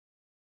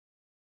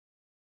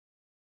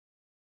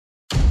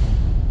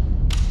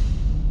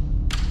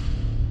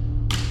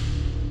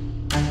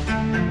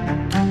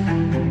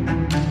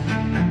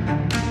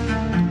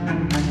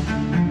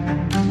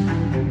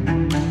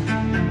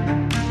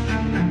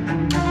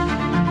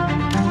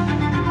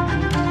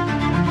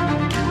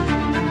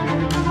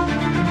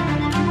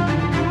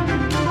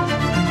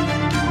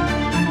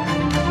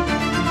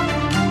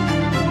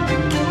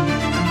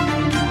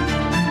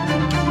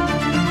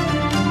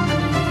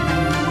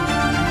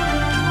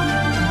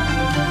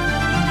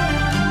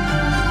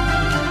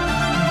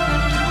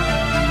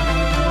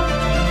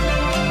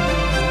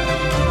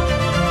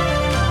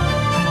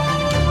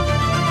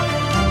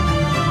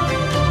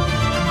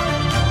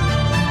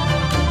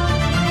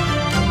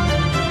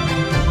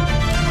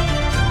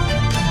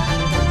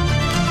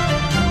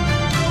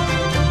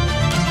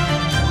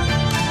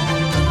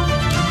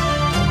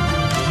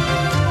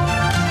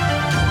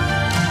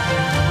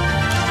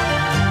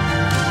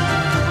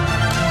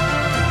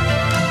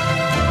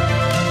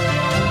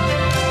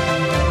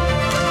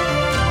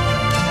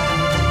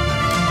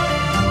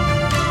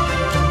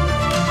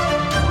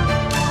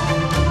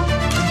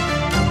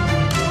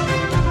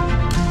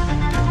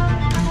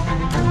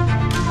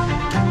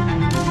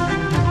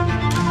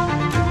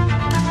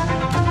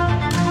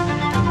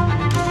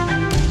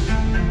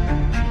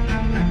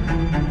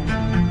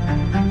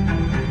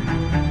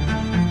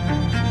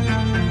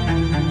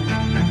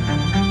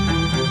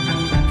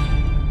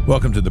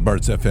Welcome to the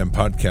Bards FM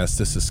podcast.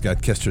 This is Scott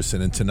Kesterson,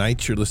 and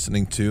tonight you're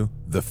listening to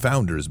The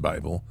Founder's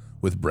Bible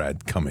with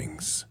Brad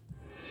Cummings.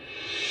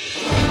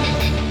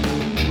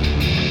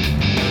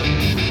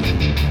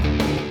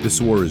 This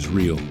war is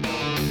real.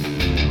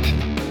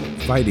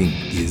 Fighting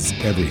is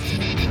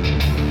everything.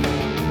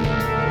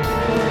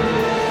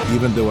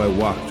 Even though I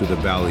walk through the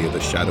valley of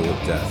the shadow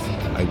of death,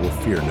 I will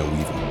fear no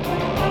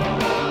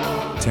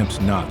evil.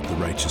 Tempt not the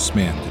righteous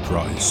man to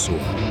draw his sword.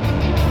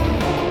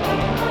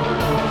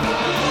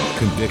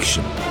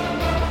 Conviction,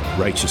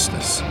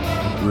 righteousness,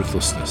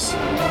 ruthlessness.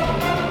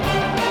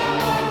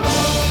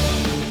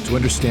 To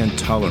understand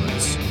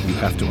tolerance, you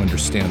have to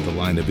understand the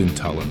line of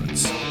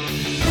intolerance.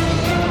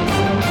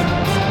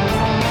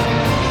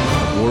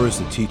 War is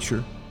the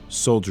teacher,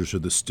 soldiers are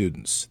the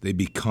students. They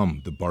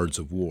become the bards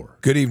of war.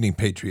 Good evening,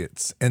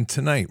 Patriots. And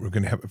tonight we're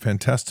going to have a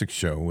fantastic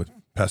show with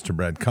Pastor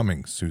Brad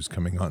Cummings, who's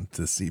coming on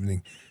this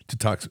evening to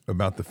talk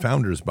about the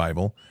Founder's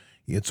Bible,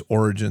 its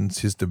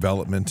origins, his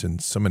development,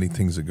 and so many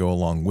things that go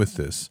along with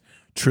this.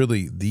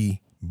 Truly the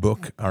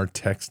book, our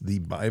text, the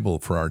Bible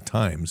for our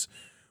times,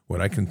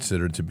 what I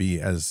consider to be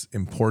as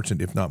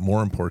important, if not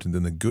more important,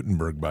 than the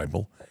Gutenberg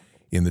Bible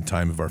in the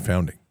time of our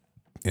founding,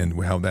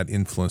 and how that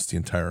influenced the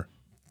entire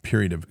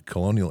period of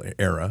colonial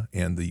era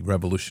and the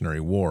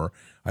Revolutionary War.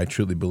 I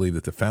truly believe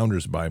that the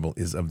Founder's Bible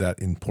is of that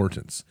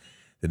importance,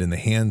 that in the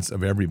hands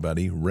of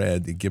everybody,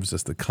 read, it gives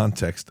us the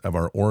context of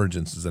our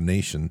origins as a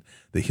nation,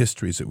 the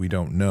histories that we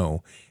don't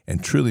know,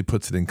 and truly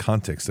puts it in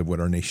context of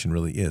what our nation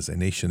really is, a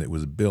nation that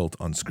was built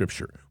on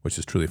Scripture, which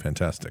is truly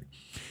fantastic.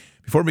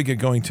 Before we get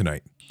going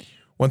tonight,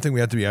 one thing we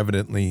have to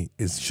be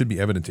should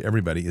be evident to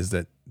everybody is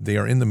that they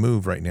are in the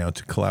move right now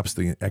to collapse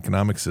the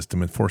economic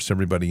system and force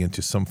everybody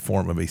into some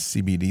form of a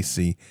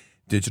CBDC,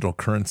 digital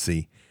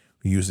currency,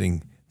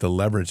 using the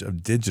leverage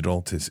of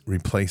digital to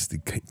replace the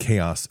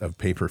chaos of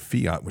paper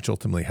fiat, which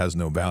ultimately has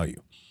no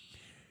value.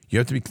 You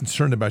have to be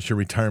concerned about your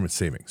retirement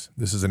savings.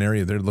 This is an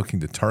area they're looking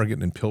to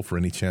target and pilfer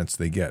any chance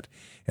they get.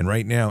 And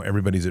right now,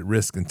 everybody's at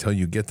risk until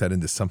you get that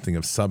into something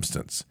of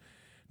substance.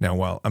 Now,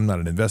 while I'm not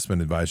an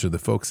investment advisor, the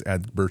folks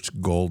at Birch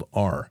Gold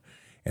are,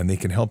 and they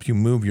can help you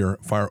move your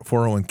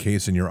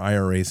 401ks and your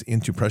IRAs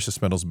into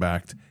precious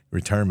metals-backed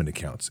retirement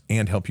accounts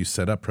and help you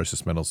set up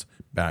precious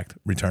metals-backed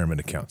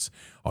retirement accounts.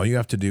 All you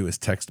have to do is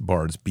text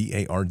BARDS,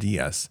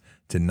 B-A-R-D-S,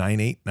 to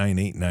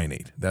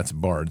 989898. That's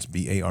BARDS,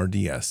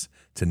 B-A-R-D-S,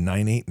 to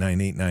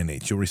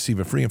 989898. You'll receive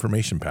a free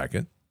information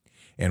packet,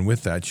 and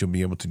with that, you'll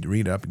be able to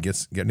read up and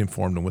get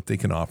informed on what they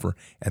can offer,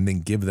 and then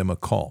give them a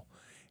call.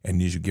 And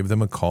as you give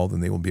them a call, then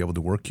they will be able to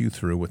work you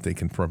through what they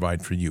can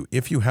provide for you.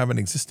 If you have an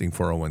existing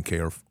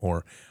 401k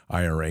or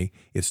IRA,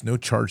 it's no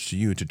charge to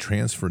you to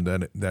transfer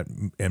that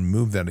and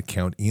move that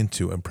account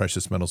into a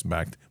precious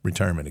metals-backed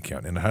retirement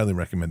account. And I highly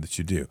recommend that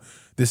you do.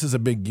 This is a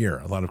big year.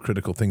 A lot of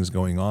critical things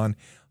going on,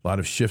 a lot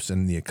of shifts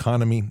in the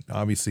economy.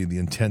 Obviously, the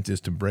intent is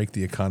to break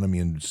the economy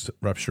and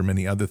rupture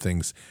many other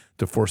things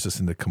to force us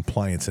into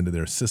compliance into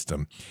their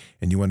system.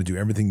 And you want to do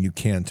everything you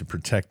can to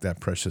protect that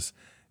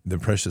the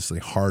preciously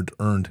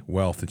hard-earned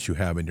wealth that you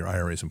have in your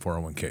IRAs and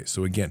 401ks.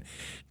 So again,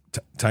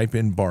 type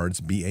in BARDS,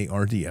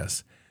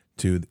 B-A-R-D-S,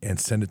 and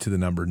send it to the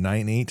number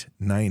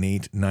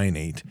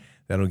 989898.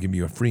 That'll give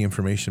you a free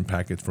information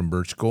packet from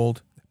Birch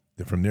Gold.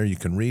 From there, you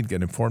can read,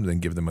 get informed, and then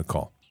give them a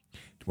call.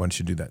 Why don't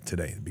you do that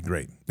today? It'd be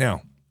great.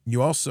 Now,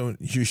 you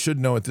should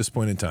know at this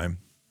point in time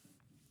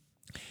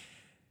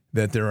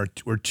that there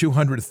were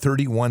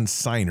 231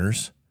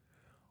 signers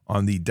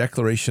on the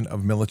Declaration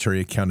of Military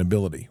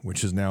Accountability,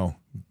 which is now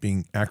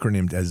being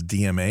acronymed as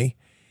DMA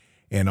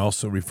and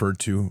also referred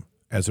to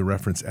as a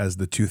reference as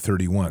the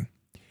 231.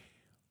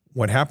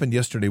 What happened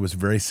yesterday was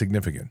very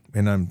significant,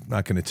 and I'm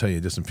not going to tell you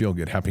it doesn't feel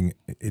good.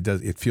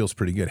 It feels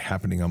pretty good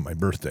happening on my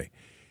birthday.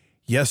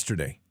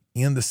 Yesterday,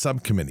 in the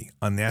subcommittee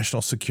on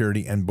National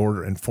Security and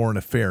Border and Foreign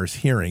Affairs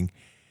hearing,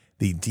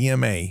 the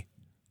DMA,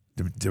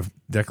 the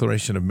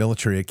Declaration of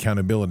Military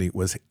Accountability,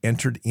 was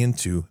entered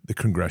into the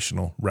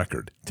congressional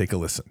record. Take a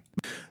listen.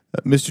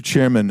 Mr.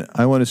 Chairman,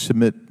 I want to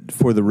submit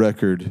for the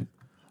record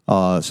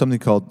something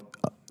called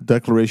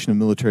Declaration of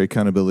Military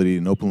Accountability,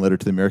 an open letter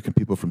to the American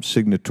people from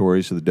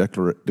signatories of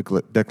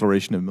the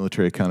Declaration of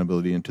Military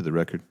Accountability into the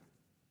record.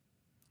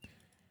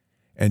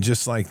 And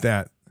just like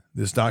that,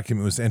 this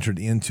document was entered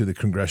into the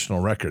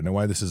congressional record. Now,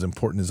 why this is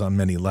important is on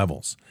many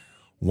levels.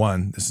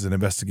 One, this is an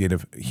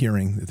investigative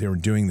hearing that they were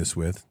doing this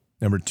with.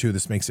 Number two,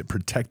 this makes it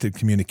protected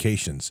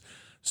communications.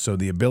 So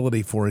the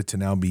ability for it to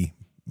now be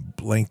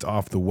blanked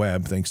off the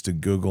web, thanks to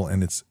Google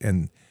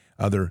and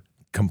other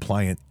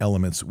compliant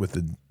elements with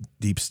the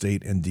deep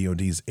state and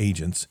DOD's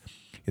agents,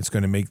 it's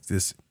going to make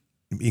this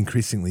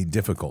increasingly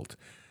difficult.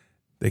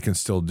 They can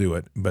still do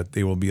it, but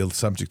they will be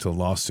subject to a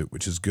lawsuit,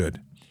 which is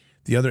good.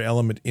 The other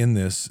element in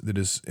this that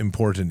is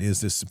important is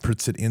this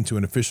puts it into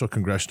an official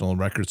congressional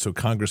record so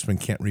congressmen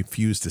can't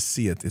refuse to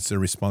see it. It's their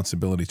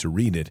responsibility to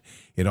read it.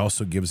 It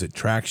also gives it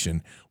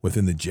traction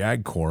within the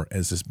JAG Corps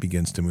as this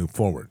begins to move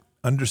forward.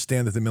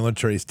 Understand that the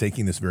military is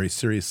taking this very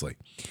seriously.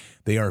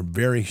 They are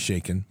very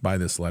shaken by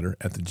this letter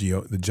at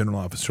the general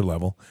officer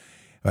level,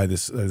 by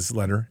this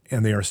letter,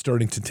 and they are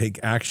starting to take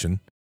action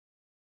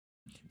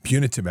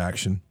punitive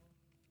action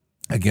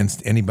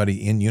against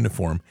anybody in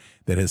uniform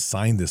that has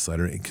signed this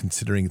letter, and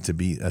considering it to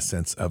be a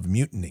sense of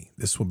mutiny.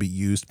 This will be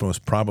used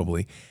most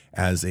probably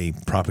as a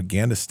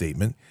propaganda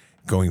statement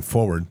going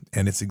forward,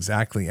 and it's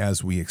exactly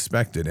as we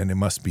expected, and it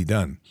must be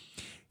done.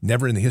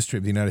 Never in the history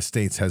of the United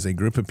States has a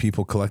group of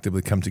people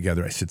collectively come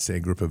together, I should say a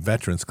group of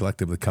veterans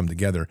collectively come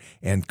together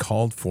and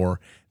called for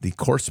the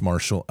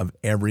courts-martial of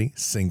every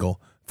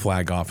single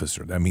flag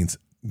officer. That means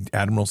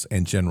admirals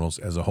and generals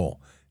as a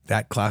whole.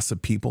 That class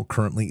of people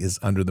currently is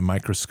under the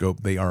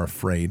microscope. They are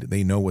afraid.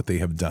 They know what they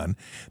have done.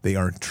 They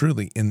are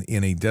truly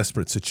in a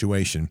desperate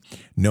situation,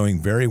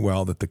 knowing very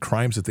well that the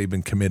crimes that they've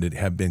been committed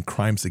have been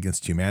crimes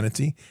against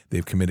humanity.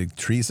 They've committed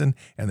treason,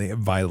 and they have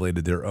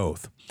violated their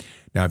oath.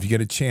 Now, if you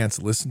get a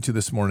chance, listen to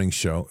this morning's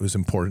show. It was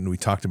important. We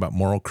talked about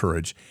moral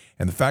courage.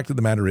 And the fact of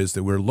the matter is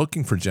that we're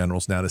looking for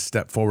generals now to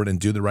step forward and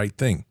do the right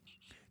thing,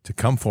 to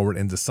come forward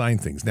and to sign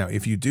things. Now,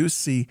 if you do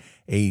see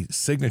a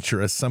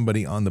signature as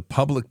somebody on the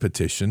public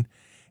petition,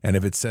 and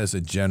if it says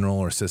a general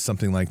or says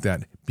something like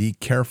that, be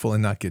careful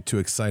and not get too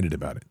excited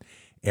about it.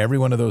 Every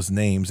one of those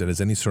names that has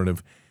any sort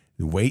of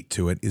weight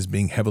to it is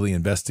being heavily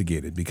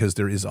investigated, because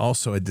there is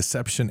also a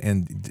deception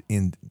and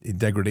a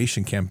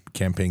degradation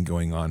campaign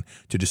going on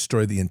to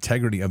destroy the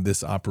integrity of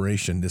this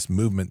operation, this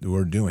movement that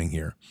we're doing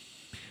here,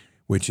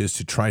 which is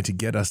to try to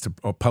get us to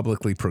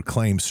publicly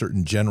proclaim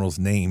certain generals'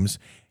 names,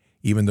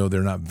 even though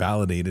they're not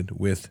validated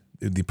with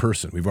the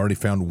person. We've already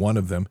found one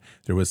of them.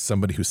 There was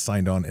somebody who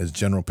signed on as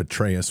General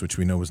Petraeus, which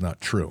we know was not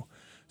true.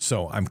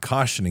 So I'm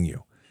cautioning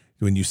you,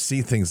 when you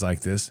see things like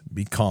this,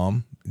 be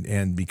calm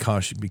and be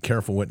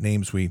careful what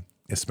names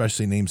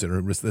especially names that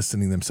are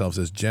listing themselves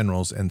as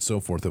generals and so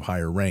forth of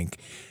higher rank,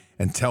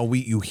 until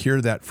you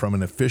hear that from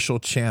an official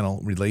channel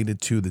related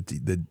to the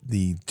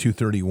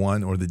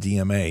 231 or the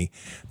DMA.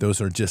 Those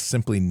are just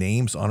simply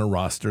names on a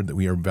roster that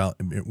we are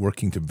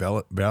working to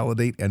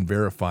validate and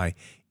verify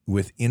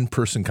with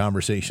in-person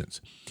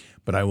conversations.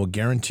 But I will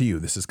guarantee you,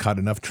 this has caught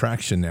enough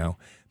traction now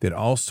that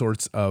all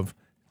sorts of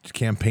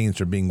campaigns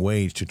are being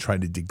waged to try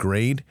to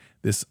degrade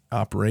this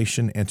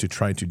operation and to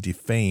try to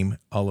defame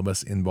all of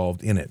us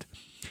involved in it.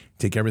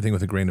 Take everything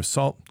with a grain of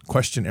salt,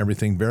 question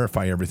everything,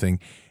 verify everything,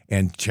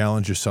 and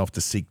challenge yourself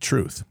to seek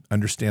truth.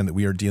 Understand that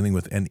we are dealing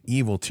with an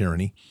evil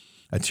tyranny,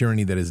 a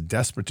tyranny that is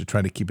desperate to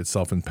try to keep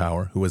itself in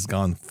power, who has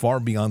gone far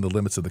beyond the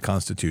limits of the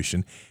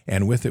Constitution.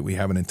 And with it, we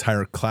have an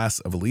entire class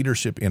of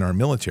leadership in our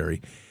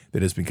military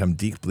that has become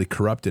deeply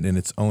corrupted in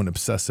its own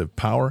obsessive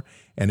power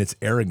and its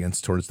arrogance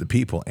towards the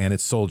people and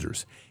its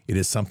soldiers. It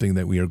is something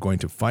that we are going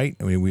to fight,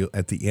 and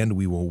at the end,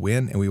 we will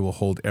win, and we will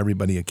hold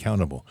everybody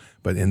accountable.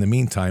 But in the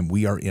meantime,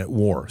 we are at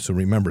war, so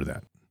remember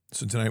that.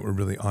 So tonight, we're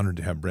really honored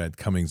to have Brad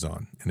Cummings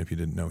on. And if you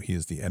didn't know, he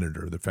is the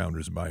editor of the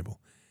Founders Bible.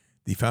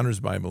 The Founders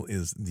Bible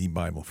is the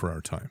Bible for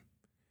our time.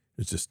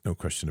 There's just no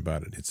question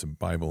about it. It's a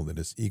Bible that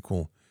is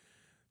equal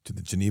to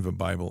the Geneva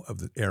Bible of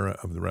the era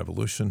of the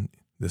Revolution.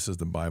 This is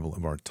the Bible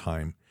of our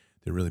time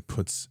that really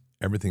puts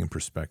everything in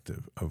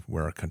perspective of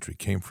where our country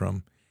came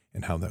from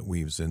and how that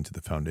weaves into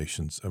the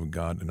foundations of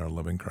God and our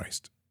love in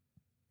Christ.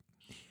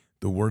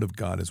 The Word of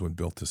God is what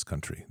built this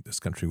country. This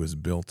country was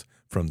built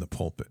from the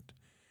pulpit.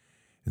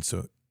 And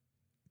so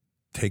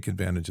take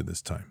advantage of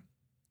this time.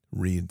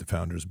 Read the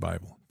Founders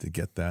Bible. To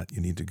get that, you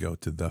need to go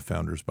to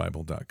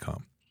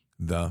thefoundersbible.com,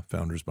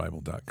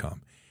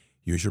 thefoundersbible.com.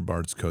 Use your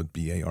BARDS code,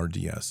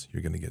 BARDS.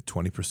 You're going to get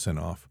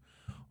 20% off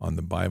on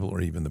the Bible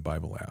or even the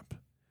Bible app.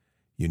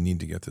 You need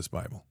to get this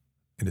Bible.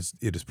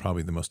 It is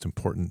probably the most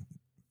important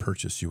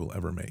purchase you will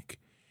ever make.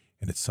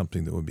 And it's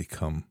something that will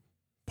become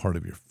part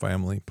of your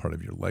family, part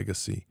of your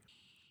legacy,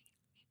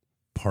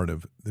 part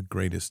of the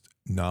greatest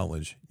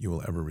knowledge you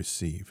will ever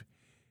receive,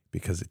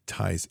 because it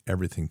ties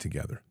everything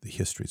together. The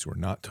histories we're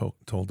not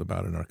told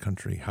about in our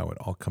country, how it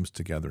all comes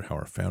together, how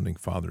our founding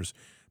fathers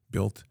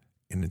built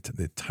into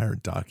the entire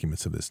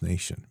documents of this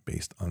nation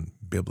based on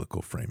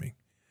biblical framing.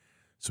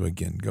 So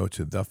again, go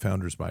to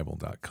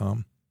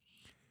thefoundersbible.com.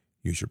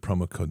 Use your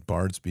promo code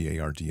BARDS,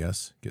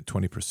 B-A-R-D-S, get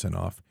 20%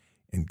 off,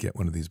 and get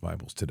one of these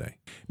Bibles today.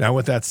 Now,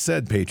 with that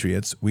said,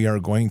 Patriots, we are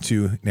going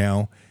to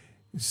now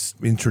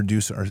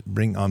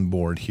bring on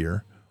board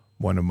here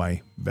one of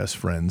my best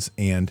friends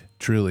and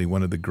truly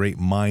one of the great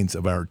minds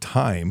of our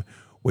time,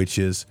 which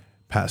is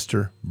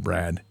Pastor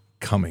Brad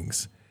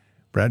Cummings.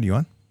 Brad, you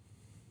on?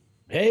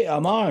 Hey,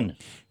 I'm on.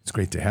 It's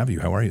great to have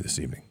you. How are you this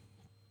evening?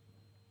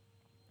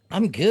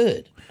 I'm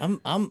good.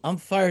 I'm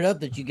fired up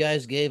that you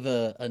guys gave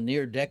a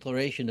near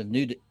declaration of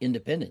new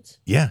independence.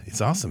 Yeah,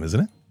 it's awesome, isn't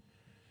it?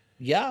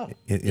 Yeah,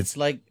 it's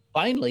like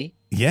finally,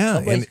 yeah,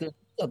 somebody's going to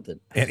do something.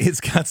 And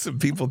it's got some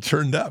people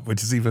turned up,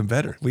 which is even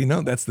better. We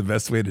know that's the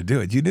best way to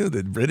do it. You knew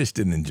the British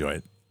didn't enjoy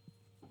it.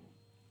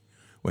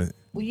 Well,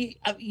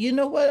 you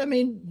know what? I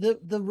mean,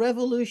 the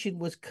revolution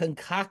was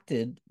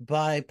concocted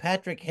by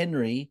Patrick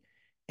Henry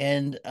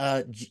and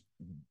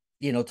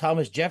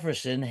Thomas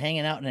Jefferson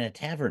hanging out in a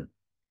tavern.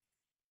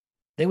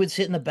 They would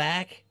sit in the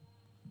back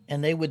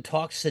and they would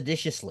talk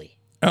seditiously.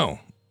 Oh,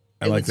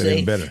 I like that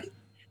even better.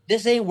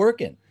 This ain't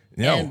working.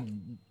 No.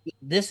 And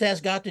this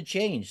has got to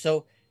change.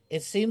 So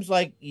it seems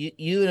like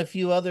you and a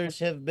few others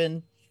have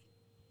been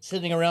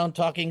sitting around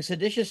talking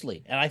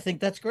seditiously, and I think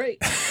that's great.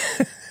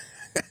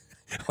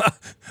 Well,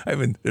 I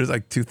mean, there's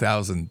like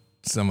 2,000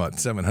 some odd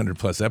 700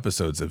 plus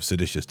episodes of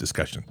seditious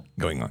discussion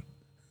going on.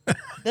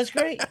 That's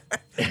great.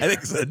 I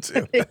think so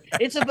too.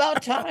 It's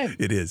about time.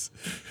 It is.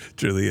 It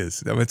truly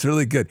is. I mean, it's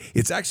really good.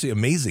 It's actually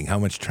amazing how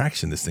much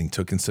traction this thing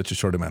took in such a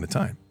short amount of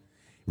time.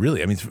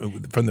 Really, I mean,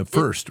 from the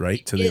first,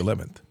 right, to the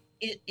 11th.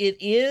 It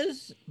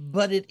is,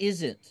 but it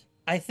isn't.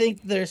 I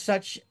think there's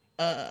such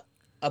a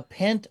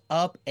pent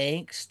up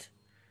angst,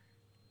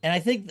 and I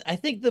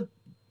think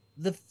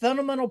the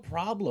fundamental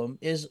problem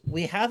is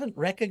we haven't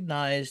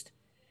recognized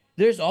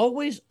there's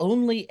always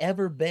only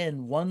ever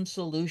been one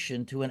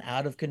solution to an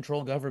out of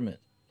control government.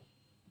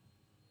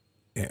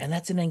 Yeah. And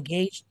that's an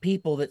engaged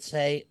people that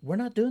say, we're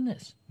not doing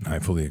this. I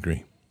fully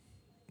agree.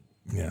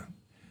 Yeah.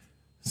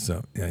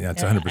 So, yeah,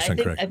 it's And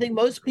 100% correct. I think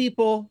most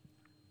people,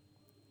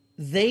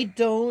 they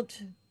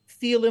don't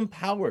feel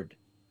empowered.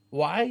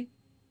 Why?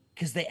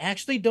 Because they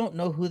actually don't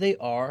know who they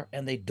are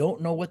and they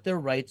don't know what their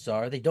rights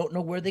are. They don't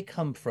know where they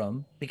come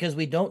from because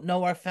we don't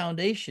know our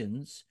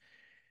foundations.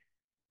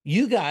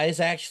 You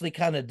guys actually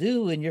kind of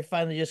do, and you're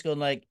finally just going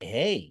like,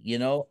 hey,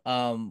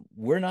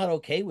 we're not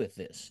okay with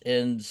this,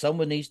 and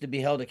someone needs to be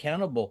held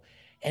accountable.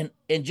 And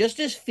just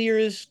as fear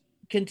is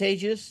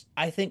contagious,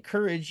 I think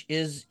courage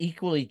is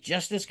equally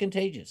just as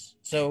contagious.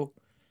 So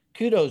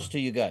kudos to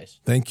you guys.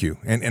 Thank you.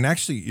 And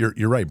actually,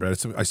 you're right, Brad.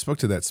 I spoke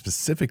to that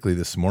specifically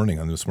this morning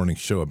on this morning's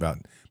show about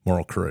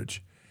moral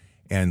courage.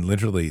 And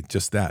literally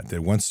just that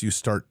once you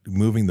start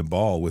moving the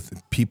ball with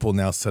people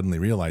now suddenly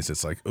realize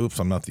it's like, oops,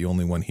 I'm not the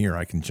only one here.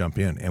 I can jump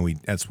in. And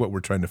that's what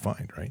we're trying to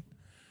find, right?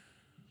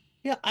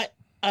 Yeah,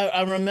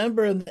 I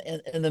remember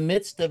in the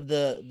midst of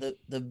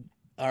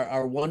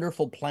our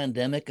wonderful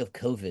pandemic of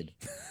COVID,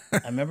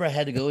 I remember I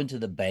had to go into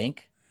the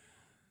bank,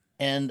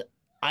 and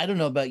I don't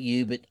know about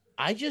you, but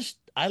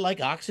I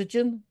like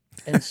oxygen,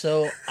 and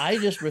so I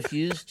just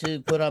refused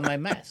to put on my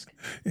mask.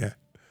 Yeah.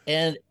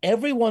 And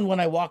everyone, when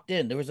I walked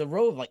in, there was a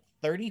row of like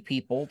 30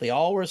 people. They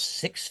all were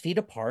 6 feet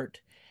apart,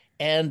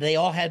 and they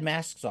all had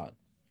masks on.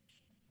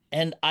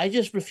 And I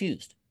just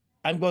refused.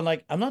 I'm going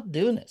like, I'm not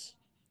doing this.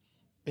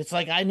 It's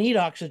like, I need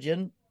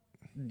oxygen.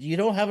 You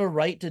don't have a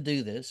right to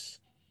do this.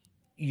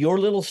 Your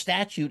little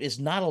statute is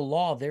not a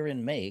law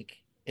therein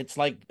make. It's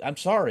like, I'm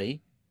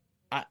sorry.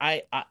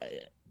 I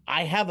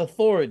have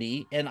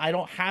authority, and I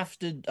don't have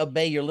to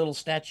obey your little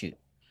statute.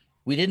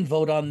 We didn't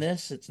vote on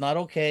this. It's not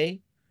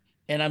okay.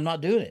 And I'm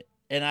not doing it.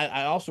 And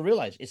I also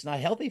realized it's not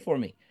healthy for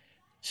me.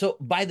 So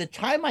by the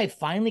time I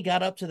finally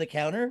got up to the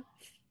counter,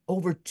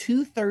 over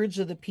 2/3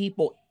 of the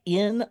people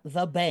in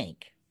the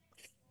bank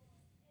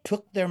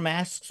took their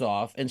masks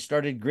off and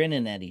started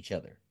grinning at each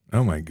other.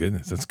 Oh my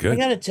goodness, that's good. I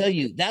got to tell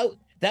you,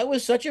 that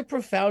was such a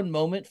profound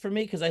moment for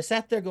me, because I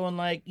sat there going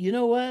like, you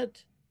know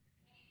what?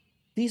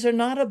 These are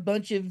not a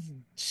bunch of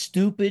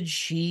stupid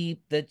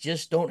sheep that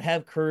just don't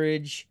have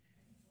courage.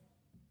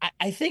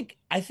 I think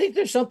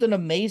there's something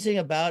amazing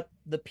about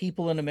the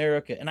people in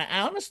America, and I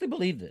honestly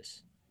believe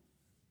this.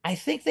 I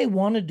think they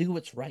want to do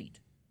what's right.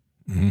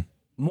 Mm-hmm.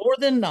 More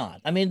than not.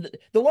 I mean,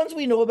 the ones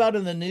we know about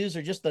in the news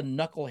are just the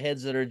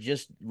knuckleheads that are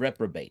just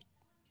reprobate.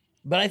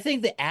 But I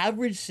think the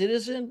average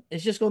citizen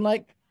is just going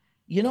like,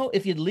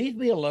 if you'd leave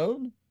me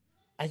alone,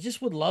 I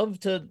just would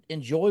love to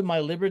enjoy my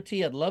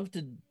liberty. I'd love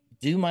to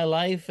do my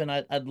life, and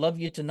I'd love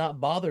you to not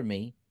bother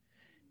me.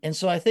 And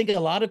so I think a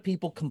lot of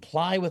people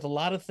comply with a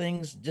lot of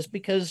things just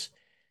because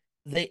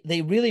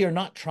they really are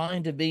not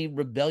trying to be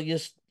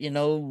rebellious,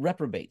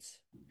 reprobates.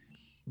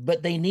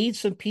 But they need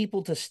some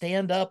people to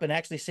stand up and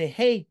actually say,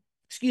 hey,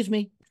 excuse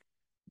me,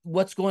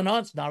 what's going on?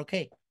 It's not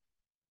okay.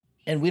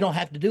 And we don't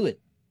have to do it.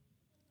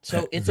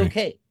 So it's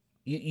okay.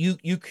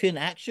 You can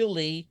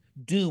actually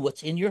do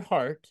what's in your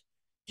heart.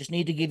 Just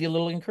need to give you a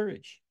little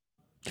encourage.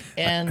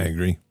 And I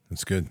agree.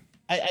 That's good.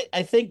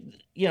 I think,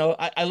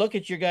 I look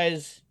at your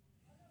guys'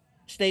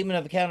 statement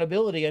of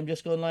accountability. I'm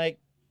just going like,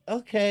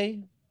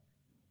 okay.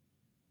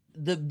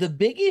 The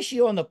big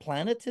issue on the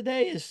planet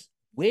today is,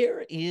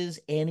 where is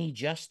any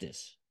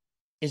justice?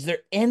 Is there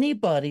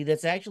anybody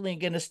that's actually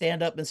going to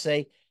stand up and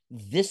say,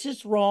 this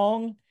is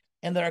wrong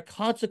and there are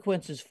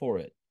consequences for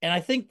it? And I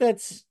think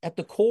that's at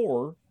the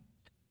core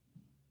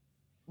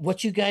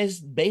what you guys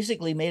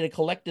basically made a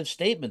collective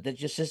statement that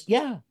just says,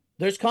 yeah,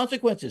 there's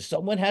consequences.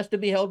 Someone has to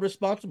be held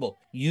responsible.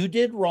 You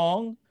did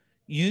wrong.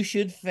 You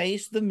should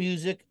face the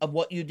music of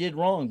what you did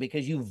wrong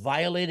because you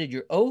violated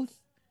your oath.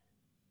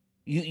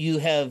 You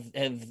have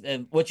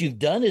what you've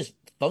done is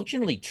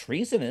functionally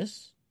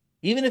treasonous,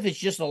 even if it's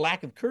just a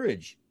lack of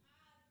courage.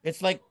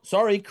 It's like,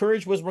 sorry,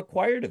 courage was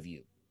required of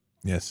you.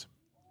 Yes.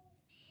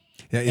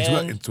 Yeah,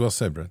 it's well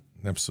said, Brett.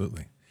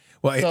 Absolutely.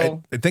 Well,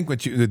 so, I think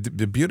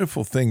the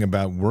beautiful thing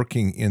about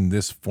working in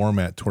this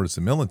format towards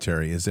the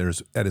military is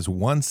that is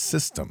one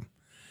system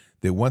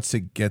that once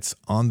it gets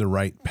on the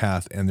right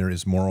path and there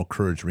is moral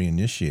courage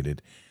reinitiated,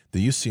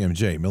 the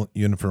UCMJ,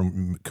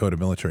 Uniform Code of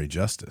Military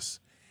Justice,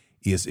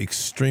 is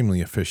extremely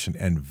efficient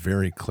and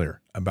very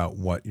clear about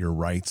what your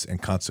rights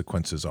and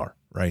consequences are.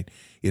 right?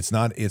 It's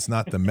not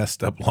the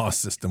messed up law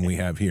system we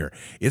have here.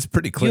 It's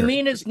pretty You clear.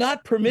 mean it's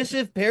not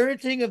permissive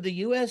parenting of the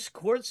U.S.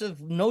 courts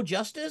of no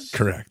justice?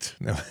 Correct.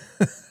 No.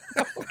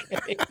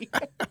 Okay.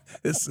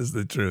 This is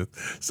the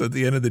truth. So at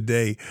the end of the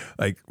day,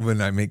 like when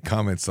I make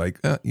comments like,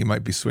 you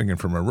might be swinging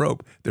from a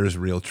rope, there's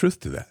real truth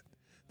to that.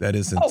 That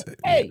isn't, Oh,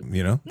 hey,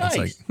 it's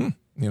like, nice,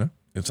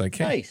 it's like,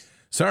 hey, nice.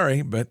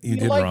 sorry, but you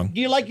did like? wrong.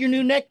 Do you like your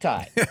new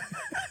necktie?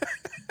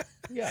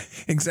 Yeah,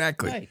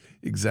 Exactly. nice.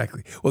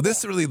 Exactly. Well,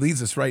 this really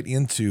leads us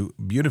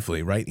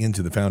beautifully right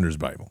into the Founder's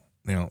Bible.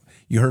 Now,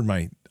 you heard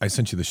I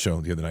sent you the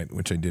show the other night,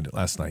 which I did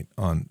last night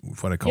on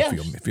what I call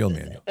Yes. field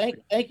manual.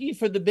 Thank you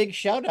for the big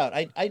shout out.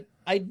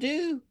 I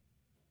do.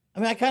 I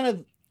mean,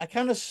 I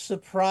kind of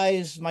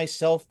surprised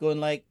myself going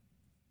like,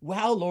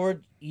 wow,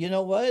 Lord, you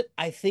know what?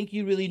 I think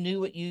you really knew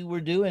what you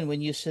were doing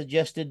when you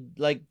suggested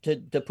like to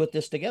put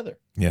this together.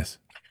 Yes.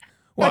 I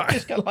Well,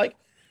 just kind of like,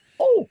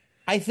 oh,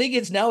 I think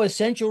it's now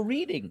essential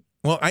reading.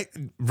 well,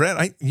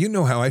 Brad, you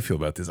know how I feel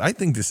about this. I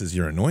think this is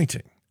your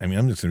anointing. I mean,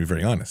 I'm just going to be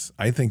very honest.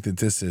 I think that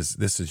this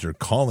is your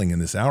calling in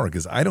this hour,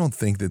 because I don't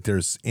think that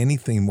there's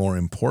anything more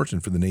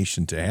important for the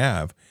nation to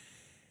have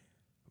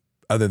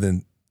other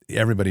than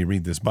everybody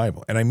read this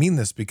Bible. And I mean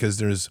this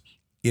because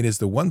it is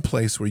the one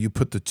place where you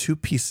put the two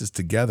pieces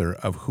together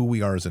of who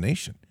we are as a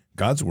nation,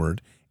 God's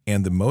word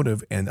and the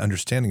motive and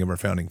understanding of our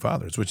founding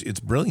fathers, which it's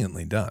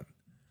brilliantly done.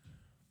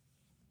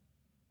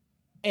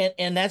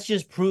 And that's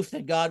just proof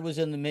that God was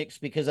in the mix,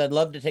 because I'd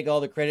love to take all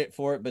the credit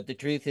for it, but the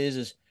truth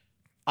is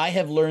I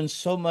have learned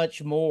so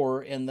much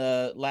more in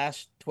the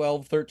last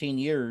 12, 13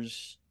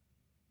 years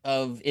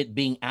of it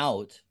being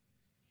out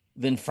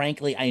than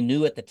frankly I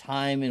knew at the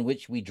time in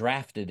which we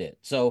drafted it.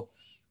 So,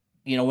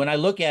 when I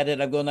look at it,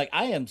 I'm going like,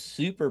 I am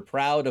super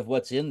proud of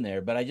what's in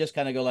there, but I just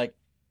kind of go like,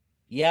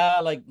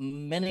 yeah, like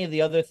many of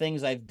the other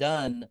things I've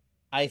done,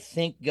 I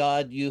think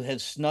God, you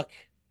have snuck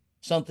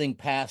something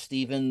past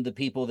even the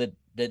people that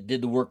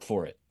did the work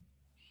for it.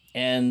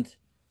 And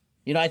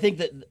I think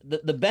that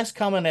the best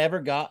comment I ever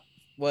got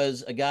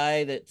was a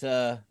guy that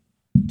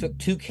took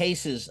 2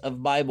 cases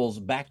of Bibles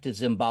back to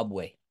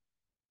Zimbabwe,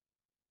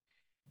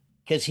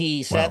 because he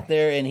Wow. sat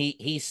there and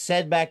he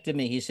said back to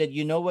me, he said,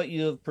 "You know what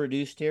you have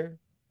produced here?"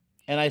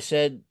 And I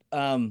said,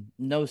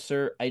 "No,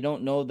 sir, I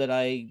don't know that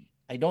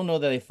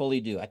I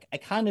fully do. I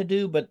kind of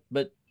do, but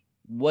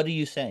what are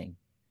you saying?"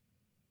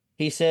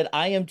 He said,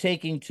 "I am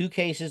taking 2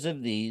 cases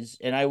of these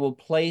and I will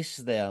place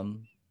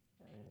them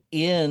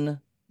in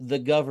the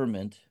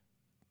government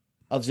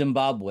of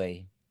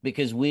Zimbabwe,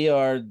 because we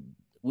are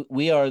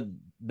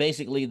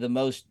basically the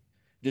most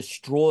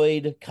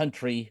destroyed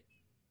country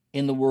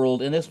in the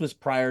world, and this was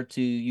prior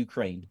to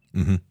Ukraine."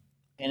 Mm-hmm.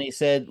 And he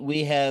said,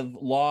 "We have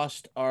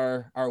lost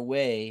our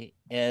way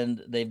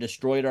and they've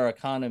destroyed our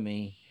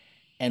economy.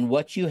 And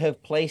what you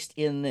have placed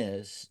in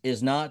this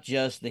is not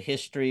just the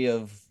history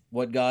of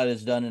what God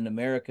has done in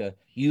America.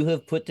 You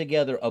have put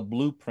together a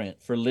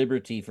blueprint for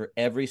liberty for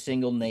every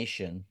single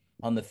nation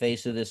on the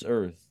face of this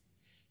earth."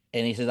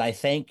 And he says, "I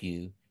thank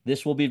you.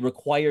 This will be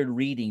required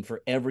reading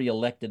for every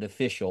elected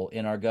official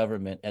in our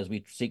government as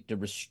we seek to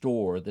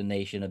restore the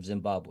nation of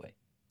Zimbabwe."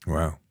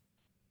 Wow.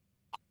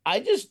 I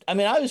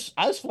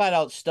was flat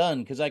out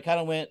stunned, because I kind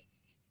of went,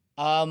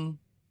 um,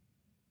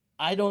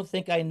 I don't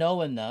think I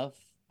know enough.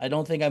 I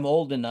don't think I'm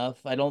old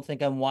enough. I don't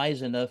think I'm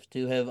wise enough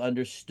to have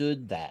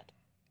understood that.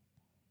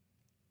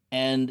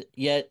 And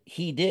yet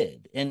he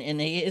did. And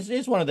he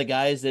is one of the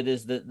guys that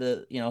is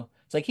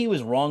it's like he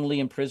was wrongly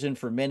imprisoned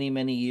for many,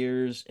 many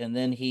years. And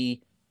then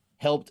he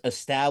helped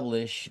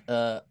establish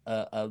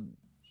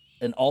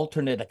an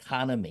alternate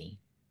economy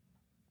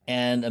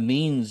and a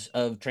means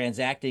of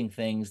transacting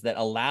things that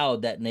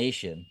allowed that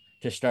nation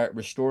to start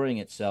restoring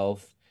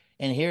itself.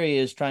 And here he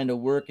is trying to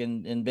work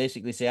and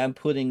basically say, I'm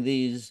putting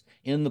these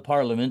in the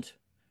parliament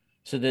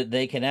so that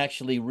they can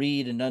actually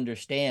read and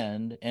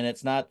understand. And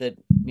it's not that,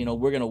 we're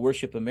going to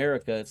worship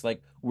America. It's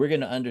like, we're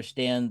going to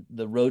understand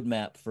the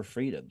roadmap for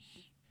freedom.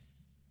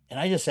 And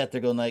I just sat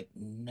there going like,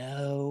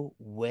 no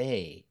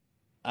way.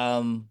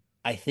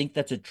 I think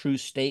that's a true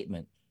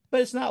statement,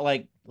 but it's not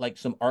like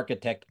some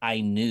architect I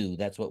knew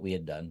that's what we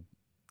had done.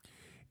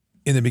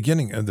 In the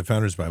beginning of the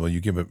Founder's Bible, you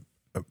give a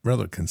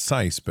rather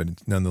concise,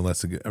 but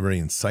nonetheless a very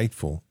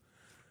insightful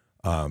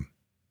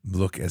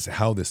look as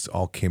how this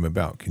all came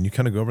about. Can you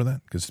kind of go over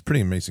that? Because it's a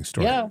pretty amazing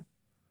story. Yeah.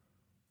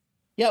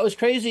 Yeah, it was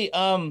crazy.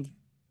 I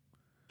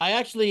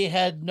actually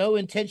had no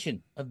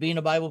intention of being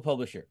a Bible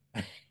publisher.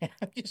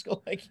 I'm just going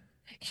like,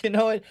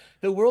 what?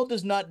 The world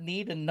does not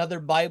need another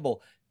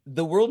Bible.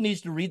 The world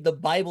needs to read the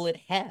Bible it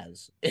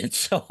has. And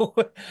so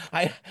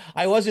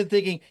I wasn't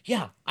thinking,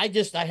 yeah, I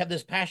have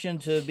this passion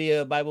to be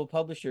a Bible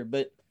publisher,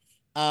 but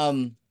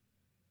um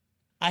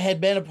I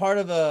had been a part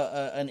of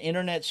an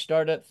internet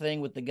startup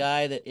thing with the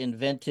guy that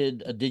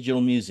invented a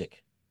digital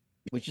music,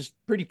 which is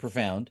pretty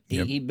profound. He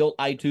Yep. he built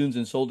iTunes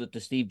and sold it to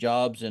Steve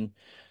Jobs, and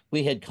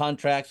we had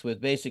contracts with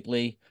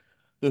basically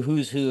the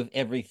who's who of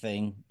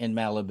everything in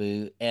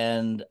Malibu.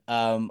 And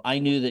I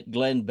knew that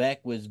Glenn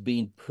Beck was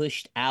being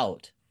pushed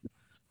out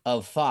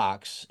of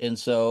Fox, and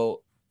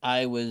so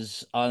I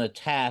was on a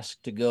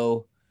task to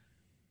go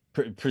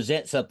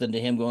present something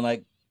to him, going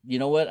like, you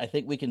know what? I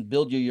think we can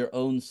build you your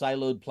own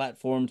siloed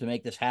platform to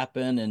make this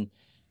happen. And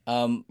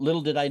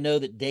little did I know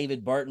that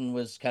David Barton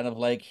was kind of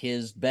like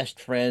his best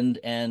friend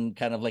and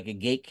kind of like a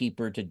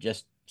gatekeeper to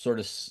just sort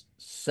of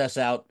suss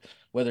out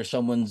whether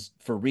someone's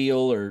for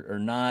real or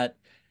not.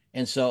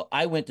 And so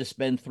I went to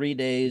spend 3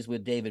 days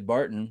with David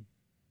Barton,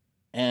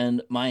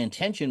 and my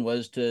intention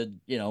was to,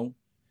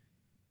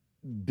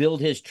 build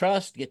his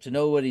trust, get to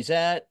know what he's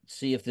at,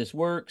 see if this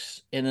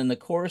works. And in the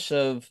course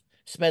of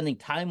spending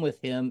time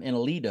with him in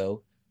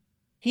Aledo,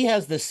 he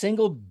has the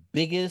single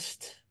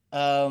biggest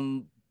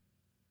vault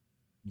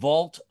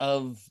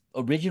of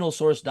original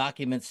source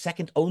documents,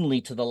 second only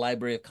to the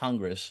Library of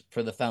Congress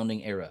for the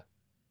founding era.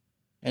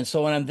 And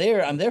so when I'm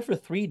there for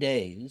 3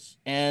 days,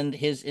 and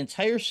his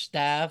entire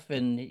staff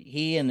and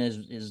he and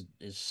his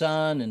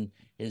son and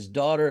his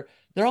daughter,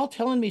 they're all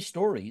telling me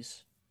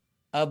stories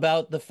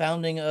about the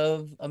founding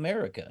of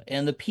America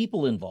and the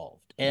people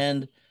involved.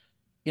 And,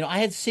 I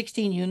had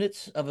 16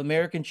 units of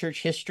American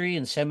church history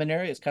in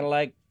seminary. It's kind of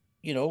like,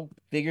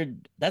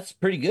 figured that's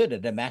pretty good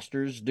at a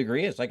master's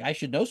degree. It's like I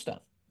should know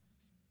stuff.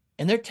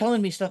 And they're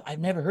telling me stuff I've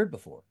never heard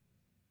before.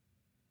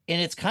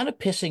 And it's kind of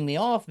pissing me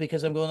off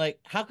because I'm going like,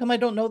 how come I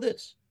don't know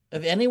this?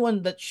 If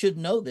anyone that should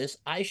know this,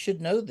 I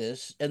should know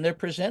this. And they're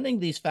presenting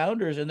these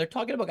founders and they're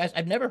talking about guys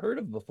I've never heard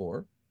of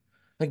before.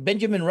 Like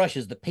Benjamin Rush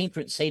is the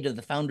patron saint of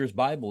the Founders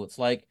Bible.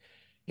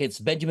 It's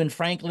Benjamin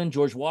Franklin,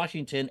 George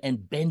Washington,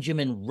 and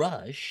Benjamin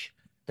Rush.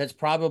 That's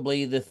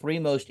probably the three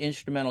most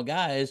instrumental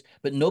guys,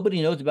 but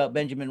nobody knows about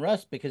Benjamin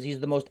Rush because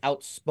he's the most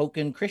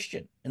outspoken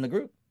Christian in the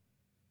group.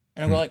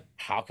 And I'm like,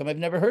 how come I've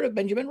never heard of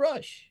Benjamin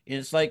Rush? And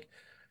it's like,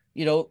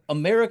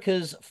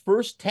 America's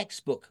first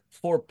textbook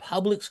for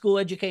public school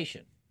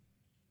education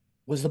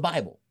was the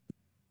Bible.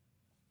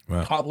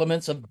 Wow.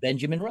 Compliments of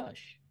Benjamin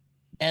Rush.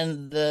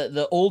 And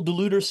the old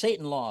deluder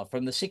Satan law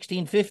from the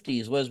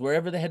 1650s was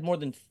wherever they had more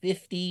than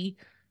 50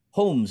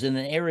 homes in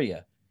an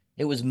area,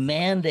 it was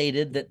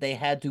mandated that they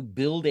had to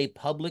build a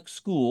public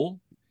school,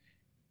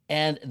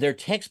 and their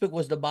textbook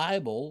was the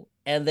Bible,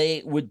 and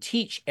they would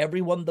teach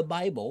everyone the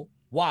Bible.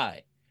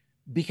 Why?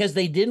 Because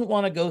they didn't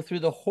want to go through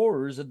the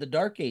horrors of the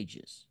Dark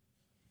Ages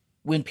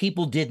when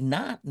people did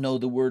not know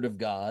the Word of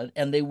God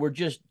and they were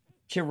just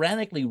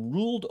tyrannically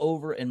ruled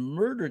over and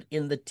murdered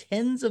in the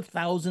tens of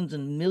thousands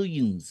and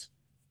millions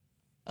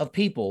of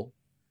people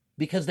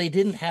because they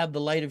didn't have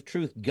the light of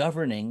truth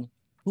governing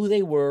who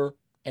they were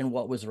and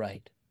what was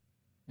right.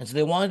 And so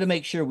they wanted to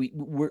make sure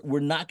we're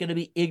not going to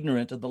be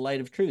ignorant of the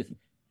light of truth.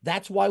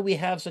 That's why we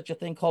have such a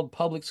thing called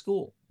public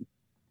school.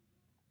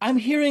 I'm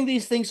hearing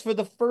these things for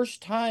the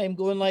first time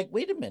going like,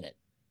 wait a minute.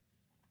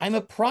 I'm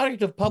a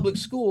product of public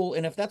school.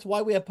 And if that's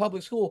why we have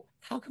public school,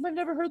 how come I've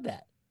never heard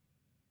that?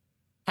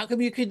 How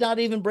come you could not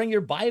even bring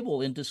your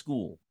Bible into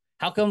school?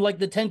 How come like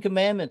the Ten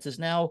Commandments is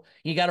now,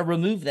 you got to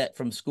remove that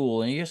from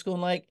school? And you're just going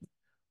like,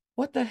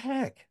 what the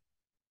heck?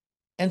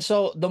 And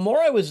so the more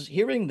I was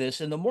hearing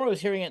this and the more I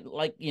was hearing it,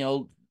 like,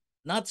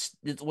 not,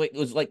 it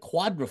was like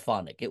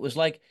quadraphonic. It was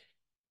like,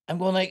 I'm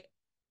going like,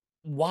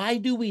 why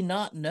do we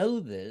not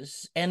know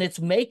this? And it's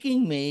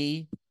making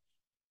me,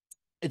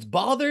 it's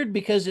bothered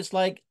because it's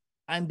like,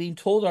 I'm being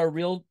told our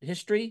real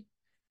history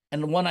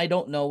and one, I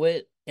don't know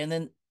it. And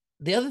then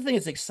the other thing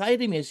that's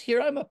exciting me is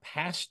here I'm a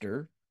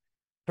pastor,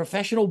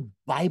 professional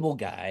Bible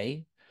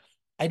guy.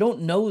 I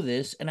don't know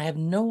this, and I have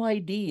no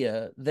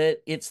idea that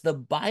it's the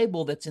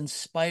Bible that's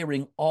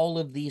inspiring all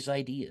of these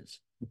ideas.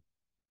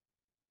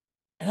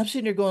 And I'm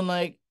sitting here going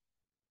like,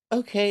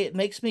 okay, it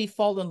makes me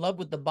fall in love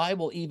with the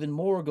Bible even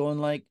more, going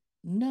like,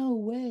 no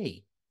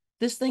way.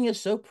 This thing is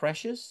so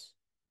precious,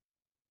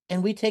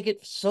 and we take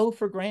it so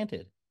for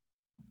granted.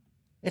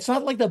 It's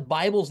not like the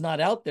Bible's not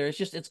out there. It's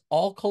just it's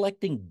all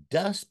collecting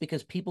dust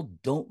because people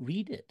don't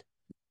read it.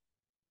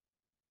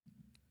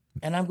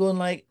 And I'm going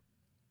like,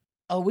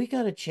 oh, we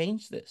got to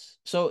change this.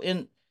 So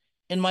in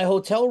my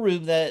hotel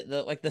room that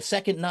like the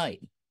second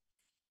night,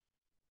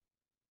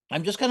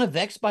 I'm just kind of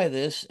vexed by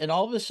this, and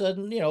all of a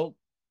sudden,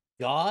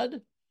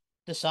 God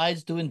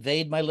decides to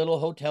invade my little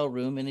hotel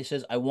room, and he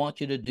says, "I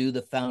want you to do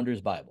the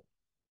Founder's Bible."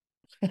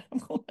 I'm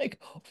going like,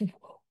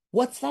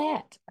 "What's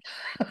that?"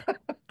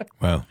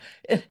 Wow.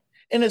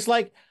 And it's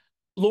like,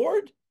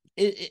 Lord,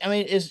 I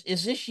mean, is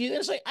this you? And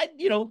it's like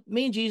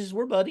me and Jesus,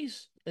 we're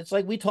buddies. It's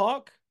like we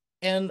talk,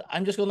 and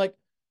I'm just going like,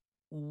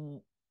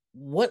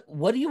 what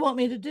do you want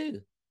me to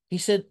do? He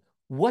said,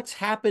 what's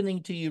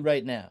happening to you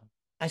right now?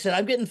 I said,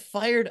 I'm getting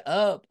fired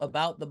up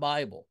about the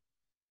Bible.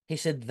 He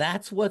said,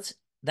 that's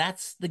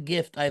the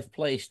gift I've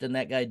placed in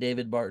that guy,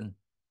 David Barton.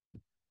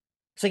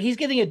 It's like he's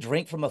getting a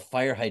drink from a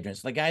fire hydrant.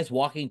 It's the guy's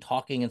walking,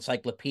 talking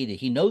encyclopedia.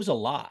 He knows a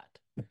lot,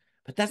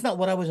 but that's not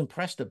what I was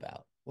impressed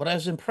about. What I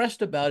was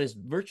impressed about is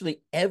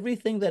virtually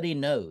everything that he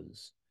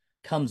knows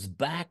comes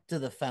back to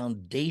the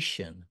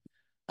foundation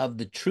of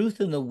the truth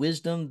and the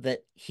wisdom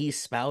that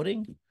he's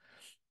spouting.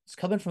 It's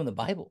coming from the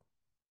Bible.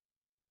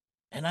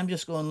 And I'm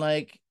just going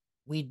like,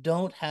 we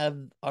don't have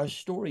our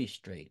story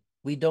straight.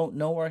 We don't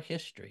know our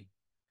history.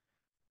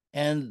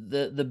 And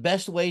the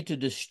best way to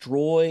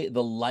destroy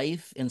the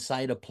life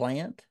inside a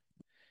plant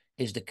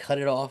is to cut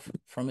it off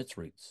from its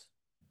roots.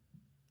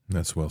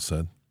 That's well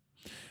said.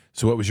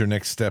 So what was your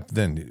next step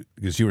then?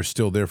 Because you were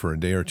still there for a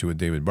day or two with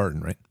David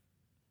Barton, right?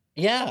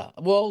 Yeah,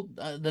 well,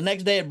 the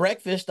next day at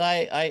breakfast,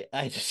 I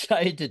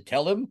decided to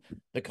tell him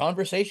the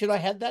conversation I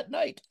had that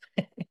night,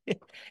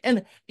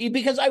 and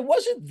because I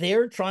wasn't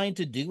there trying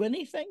to do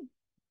anything.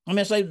 I mean,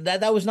 it's like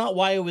that was not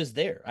why I was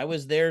there. I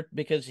was there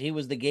because he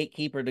was the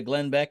gatekeeper to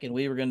Glenn Beck, and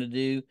we were going to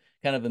do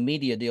kind of a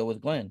media deal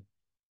with Glenn.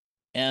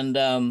 And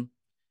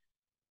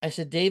I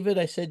said, David,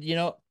 I said,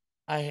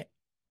 I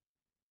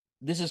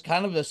this is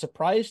kind of a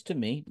surprise to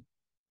me,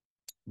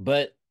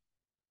 but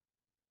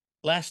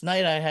last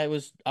night I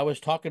was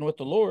talking with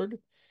the Lord,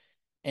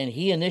 and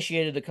he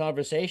initiated the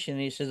conversation.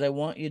 And he says, I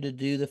want you to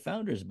do the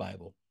Founder's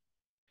Bible.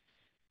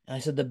 And I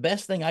said, the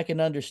best thing I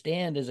can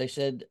understand is, I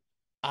said,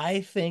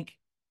 I think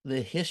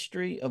the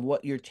history of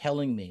what you're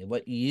telling me,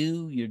 what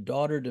you, your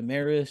daughter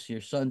Damaris, your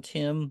son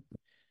Tim,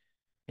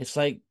 it's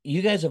like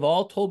you guys have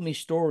all told me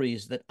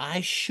stories that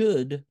I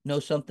should know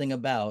something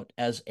about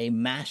as a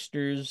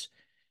master's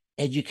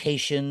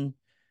education,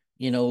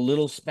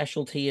 little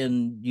specialty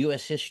in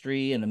US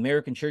history and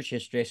American church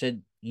history. I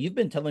said, you've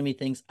been telling me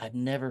things I've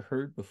never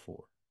heard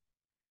before.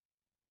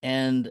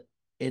 And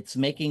it's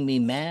making me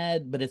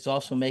mad, but it's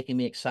also making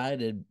me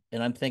excited.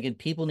 And I'm thinking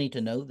people need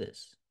to know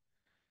this.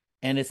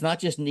 And it's not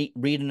just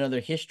read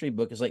another history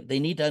book. It's like they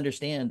need to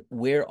understand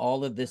where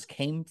all of this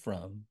came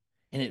from.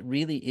 And it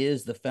really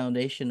is the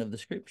foundation of the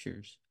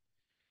scriptures.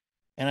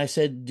 And I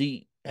said,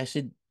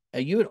 are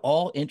you at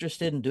all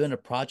interested in doing a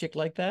project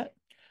like that?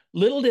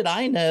 Little did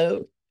I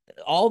know,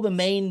 all the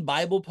main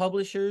Bible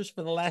publishers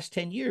for the last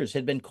 10 years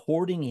had been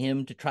courting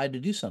him to try to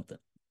do something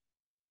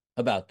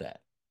about that.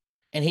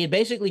 And he had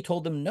basically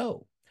told them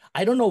no.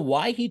 I don't know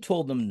why he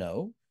told them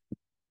no,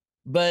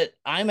 but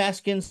I'm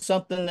asking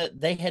something that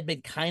they had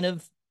been kind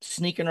of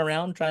sneaking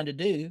around trying to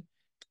do.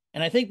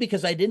 And I think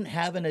because I didn't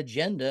have an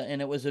agenda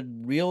and it was a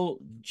real,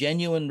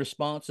 genuine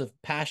response of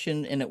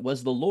passion and it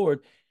was the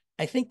Lord,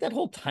 I think that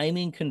whole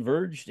timing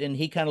converged. And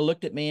he kind of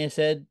looked at me and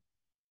said,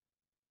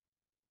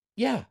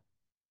 yeah,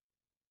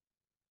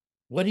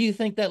 what do you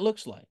think that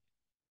looks like?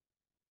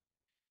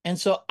 And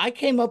so I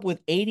came up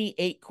with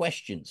 88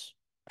 questions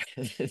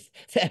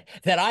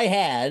that I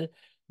had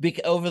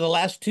over the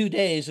last 2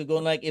 days of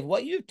going like, if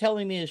what you're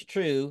telling me is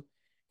true,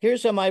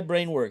 here's how my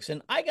brain works.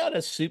 And I got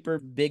a super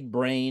big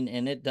brain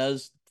and it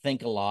does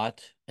think a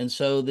lot. And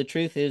so the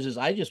truth is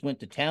I just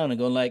went to town and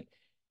going like,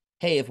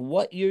 hey, if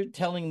what you're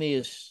telling me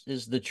is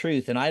the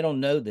truth and I don't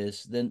know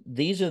this, then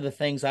these are the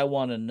things I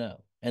want to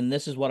know. And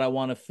this is what I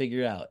want to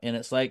figure out. And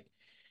it's like,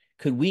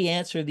 could we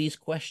answer these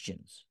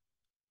questions?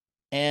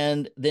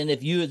 And then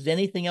if there's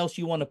anything else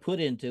you want to put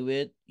into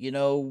it,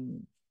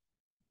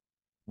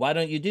 why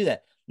don't you do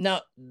that?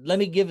 Now, let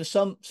me give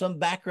some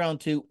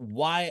background to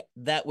why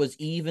that was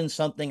even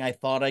something I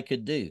thought I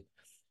could do.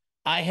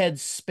 I had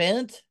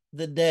spent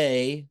the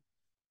day,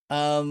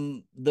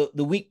 the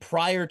week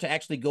prior to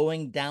actually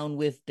going down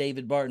with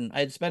David Barton. I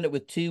had spent it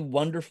with two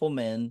wonderful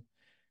men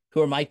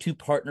who are my two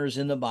partners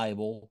in the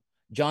Bible,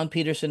 John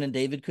Peterson and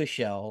David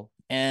Cushell.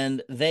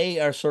 And they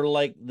are sort of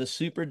like the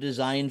super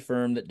design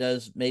firm that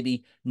does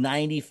maybe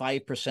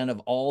 95%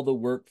 of all the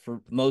work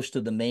for most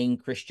of the main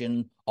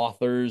Christian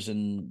authors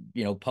and,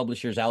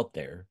 publishers out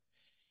there.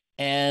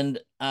 And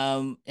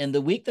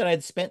the week that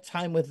I'd spent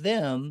time with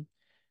them,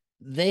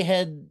 they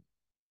had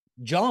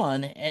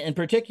John in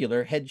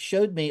particular had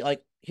showed me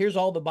like, here's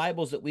all the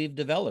Bibles that we've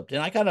developed.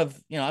 And I kind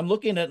of, I'm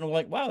looking at it and I'm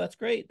like, wow, that's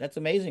great. That's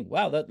amazing.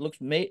 Wow, that looks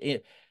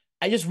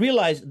I just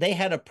realized they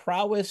had a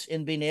prowess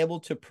in being able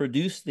to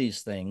produce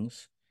these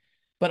things.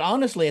 But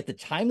honestly, at the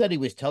time that he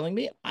was telling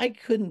me, I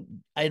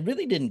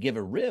really didn't give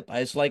a rip.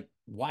 I was like,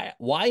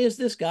 why is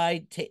this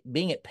guy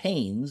being at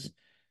pains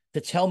to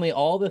tell me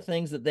all the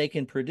things that they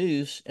can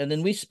produce? And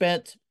then we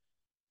spent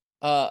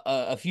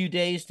a few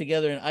days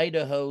together in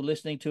Idaho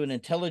listening to an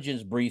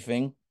intelligence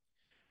briefing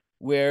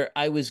where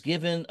I was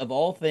given, of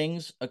all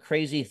things, a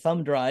crazy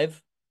thumb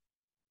drive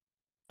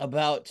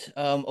about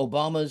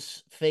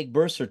Obama's fake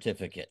birth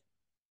certificate.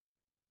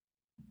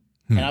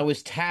 And I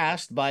was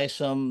tasked by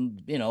some,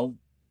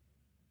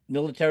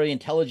 military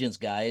intelligence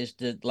guys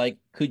to like,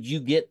 could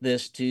you get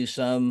this to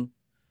some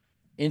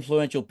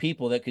influential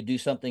people that could do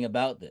something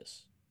about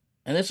this?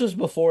 And this was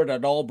before it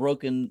had all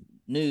broken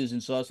news.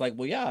 And so I was like,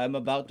 well, yeah, I'm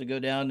about to go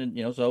down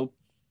and, so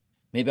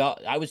maybe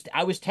I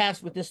was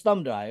tasked with this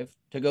thumb drive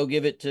to go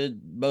give it to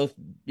both,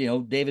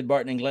 David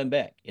Barton and Glenn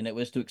Beck. And it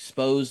was to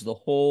expose the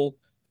whole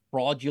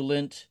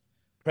fraudulent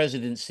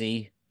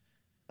presidency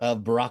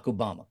of Barack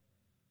Obama.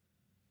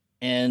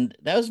 And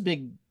that was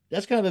big.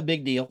 That's kind of a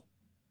big deal.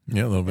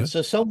 Yeah, a little And bit.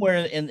 so somewhere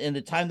in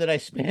the time that I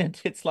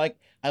spent, it's like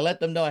I let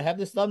them know I have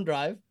this thumb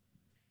drive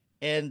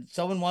and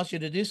someone wants you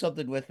to do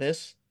something with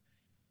this.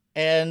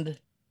 And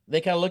they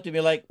kind of looked at me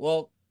like,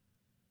 well,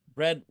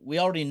 Brad, we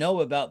already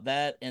know about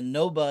that, and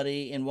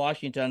nobody in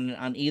Washington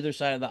on either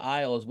side of the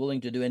aisle is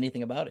willing to do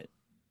anything about it.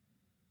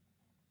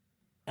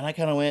 And I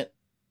kind of went,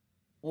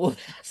 well,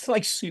 that's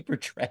like super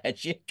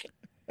tragic.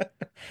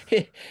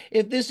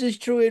 If this is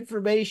true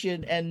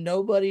information and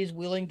nobody's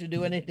willing to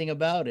do anything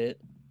about it,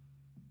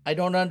 I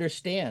don't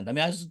understand. I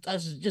mean, I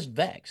was just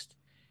vexed.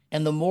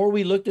 And the more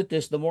we looked at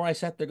this, the more I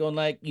sat there going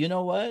like, you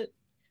know what?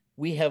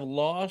 We have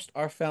lost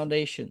our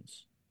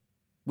foundations.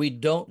 We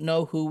don't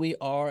know who we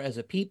are as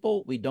a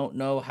people. We don't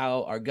know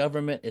how our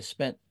government is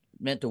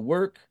meant to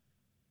work.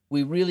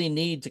 We really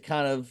need to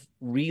kind of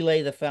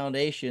relay the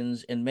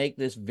foundations and make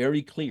this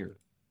very clear.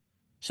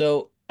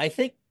 So I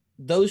think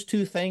those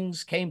two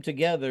things came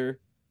together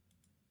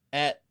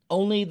at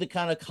only the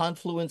kind of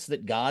confluence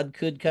that God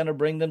could kind of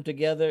bring them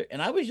together.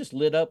 And I was just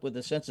lit up with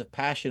a sense of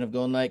passion of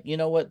going like, you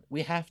know what?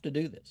 We have to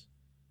do this.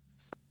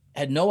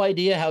 Had no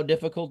idea how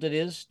difficult it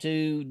is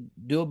to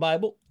do a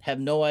Bible, have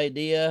no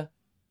idea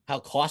how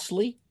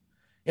costly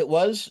it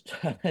was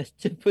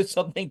to put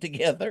something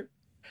together.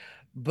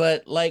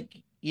 But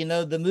like,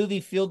 the movie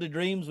Field of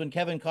Dreams when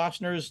Kevin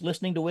Costner is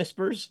listening to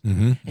whispers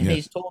and Yes.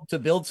 he's told to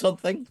build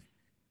something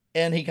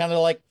and he kind of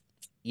like,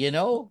 you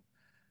know,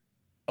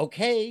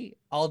 okay,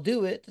 I'll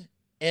do it.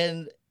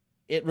 And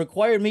it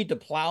required me to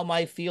plow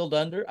my field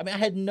under. I mean, I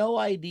had no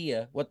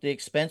idea what the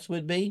expense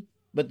would be,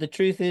 but the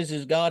truth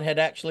is God had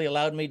actually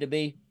allowed me to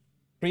be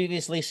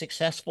previously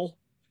successful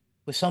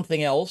with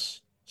something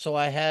else. So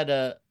I had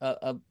a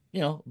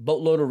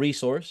boatload of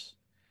resource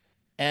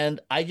and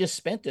I just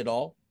spent it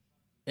all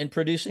in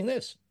producing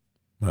this.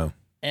 Wow.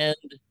 And,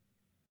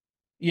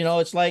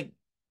 it's like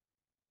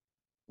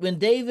when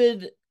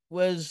David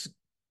was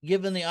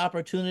given the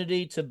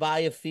opportunity to buy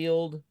a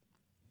field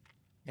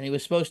and he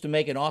was supposed to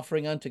make an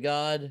offering unto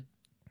God,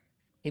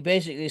 he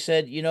basically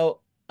said,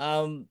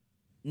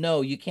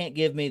 no, you can't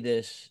give me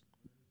this.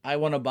 I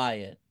want to buy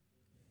it.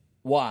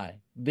 Why?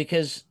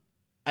 Because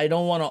I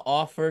don't want to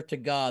offer to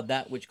God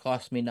that which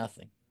costs me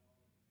nothing.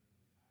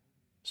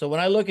 So when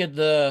I look at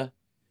the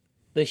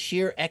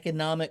sheer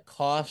economic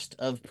cost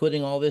of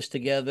putting all this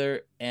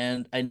together,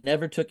 and I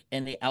never took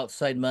any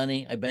outside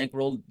money. I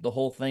bankrolled the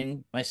whole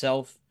thing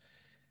myself.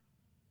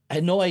 I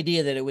had no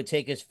idea that it would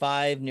take us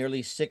five,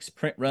 nearly six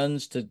print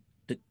runs to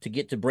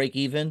get to break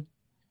even.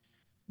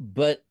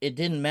 But it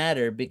didn't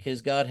matter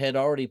because God had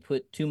already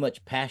put too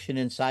much passion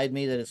inside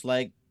me that it's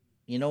like,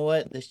 you know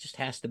what? This just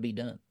has to be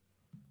done.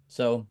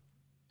 So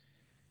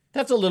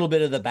that's a little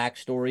bit of the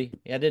backstory.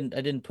 I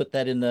didn't put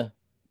that in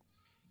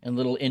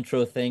little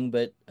intro thing,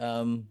 but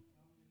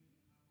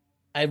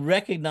I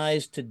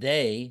recognize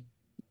today,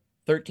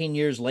 13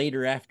 years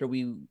later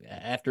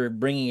after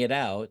bringing it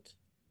out,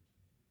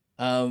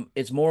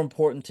 it's more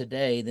important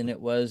today than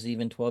it was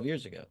even 12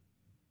 years ago.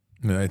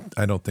 No,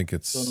 I don't think So I'm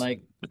it's.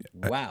 like,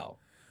 wow.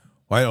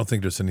 I don't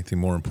think there's anything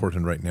more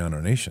important right now in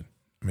our nation.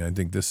 I mean, I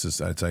think this is,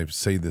 as I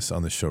say this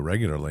on the show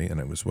regularly, and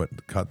it was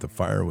what caught the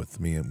fire with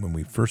me when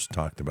we first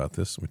talked about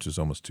this, which is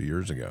almost 2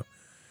 years ago,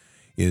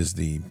 is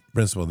the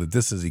principle that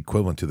this is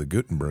equivalent to the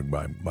Gutenberg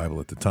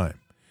Bible at the time.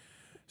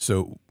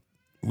 So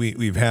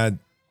we've had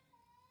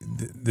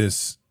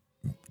this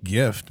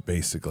gift,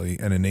 basically,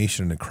 and a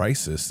nation in a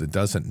crisis that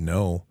doesn't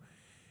know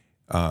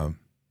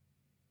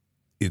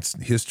its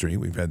history.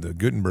 We've had the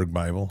Gutenberg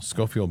Bible.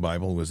 Schofield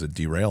Bible was a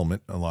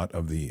derailment, a lot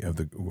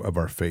of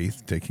our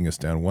faith, taking us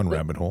down one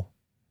rabbit hole.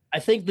 I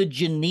think the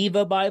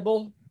Geneva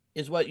Bible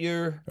is what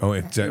you're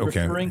okay.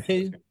 referring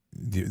to.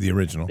 The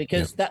original.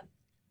 Because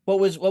what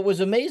was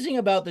amazing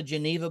about the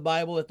Geneva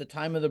Bible at the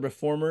time of the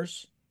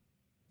Reformers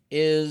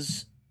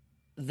is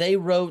they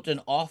wrote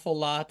an awful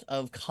lot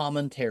of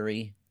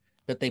commentary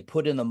that they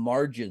put in the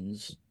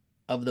margins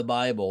of the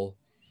Bible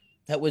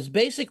that was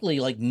basically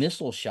like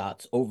missile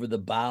shots over the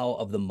bow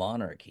of the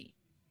monarchy.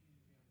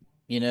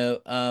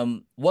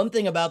 One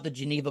thing about the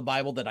Geneva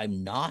Bible that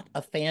I'm not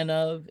a fan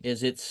of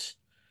is it's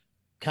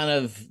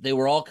they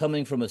were all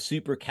coming from a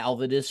super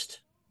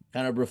Calvinist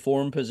kind of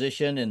reform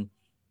position. And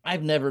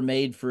I've never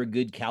made for a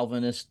good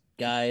Calvinist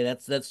guy.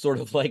 That's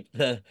sort of like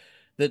the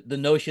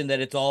notion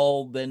that it's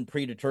all been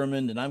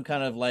predetermined. And I'm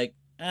kind of like,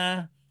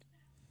 I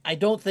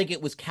don't think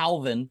it was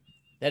Calvin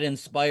that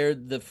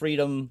inspired the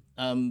freedom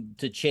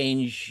to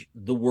change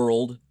the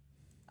world.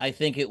 I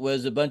think it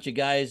was a bunch of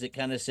guys that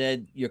kind of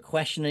said, you're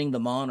questioning the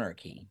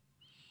monarchy.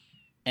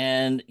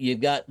 And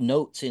you've got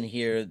notes in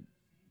here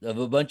of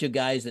a bunch of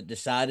guys that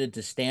decided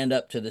to stand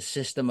up to the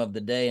system of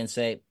the day and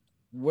say,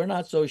 we're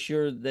not so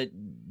sure that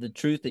the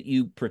truth that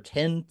you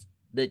pretend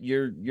that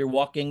you're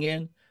walking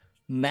in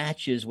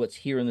matches what's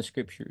here in the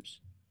scriptures.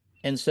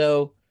 And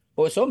so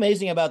what's so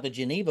amazing about the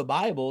Geneva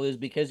Bible is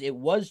because it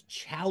was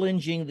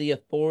challenging the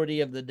authority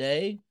of the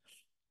day.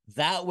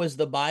 That was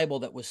the Bible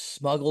that was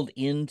smuggled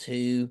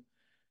into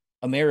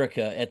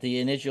America at the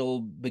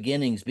initial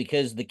beginnings,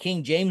 because the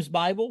King James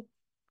Bible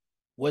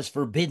was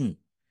forbidden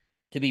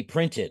to be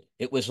printed.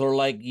 It was sort of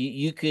like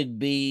you could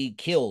be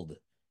killed.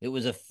 It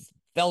was a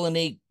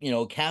felony,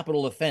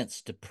 capital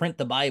offense to print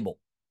the Bible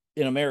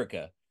in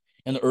America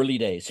in the early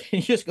days.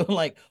 And you're just going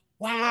like,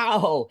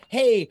 wow,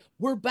 hey,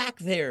 we're back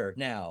there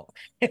now.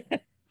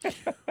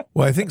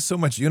 Well, I think so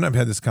much, you and I've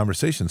had this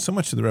conversation, so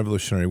much of the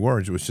Revolutionary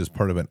War was just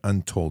part of an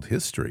untold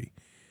history.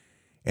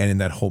 And in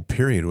that whole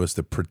period was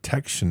the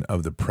protection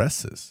of the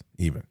presses,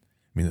 even.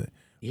 I mean,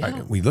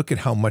 Yeah. We look at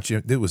how much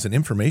it was an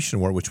information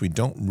war, which we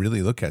don't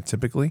really look at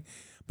typically.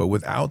 But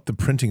without the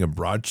printing of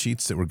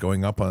broadsheets that were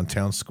going up on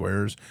town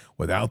squares,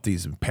 without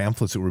these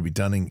pamphlets that were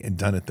done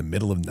at the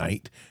middle of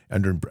night,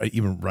 under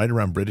even right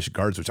around British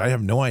Guards, which I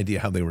have no idea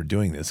how they were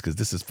doing this, because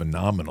this is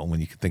phenomenal when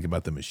you can think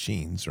about the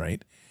machines,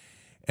 right?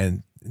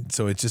 And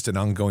so it's just an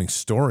ongoing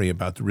story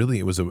about really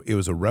it was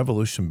a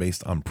revolution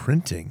based on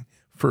printing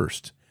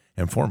first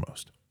and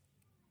foremost.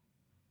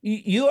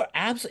 You are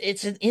absolutely.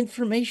 It's an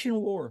information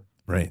war,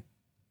 Right.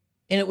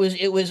 and it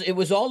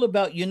was all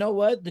about, you know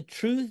what, the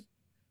truth.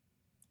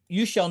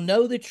 You shall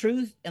know the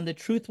truth, and the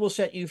truth will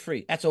set you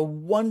free. That's a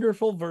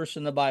wonderful verse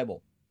in the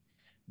Bible,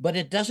 but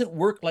it doesn't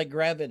work like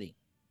gravity,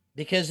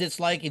 because it's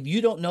like, if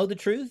you don't know the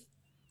truth,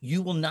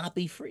 you will not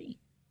be free.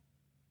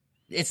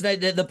 It's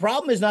not the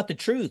problem is not the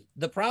truth.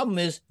 The problem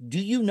is, do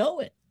you know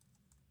it?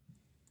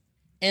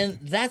 And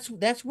that's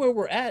where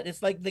we're at.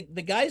 It's like the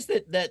guys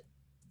that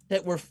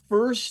were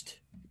first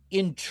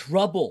in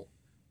trouble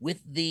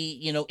with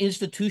the,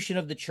 institution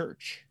of the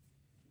church,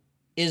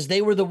 is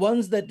they were the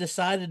ones that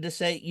decided to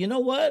say, you know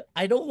what?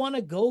 I don't want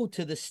to go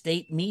to the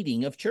state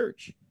meeting of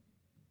church.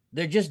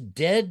 They're just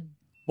dead,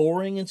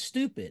 boring, and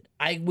stupid.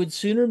 I would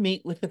sooner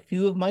meet with a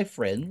few of my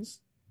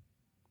friends,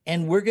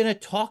 and we're going to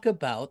talk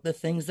about the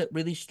things that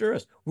really stir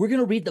us. We're going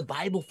to read the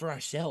Bible for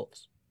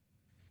ourselves.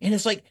 And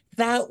it's like,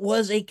 that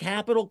was a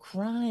capital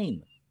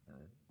crime.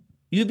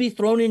 You'd be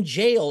thrown in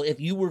jail if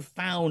you were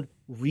found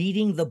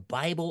reading the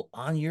Bible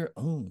on your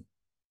own.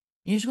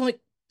 And you're just going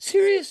like,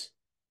 serious?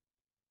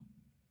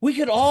 We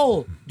could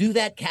all do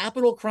that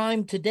capital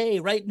crime today,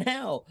 right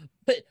now,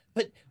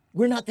 but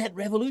we're not that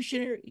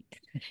revolutionary.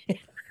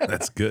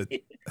 That's good.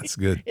 That's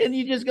good. And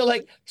you just go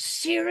like,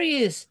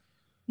 serious?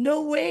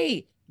 No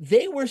way.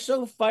 They were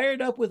so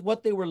fired up with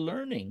what they were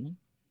learning,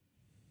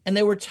 and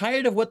they were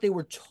tired of what they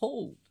were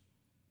told.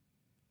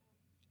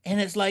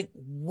 And it's like,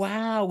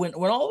 wow, when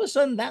all of a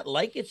sudden that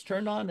light gets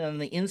turned on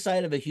the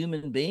inside of a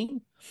human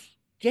being,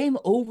 game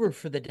over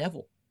for the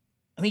devil.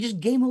 I mean, just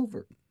game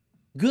over.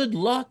 Good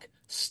luck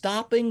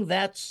stopping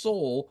that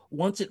soul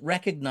once it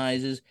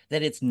recognizes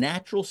that its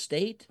natural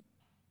state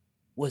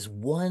was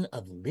one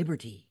of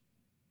liberty.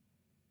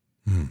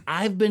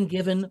 I've been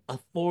given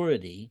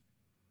authority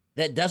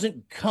that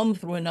doesn't come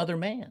through another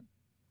man.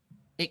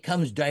 It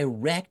comes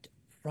direct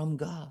from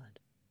God.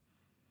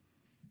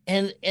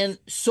 And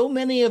so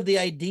many of the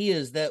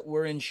ideas that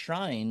were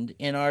enshrined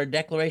in our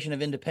Declaration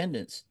of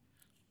Independence,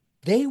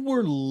 they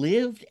were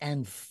lived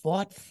and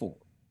fought for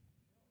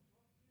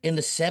in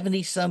the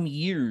 70 some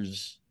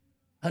years,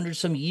 100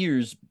 some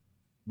years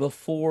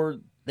before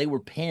they were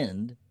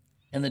penned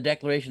in the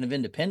Declaration of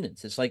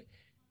Independence. It's like,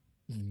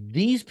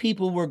 these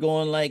people were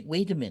going like,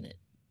 wait a minute,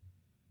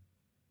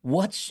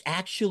 what's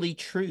actually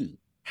true?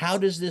 How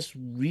does this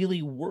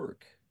really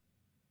work?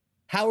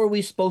 How are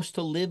we supposed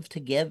to live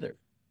together?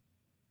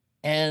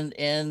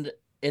 And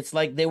it's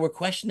like they were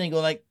questioning,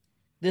 going like,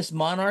 this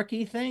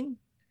monarchy thing,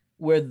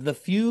 where the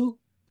few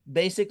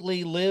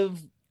basically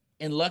live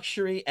in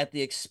luxury at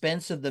the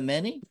expense of the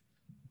many,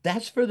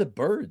 that's for the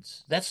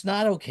birds. That's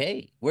not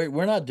okay.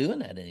 We're not doing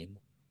that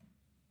anymore.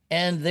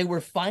 And they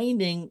were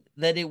finding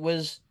that it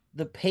was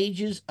the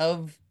pages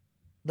of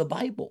the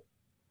Bible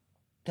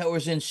that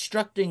was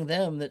instructing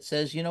them, that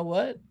says, you know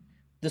what?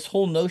 This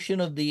whole notion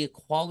of the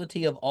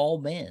equality of all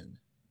men,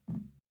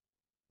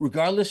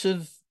 regardless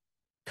of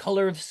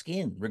color of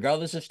skin,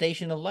 regardless of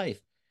station of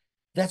life,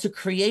 that's a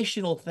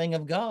creational thing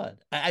of God.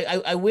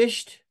 I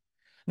wished,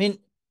 I mean,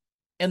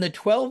 in the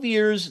 12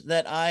 years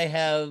that I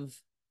have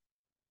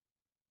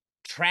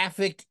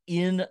trafficked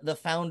in the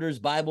Founders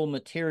Bible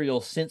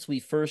material since we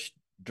first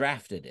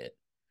drafted it,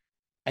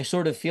 I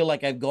sort of feel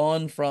like I've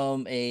gone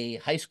from a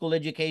high school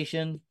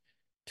education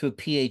to a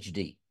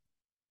PhD.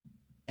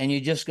 And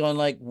you're just going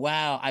like,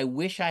 wow, I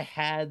wish I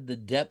had the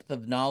depth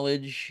of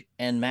knowledge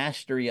and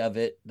mastery of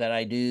it that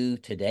I do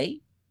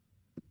today,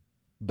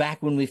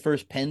 back when we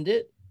first penned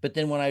it. But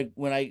then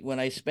when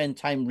I spend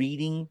time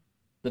reading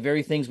the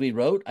very things we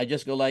wrote, I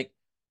just go like,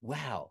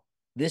 wow,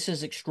 this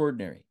is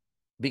extraordinary,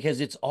 because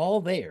it's all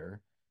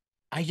there.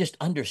 I just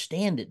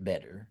understand it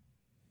better.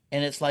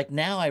 And it's like,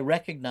 now I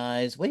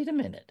recognize, wait a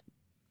minute,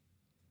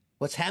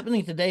 what's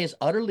happening today is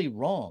utterly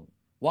wrong.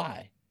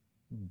 Why?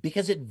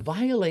 Because it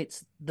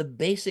violates the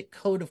basic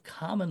code of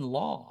common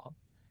law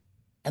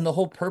and the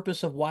whole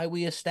purpose of why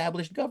we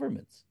established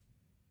governments.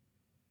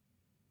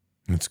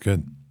 That's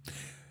good.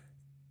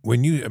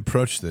 When you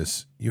approached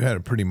this, you had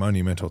a pretty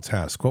monumental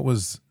task.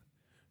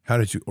 How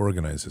did you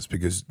organize this?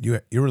 Because you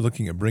were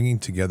looking at bringing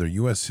together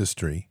U.S.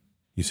 history.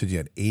 You said you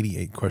had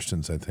 88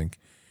 questions, I think,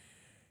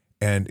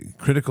 and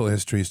critical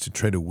histories to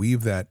try to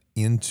weave that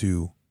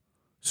into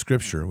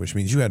Scripture, which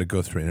means you had to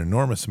go through an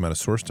enormous amount of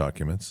source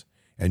documents,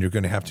 and you're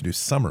going to have to do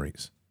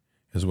summaries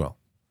as well.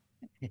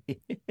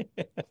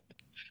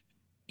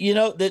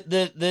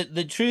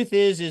 The truth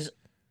is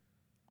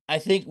I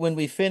think when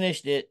we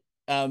finished it,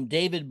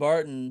 David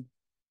Barton,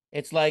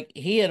 it's like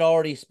he had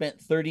already spent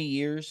 30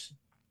 years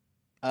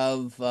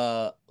of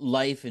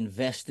life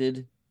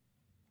invested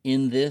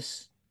in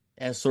this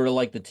as sort of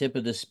like the tip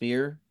of the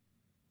spear.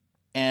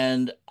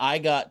 And I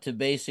got to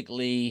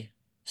basically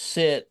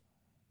sit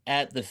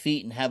at the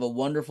feet and have a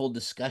wonderful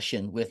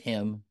discussion with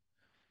him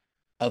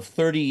of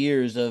 30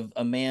 years of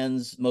a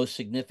man's most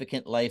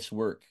significant life's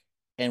work.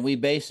 And we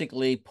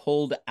basically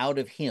pulled out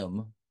of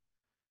him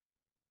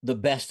the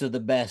best of the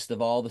best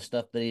of all the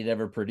stuff that he'd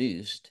ever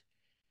produced.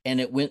 And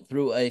it went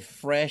through a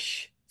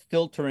fresh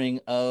filtering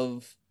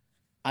of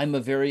I'm a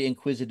very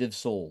inquisitive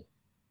soul.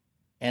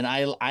 And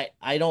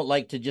I don't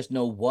like to just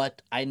know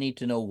what, I need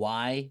to know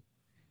why,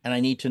 and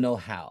I need to know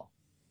how.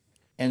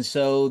 And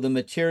so the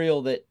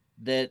material that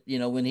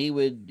when he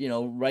would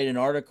write an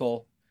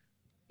article,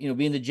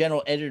 being the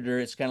general editor,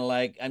 it's kind of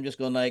like I'm just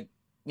going like,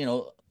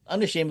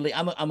 unashamedly,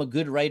 I'm a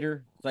good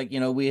writer. It's like,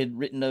 we had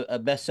written a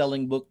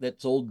best-selling book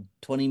that sold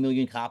 20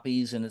 million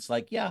copies, and it's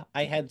like, yeah,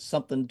 I had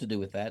something to do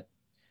with that.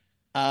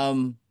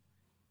 Um,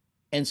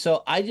 and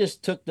so I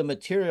just took the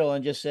material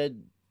and just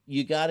said,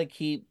 you got to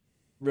keep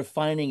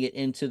refining it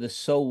into the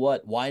so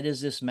what? Why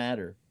does this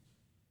matter?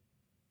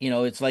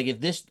 It's like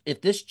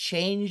if this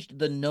changed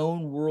the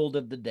known world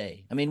of the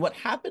day. I mean, what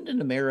happened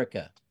in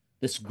America,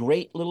 this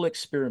great little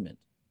experiment,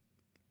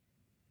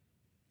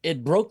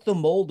 it broke the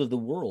mold of the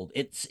world.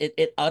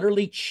 It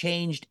utterly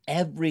changed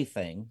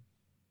everything.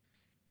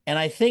 And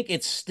I think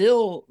it's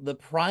still the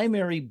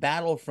primary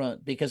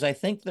battlefront because I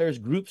think there's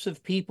groups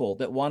of people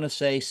that want to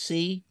say,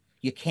 see,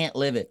 you can't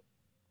live it.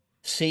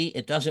 See,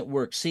 it doesn't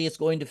work. See, it's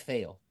going to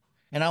fail.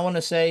 And I want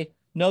to say,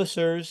 no,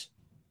 sirs,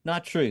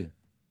 not true.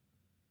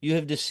 You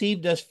have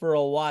deceived us for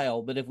a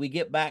while, but if we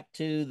get back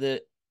to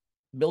the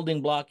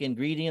building block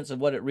ingredients of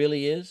what it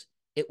really is,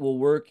 it will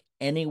work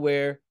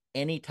anywhere,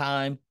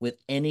 anytime, with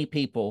any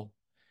people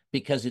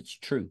because it's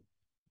true.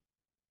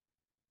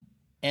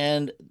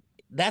 And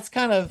that's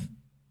kind of,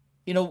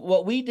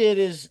 what we did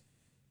is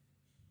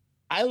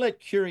I let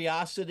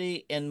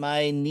curiosity and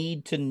my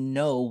need to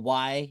know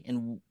why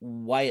and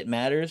why it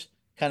matters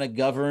kind of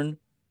govern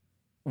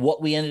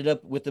what we ended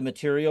up with the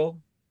material.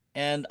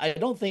 And I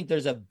don't think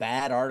there's a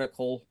bad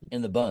article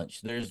in the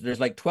bunch. There's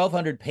like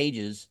 1,200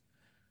 pages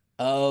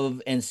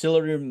of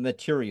ancillary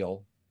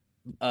material,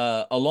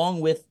 along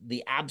with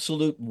the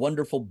absolute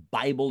wonderful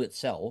Bible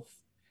itself.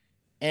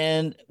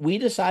 And we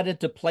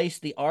decided to place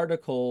the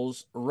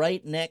articles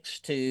right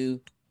next to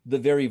the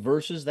very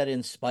verses that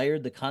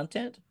inspired the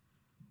content.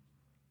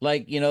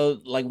 Like,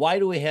 like why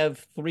do we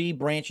have three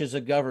branches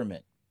of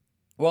government?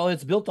 Well,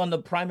 it's built on the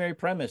primary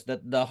premise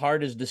that the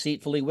heart is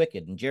deceitfully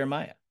wicked in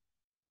Jeremiah.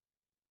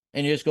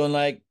 And you're just going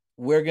like,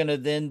 we're going to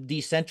then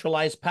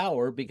decentralize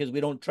power because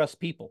we don't trust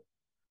people.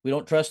 We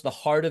don't trust the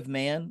heart of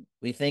man.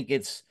 We think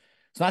it's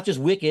not just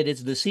wicked,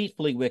 it's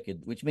deceitfully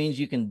wicked, which means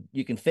you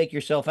can fake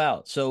yourself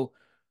out. So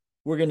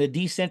we're going to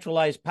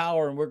decentralize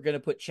power and we're going to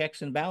put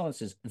checks and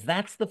balances.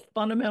 That's the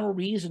fundamental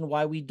reason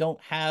why we don't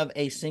have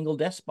a single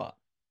despot.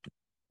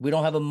 We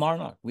don't have a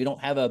monarch. We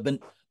don't have a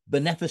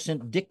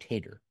beneficent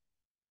dictator.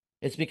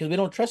 It's because we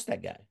don't trust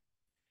that guy.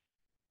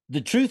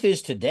 The truth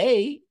is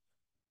today,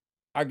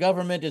 our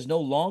government is no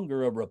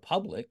longer a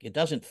republic. It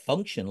doesn't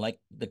function like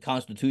the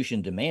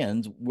Constitution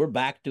demands. We're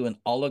back to an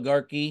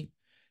oligarchy,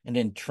 an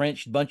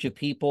entrenched bunch of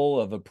people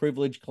of a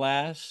privileged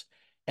class,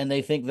 and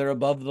they think they're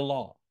above the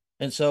law.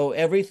 And so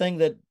everything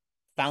that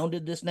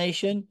founded this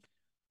nation,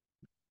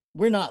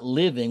 we're not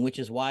living, which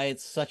is why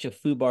it's such a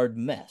foobarred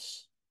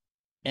mess.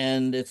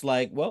 And it's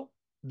like, well,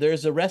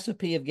 there's a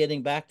recipe of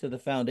getting back to the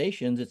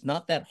foundations. It's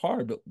not that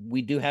hard, but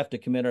we do have to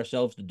commit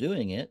ourselves to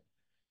doing it.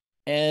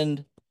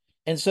 And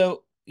and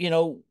so,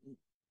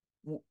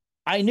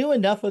 I knew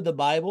enough of the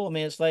Bible. I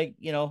mean, it's like,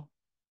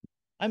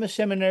 I'm a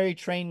seminary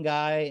trained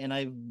guy and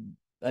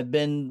I've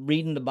been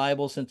reading the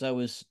Bible since I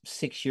was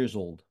 6 years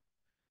old.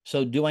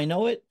 So do I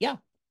know it? Yeah,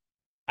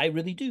 I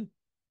really do.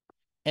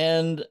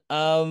 And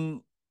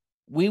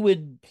we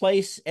would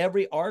place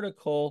every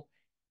article,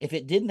 if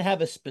it didn't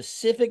have a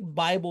specific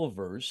Bible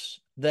verse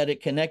that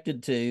it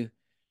connected to,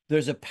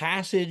 there's a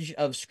passage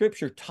of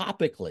scripture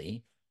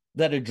topically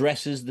that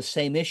addresses the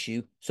same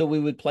issue. So we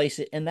would place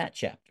it in that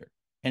chapter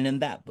and in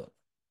that book.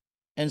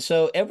 And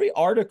so every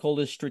article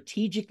is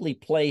strategically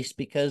placed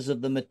because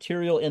of the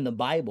material in the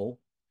Bible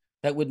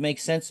that would make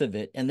sense of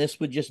it. And this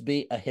would just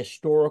be a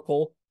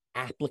historical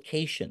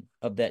application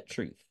of that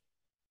truth.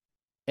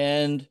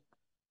 And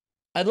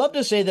I'd love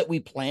to say that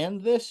we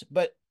planned this,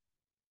 but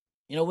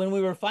when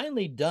we were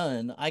finally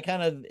done, I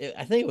think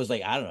it was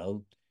like, I don't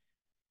know,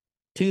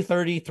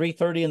 2:30,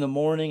 3:30 in the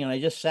morning, and I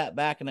just sat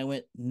back and I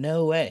went,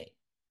 no way.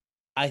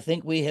 I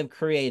think we have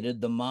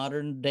created the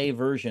modern day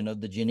version of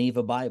the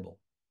Geneva Bible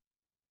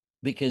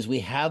because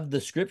we have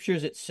the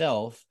scriptures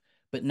itself,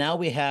 but now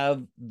we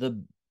have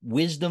the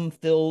wisdom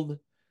filled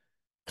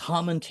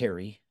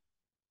commentary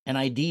and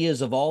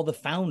ideas of all the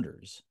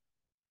founders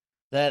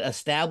that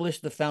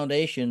established the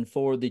foundation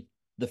for the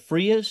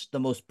freest, the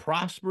most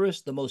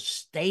prosperous, the most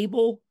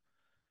stable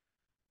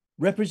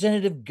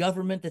representative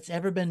government that's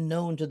ever been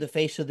known to the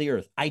face of the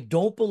earth. I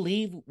don't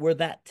believe we're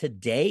that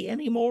today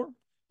anymore,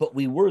 but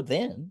we were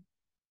then.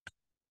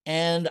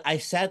 And I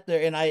sat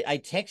there and I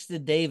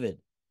texted David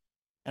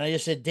and I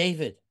just said,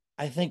 David,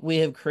 I think we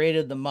have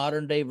created the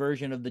modern day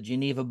version of the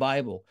Geneva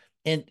Bible.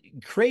 And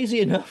crazy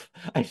enough,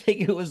 I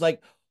think it was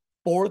like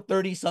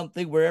 4:30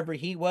 something, wherever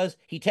he was.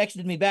 He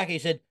texted me back. He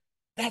said,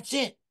 "That's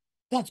it.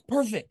 That's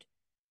perfect.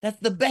 That's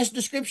the best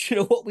description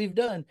of what we've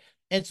done."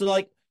 And so,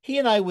 like, he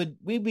and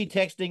we'd be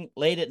texting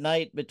late at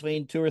night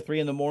between 2 or 3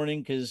 in the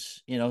morning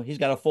because, he's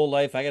got a full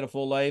life, I got a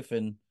full life.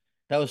 And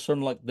that was sort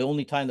of like the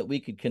only time that we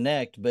could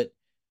connect. But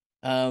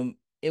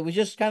it was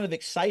just kind of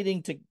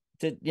exciting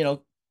to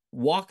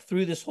walk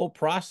through this whole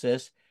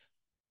process.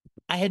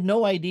 I had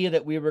no idea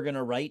that we were going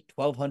to write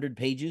 1,200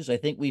 pages. I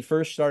think we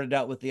first started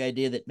out with the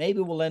idea that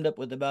maybe we'll end up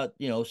with about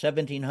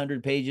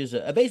 1,700 pages.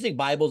 A basic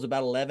Bible is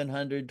about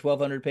 1,100,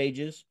 1,200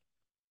 pages,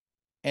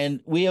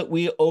 and we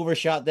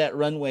overshot that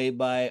runway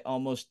by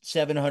almost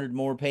 700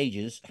 more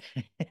pages.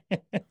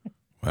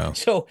 Wow.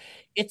 So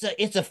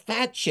it's a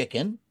fat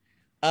chicken,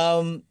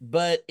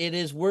 but it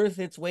is worth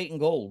its weight in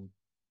gold.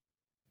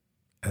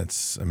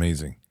 That's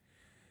amazing.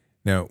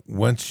 Now,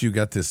 once you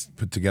got this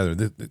put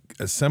together,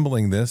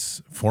 assembling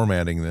this,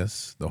 formatting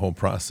this, the whole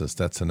process,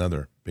 that's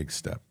another big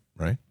step,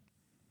 right?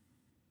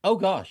 Oh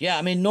gosh, yeah.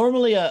 I mean,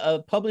 normally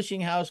a publishing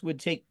house would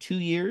take 2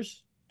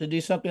 years to do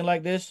something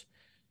like this.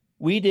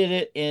 We did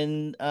it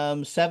in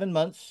 7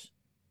 months,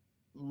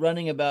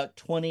 running about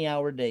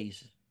 20-hour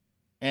days,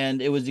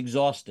 and it was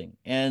exhausting.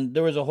 And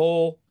there was a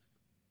whole,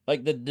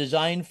 like, the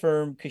design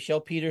firm, Cashel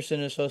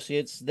Peterson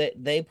Associates,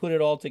 they put it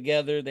all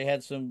together. They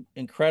had some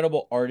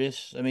incredible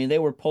artists. I mean, they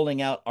were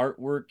pulling out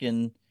artwork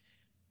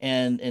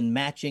and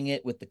matching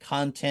it with the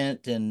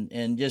content,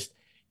 and just,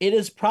 it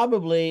is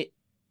probably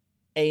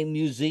a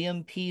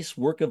museum piece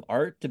work of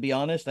art, to be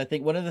honest. I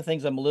think one of the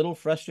things I'm a little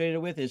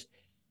frustrated with is,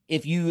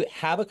 if you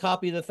have a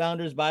copy of the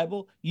Founder's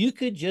Bible, you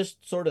could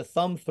just sort of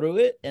thumb through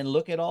it and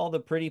look at all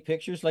the pretty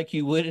pictures like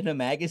you would in a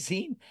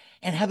magazine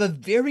and have a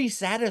very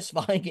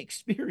satisfying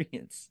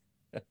experience.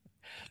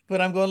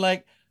 But I'm going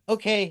like,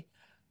 okay,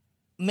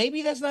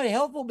 maybe that's not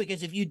helpful,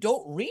 because if you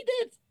don't read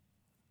it,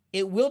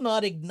 it will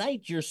not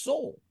ignite your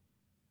soul.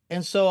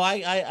 And so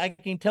I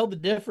can tell the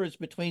difference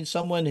between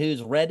someone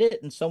who's read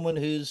it and someone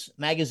who's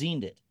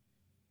magazined it.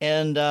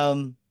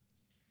 And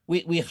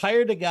we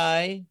hired a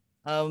guy,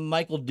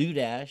 Michael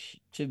Dudash,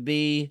 to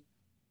be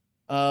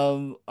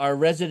our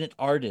resident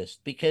artist,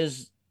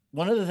 because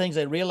one of the things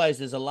I realized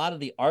is a lot of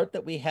the art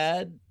that we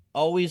had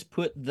always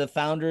put the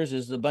founders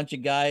as a bunch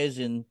of guys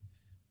in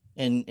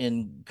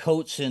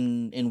coats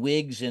and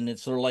wigs, and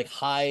it's sort of like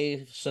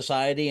high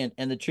society.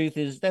 And the truth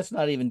is that's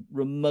not even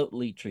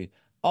remotely true.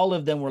 All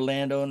of them were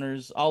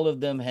landowners. All of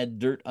them had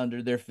dirt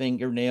under their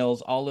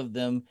fingernails. All of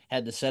them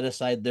had to set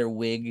aside their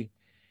wig,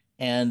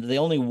 and they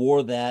only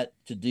wore that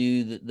to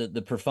do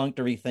the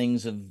perfunctory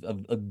things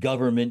of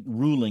government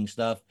ruling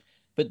stuff.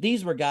 But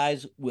these were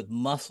guys with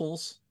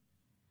muscles.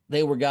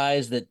 They were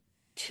guys that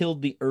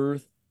tilled the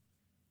earth.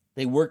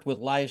 They worked with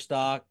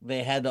livestock.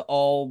 They had to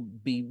all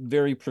be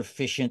very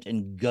proficient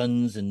in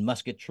guns and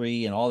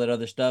musketry and all that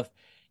other stuff.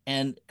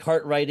 And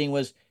cart riding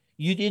was,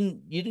 you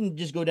didn't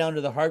just go down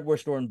to the hardware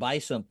store and buy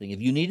something.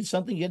 If you needed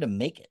something, you had to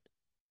make it.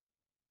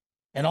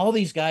 And all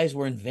these guys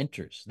were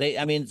inventors.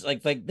 I mean, it's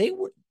like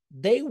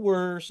they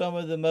were some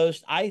of the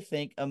most, I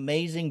think,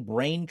 amazing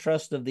brain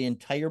trust of the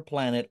entire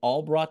planet,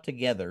 all brought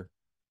together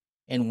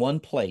in one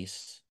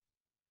place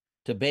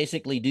to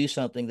basically do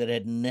something that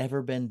had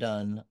never been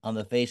done on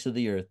the face of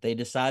the earth. They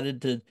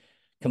decided to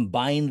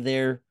combine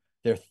their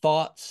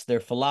thoughts,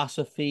 their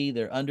philosophy,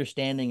 their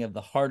understanding of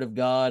the heart of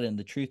God and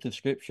the truth of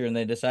Scripture, and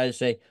they decided to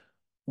say,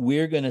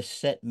 we're going to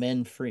set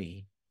men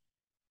free.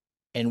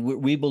 And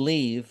we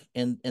believe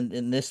in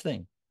this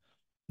thing.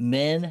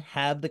 Men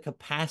have the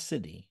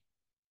capacity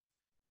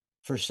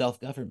for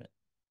self-government.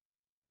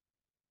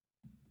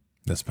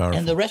 That's powerful.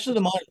 And the rest of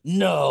them are,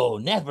 no,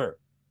 never.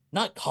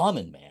 Not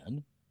common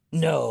man.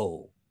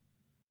 No.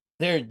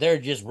 They're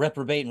just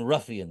reprobate and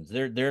ruffians.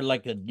 They're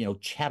like a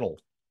chattel.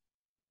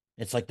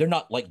 It's like they're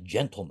not like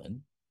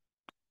gentlemen.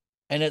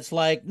 And it's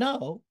like,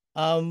 no,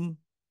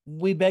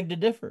 we beg to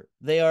differ.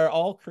 They are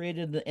all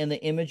created in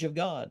the image of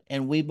God,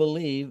 and we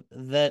believe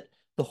that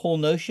the whole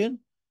notion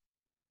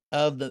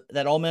of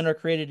that all men are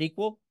created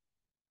equal,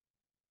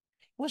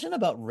 it wasn't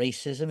about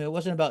racism. It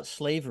wasn't about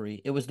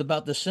slavery. It was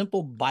about the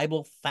simple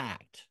Bible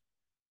fact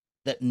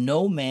that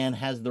no man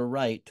has the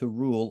right to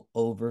rule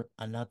over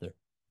another.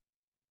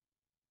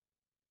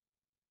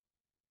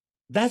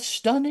 That's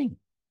stunning.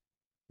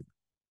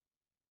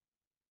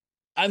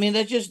 I mean,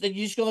 you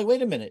just go like,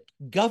 wait a minute.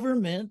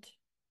 Government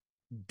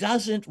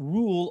doesn't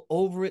rule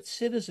over its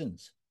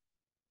citizens.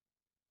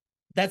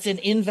 That's an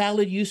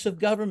invalid use of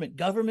government.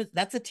 Government,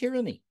 that's a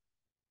tyranny.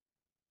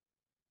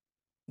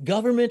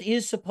 Government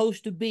is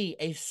supposed to be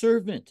a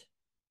servant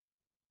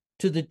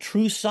to the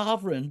true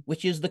sovereign,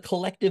 which is the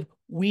collective,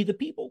 we the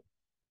people.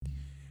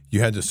 You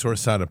had to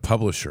source out a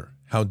publisher.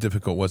 How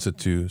difficult was it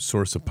to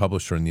source a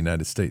publisher in the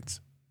United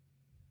States?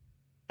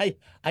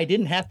 I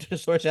didn't have to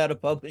source out a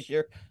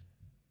publisher.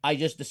 I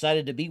just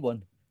decided to be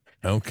one.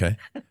 Okay.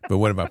 But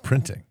what about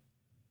printing?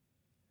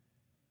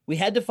 We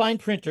had to find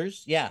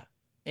printers, yeah.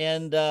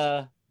 And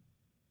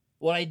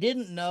what I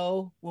didn't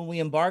know when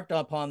we embarked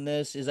upon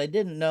this is I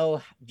didn't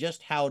know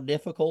just how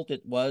difficult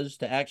it was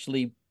to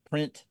actually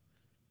print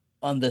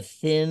on the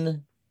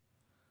thin,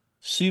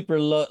 super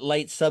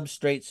light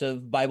substrates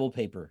of Bible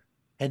paper.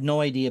 Had no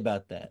idea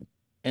about that.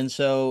 And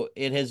so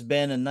it has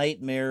been a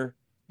nightmare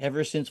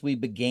ever since we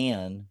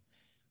began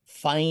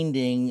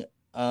finding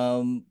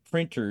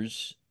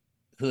printers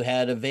who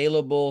had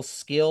available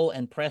skill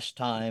and press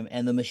time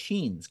and the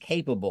machines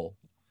capable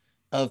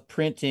of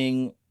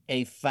printing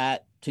a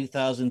fat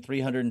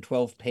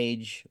 2,312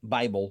 page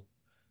Bible,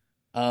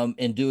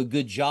 and do a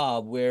good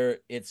job where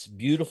it's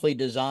beautifully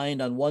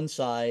designed on one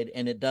side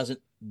and it doesn't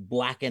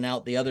blacken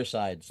out the other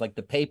side. It's like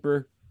the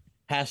paper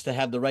has to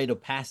have the right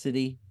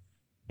opacity.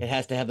 It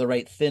has to have the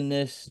right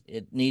thinness.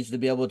 It needs to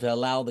be able to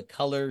allow the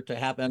color to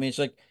happen. I mean, it's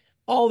like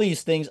all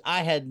these things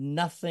I had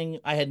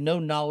no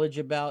knowledge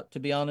about, to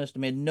be honest.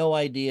 I had no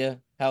idea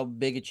how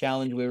big a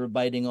challenge we were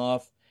biting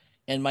off.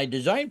 And my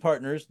design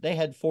partners, they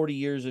had 40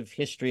 years of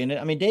history in it.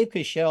 I mean, Dave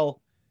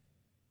Cashel,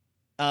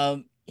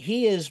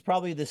 he is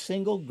probably the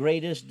single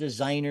greatest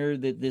designer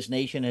that this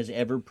nation has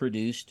ever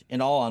produced,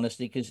 in all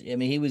honesty, because I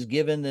mean, he was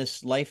given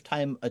this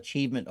Lifetime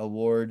Achievement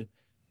Award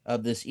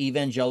of this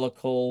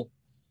evangelical,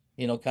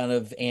 kind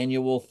of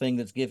annual thing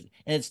that's given,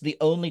 and it's the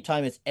only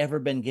time it's ever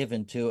been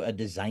given to a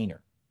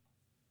designer.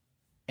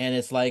 And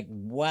it's like,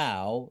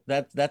 wow,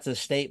 that's a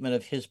statement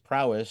of his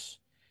prowess.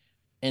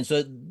 And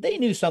so they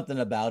knew something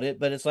about it,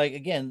 but it's like,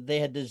 again, they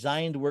had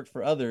designed work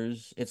for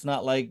others. It's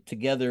not like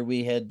together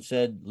we had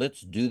said,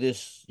 let's do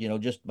this,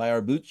 just by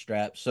our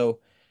bootstraps. So,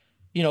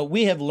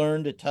 we have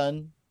learned a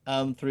ton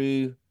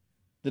through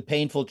the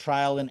painful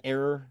trial and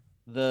error,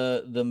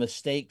 the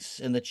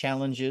mistakes and the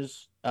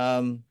challenges.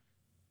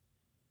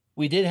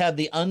 We did have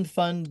the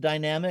unfun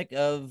dynamic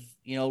of,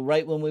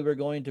 right when we were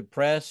going to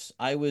press,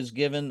 I was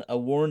given a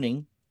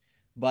warning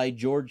by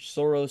George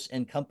Soros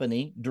and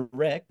company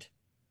direct.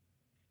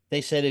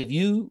 They said, if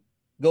you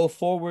go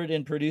forward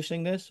in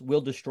producing this,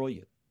 we'll destroy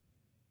you.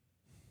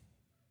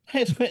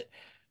 I just went,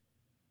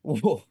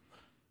 whoa,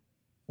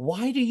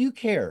 why do you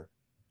care?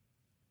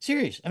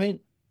 Serious. I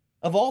mean,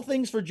 of all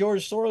things for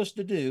George Soros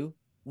to do,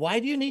 why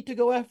do you need to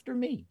go after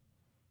me?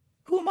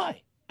 Who am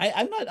I?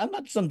 I'm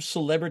not some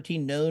celebrity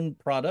known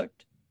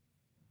product.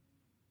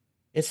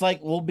 It's like,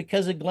 well,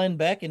 because of Glenn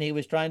Beck and he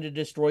was trying to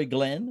destroy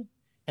Glenn,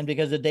 and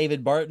because of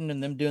David Barton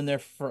and them doing their,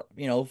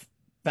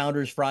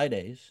 Founders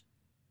Fridays,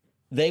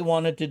 they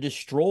wanted to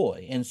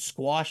destroy and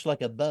squash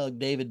like a bug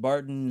David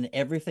Barton and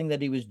everything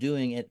that he was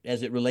doing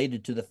as it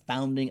related to the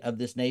founding of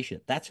this nation.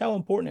 That's how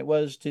important it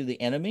was to the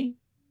enemy.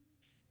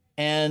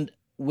 And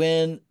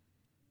when,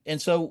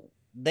 and so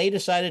they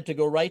decided to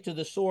go right to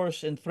the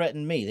source and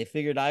threaten me. They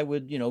figured I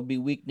would, be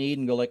weak kneed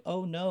and go like,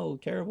 oh no,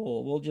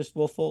 terrible.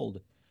 We'll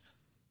fold.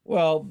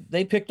 Well,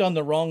 they picked on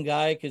the wrong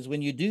guy because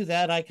when you do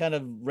that, I kind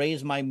of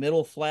raise my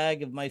middle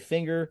flag of my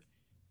finger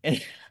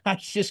and I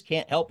just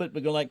can't help it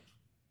but go like,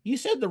 you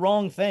said the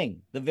wrong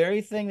thing. The very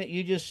thing that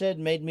you just said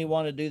made me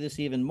want to do this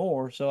even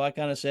more. So I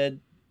kind of said,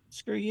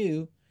 screw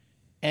you.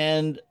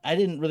 And I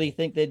didn't really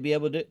think they'd be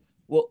able to.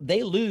 Well,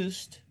 they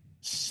loosed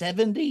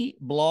 70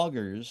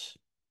 bloggers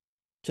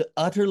to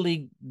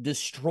utterly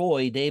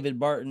destroy David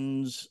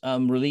Barton's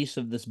release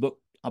of this book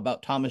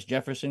about Thomas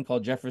Jefferson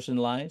called Jefferson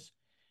Lies.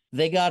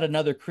 They got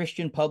another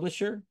Christian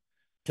publisher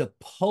to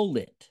pull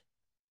it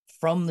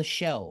from the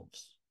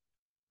shelves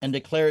and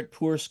declare it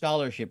poor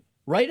scholarship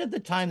right at the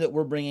time that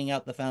we're bringing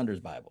out the Founders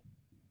Bible.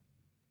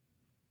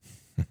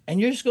 And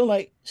you're just going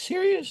like,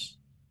 serious?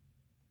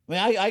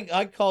 I mean,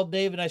 I called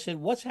Dave and I said,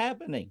 what's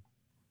happening?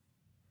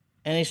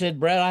 And he said,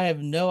 Brad, I have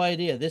no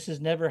idea. This has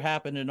never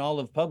happened in all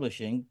of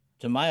publishing,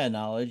 to my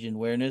knowledge and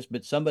awareness,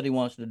 but somebody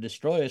wants to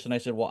destroy us. And I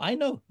said, well, I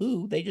know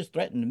who. They just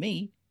threatened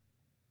me.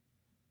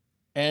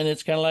 And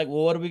it's kind of like,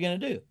 well, what are we going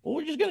to do? Well,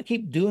 we're just going to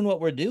keep doing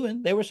what we're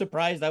doing. They were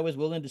surprised I was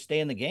willing to stay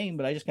in the game,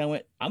 but I just kind of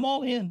went, I'm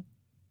all in.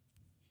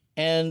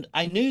 And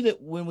I knew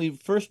that when we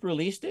first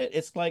released it,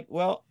 it's like,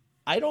 well,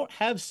 I don't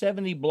have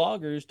 70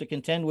 bloggers to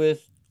contend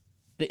with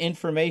the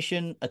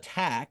information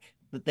attack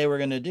that they were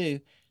going to do.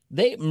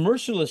 They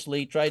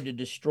mercilessly tried to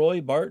destroy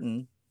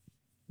Barton.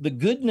 The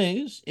good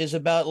news is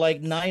about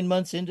like 9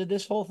 months into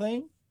this whole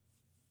thing,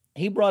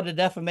 he brought a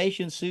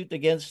defamation suit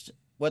against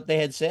what they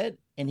had said,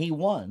 and he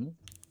won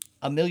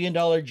 $1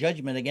 million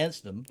judgment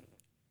against them.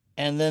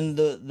 And then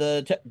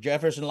the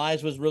Jefferson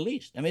Lies was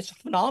released. I mean, it's a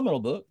phenomenal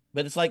book,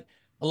 but it's like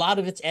a lot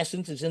of its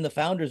essence is in the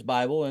Founders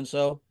Bible, and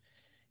so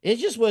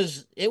it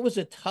was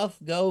a tough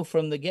go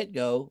from the get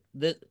go.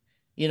 That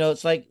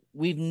it's like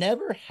we've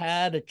never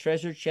had a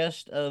treasure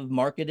chest of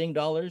marketing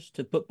dollars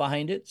to put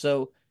behind it.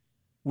 So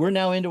we're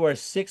now into our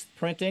sixth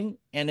printing,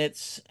 and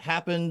it's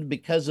happened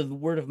because of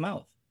word of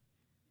mouth.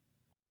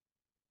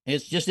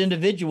 It's just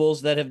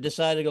individuals that have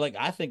decided to go like,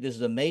 I think this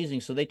is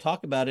amazing. So they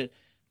talk about it,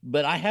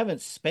 but I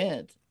haven't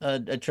spent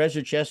a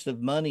treasure chest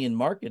of money in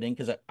marketing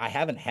because I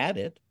haven't had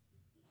it.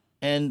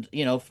 And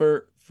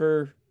for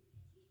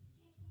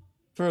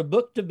a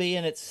book to be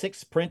in its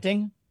sixth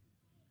printing,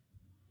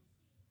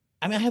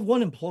 I mean, I have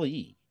one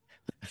employee.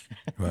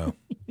 Wow.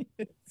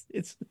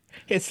 it's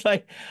it's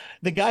like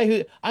the guy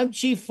who I'm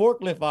chief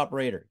forklift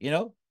operator,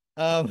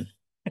 um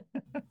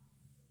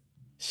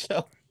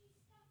so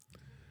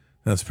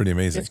That's pretty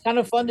amazing. It's kind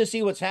of fun to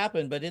see what's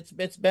happened, but it's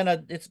been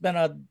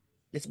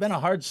a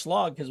hard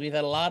slog because we've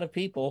had a lot of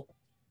people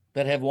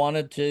that have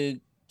wanted to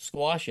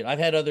squash it. I've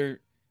had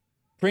other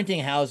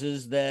printing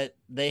houses that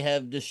they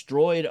have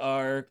destroyed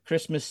our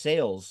Christmas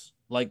sales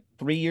like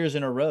 3 years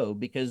in a row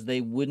because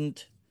they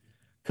wouldn't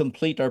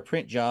complete our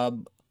print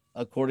job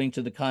according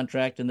to the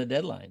contract and the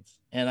deadlines.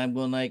 And I'm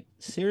going like,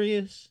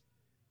 serious?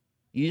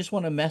 You just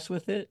want to mess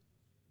with it?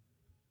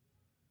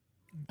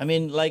 I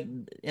mean, like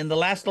in the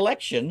last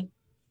election,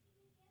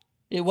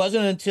 it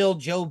wasn't until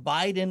Joe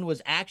Biden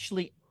was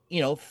actually,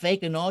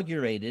 fake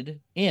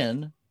inaugurated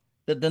in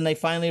that then they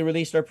finally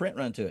released our print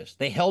run to us.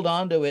 They held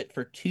on to it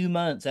for 2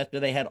 months after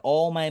they had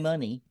all my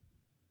money,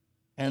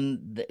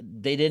 and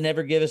they didn't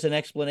ever give us an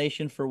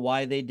explanation for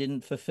why they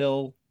didn't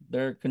fulfill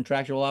their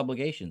contractual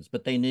obligations.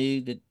 But they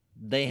knew that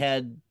they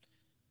had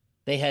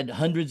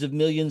hundreds of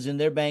millions in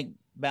their bank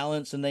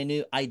balance, and they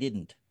knew I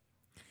didn't.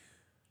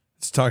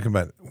 Let's talk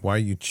about why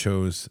you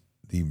chose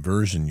the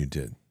version you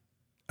did,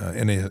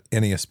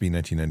 NASB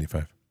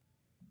 1995.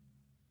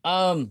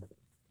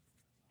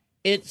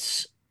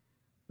 It's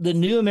the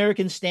New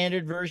American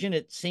Standard Version.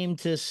 It seemed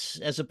to,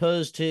 as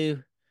opposed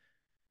to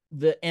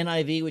the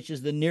NIV, which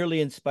is the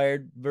nearly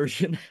inspired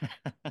version.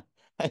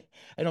 I,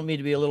 I don't mean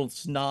to be a little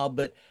snob,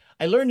 but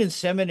I learned in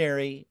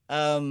seminary,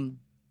 the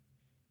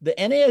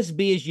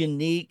NASB is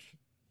unique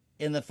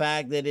in the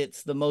fact that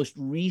it's the most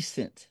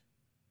recent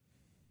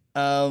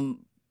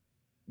um,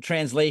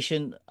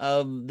 translation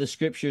of the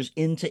scriptures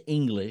into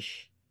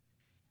English.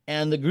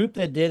 And the group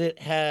that did it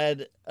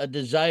had a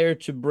desire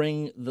to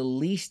bring the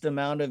least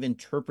amount of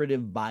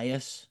interpretive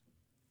bias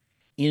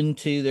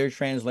into their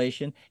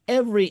translation.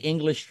 Every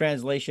English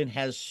translation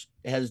has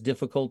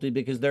difficulty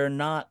because they're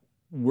not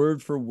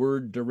word for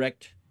word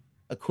direct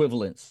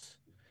equivalents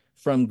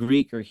from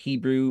Greek or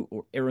Hebrew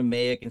or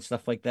Aramaic and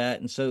stuff like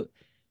that. And so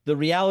the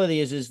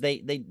reality is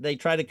they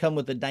try to come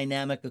with a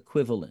dynamic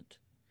equivalent.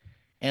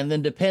 And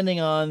then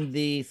depending on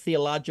the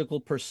theological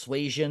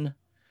persuasion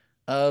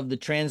of the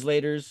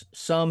translators,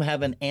 some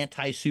have an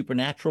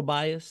anti-supernatural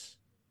bias,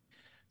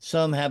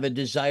 some have a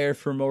desire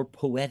for more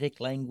poetic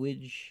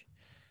language,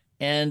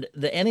 and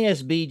the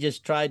NASB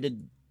just tried to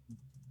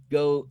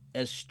go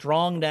as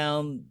strong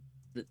down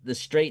the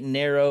straight and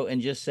narrow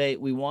and just say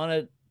we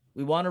want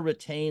to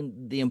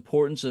retain the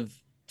importance of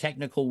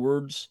technical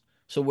words.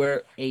 So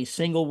where a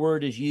single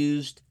word is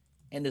used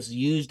and is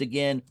used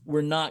again,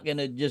 we're not going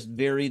to just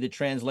vary the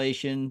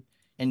translation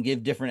and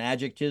give different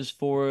adjectives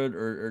for it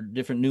or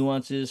different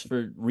nuances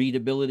for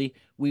readability.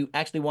 We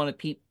actually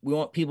we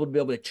want people to be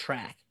able to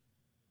track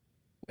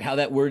how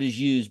that word is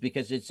used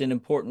because it's an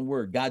important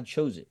word. God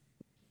chose it.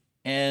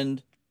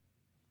 And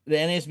the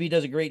NASB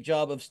does a great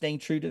job of staying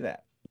true to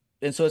that.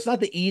 And so it's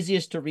not the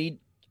easiest to read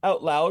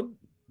out loud.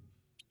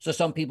 So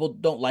some people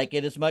don't like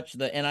it as much.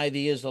 The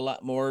NIV is a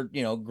lot more,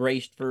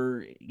 graced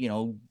for,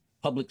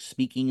 public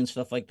speaking and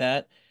stuff like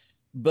that.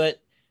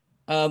 But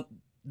um,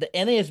 the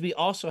NASB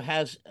also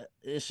has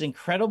this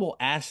incredible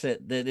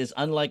asset that is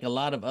unlike a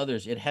lot of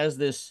others. It has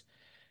this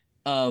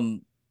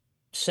um,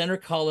 center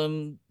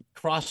column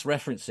cross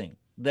referencing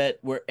that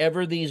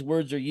wherever these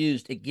words are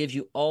used, it gives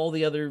you all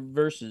the other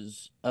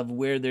verses of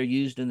where they're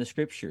used in the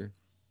scripture.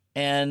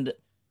 And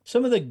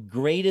some of the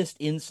greatest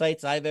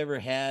insights I've ever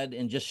had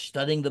in just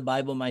studying the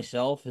Bible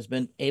myself has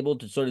been able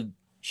to sort of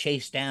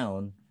chase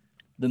down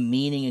the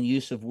meaning and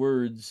use of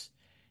words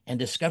and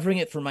discovering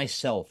it for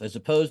myself as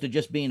opposed to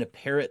just being a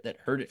parrot that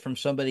heard it from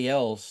somebody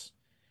else.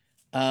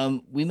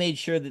 We made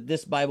sure that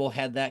this Bible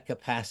had that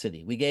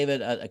capacity. We gave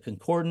it a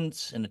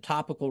concordance and a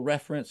topical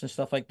reference and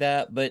stuff like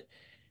that. But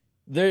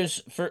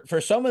there's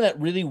for someone that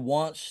really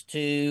wants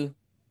to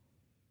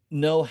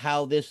know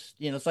how this,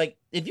 it's like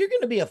if you're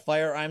going to be a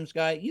firearms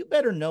guy, you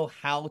better know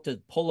how to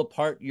pull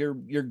apart your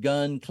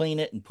gun, clean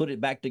it, and put it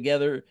back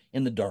together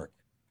in the dark.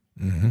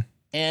 Mm-hmm.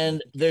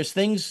 And there's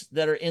things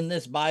that are in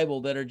this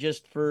Bible that are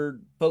just for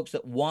folks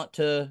that want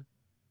to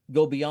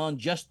go beyond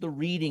just the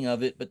reading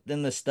of it, but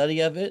then the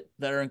study of it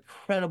that are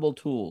incredible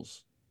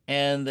tools.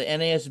 And the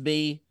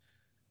NASB,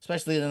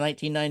 especially the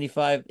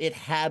 1995, it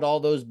had all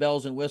those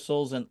bells and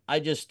whistles. And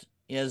I just,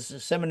 as a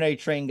seminary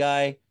trained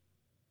guy,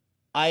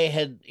 I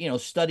had,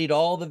 studied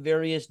all the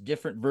various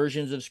different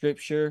versions of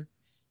scripture.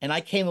 And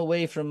I came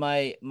away from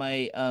my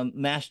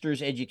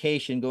master's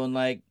education going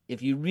like,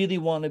 if you really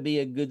want to be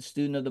a good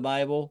student of the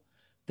Bible,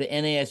 the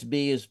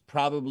NASB is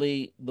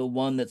probably the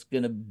one that's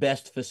going to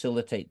best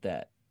facilitate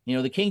that.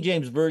 The King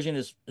James Version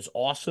is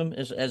awesome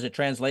as a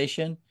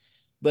translation,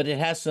 but it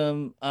has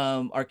some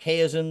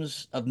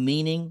archaisms of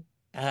meaning,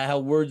 how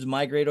words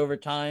migrate over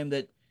time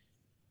that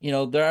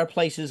there are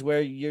places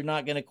where you're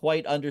not going to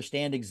quite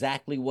understand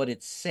exactly what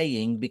it's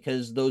saying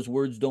because those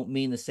words don't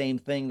mean the same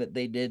thing that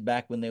they did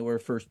back when they were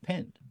first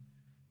penned.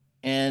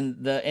 And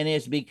the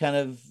NASB kind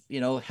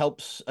of,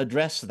 helps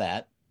address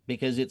that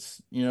because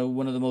it's,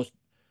 one of the most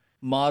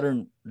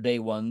modern day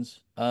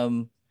ones.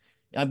 I'm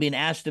being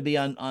asked to be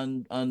on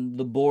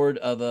the board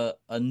of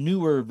a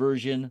newer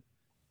version,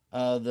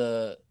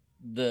 the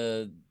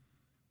the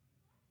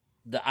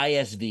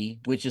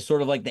ISV, which is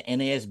sort of like the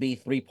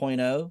NASB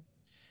 3.0.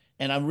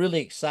 And I'm really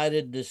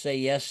excited to say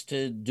yes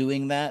to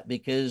doing that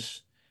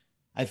because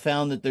I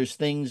found that there's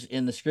things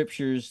in the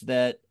scriptures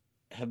that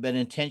have been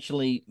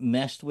intentionally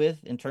messed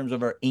with in terms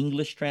of our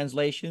English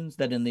translations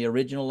that in the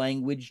original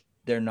language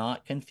they're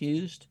not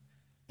confused.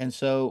 And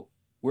so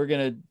we're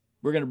gonna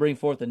we're gonna bring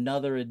forth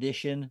another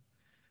edition,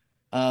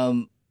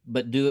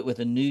 but do it with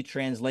a new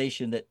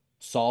translation that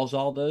solves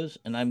all those.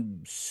 And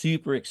I'm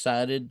super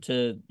excited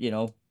to,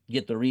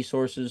 get the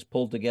resources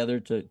pulled together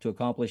to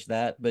accomplish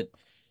that. But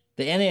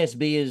the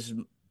NASB is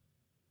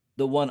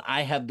the one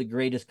I have the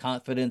greatest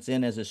confidence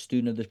in as a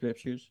student of the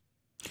scriptures.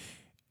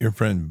 Your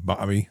friend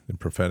Bobby, the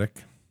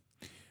prophetic,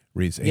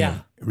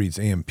 Yeah. reads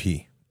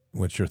AMP.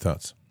 What's your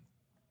thoughts?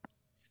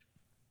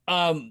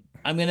 I'm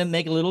gonna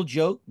make a little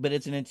joke, but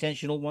it's an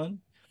intentional one.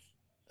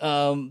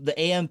 The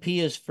AMP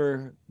is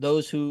for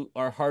those who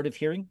are hard of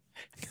hearing.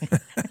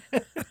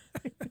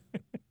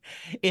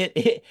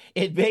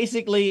 It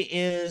basically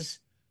is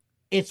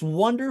it's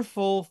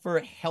wonderful for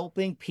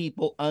helping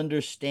people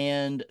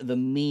understand the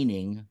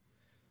meaning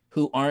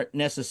who aren't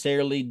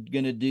necessarily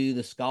going to do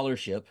the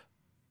scholarship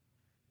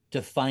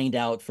to find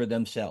out for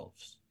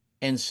themselves.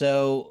 And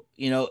so,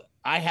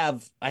 I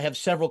have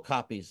several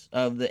copies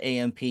of the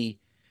AMP,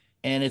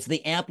 and it's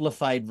the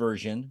amplified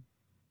version,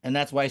 and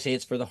that's why I say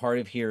it's for the hard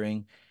of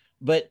hearing.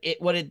 But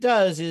what it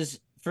does is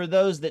for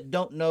those that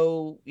don't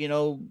know,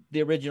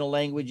 the original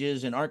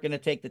languages and aren't going to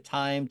take the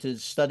time to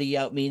study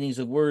out meanings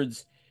of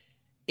words,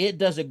 it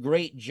does a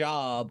great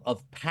job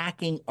of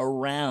packing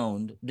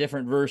around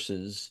different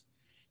verses,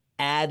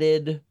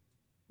 added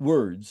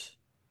words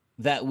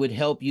that would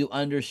help you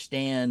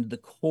understand the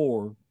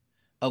core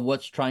of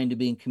what's trying to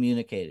be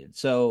communicated.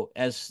 So,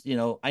 as you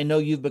know, I know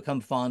you've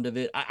become fond of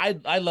it.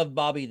 I love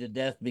Bobby to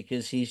death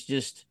because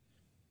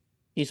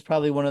he's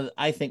probably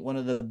I think one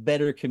of the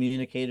better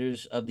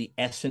communicators of the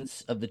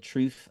essence of the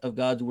truth of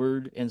God's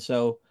word. And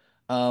so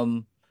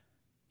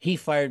he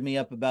fired me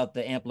up about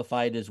the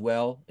amplified as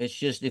well. It's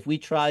just if we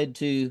tried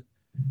to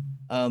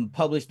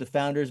publish the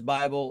Founder's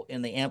Bible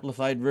in the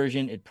amplified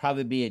version, it'd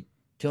probably be at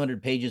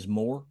 200 pages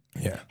more.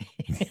 Yeah,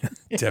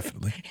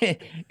 definitely.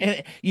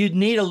 And you'd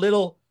need a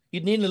little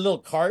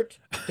cart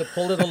to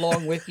pull it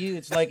along with you.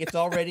 It's like it's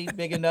already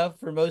big enough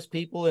for most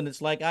people, and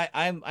it's like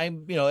I'm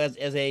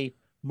as a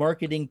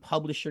marketing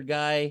publisher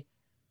guy,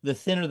 the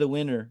thinner the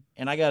winner,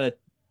 and I got a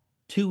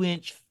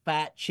 2-inch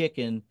fat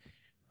chicken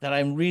that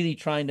I'm really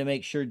trying to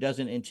make sure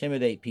doesn't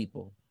intimidate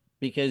people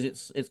because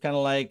it's kind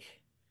of like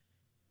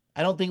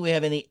I don't think we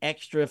have any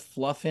extra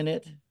fluff in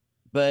it,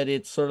 but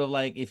it's sort of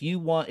like if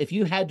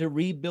you had to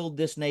rebuild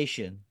this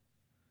nation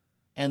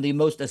and the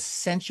most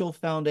essential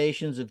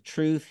foundations of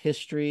truth,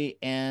 history,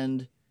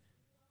 and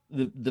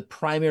the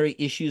primary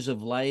issues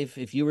of life,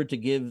 if you were to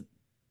give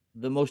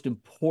the most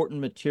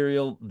important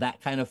material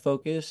that kind of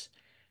focus,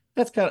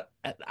 that's kind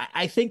of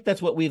I think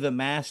that's what we've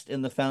amassed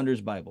in the Founder's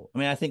Bible. I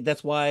mean, I think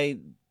that's why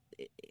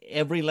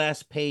every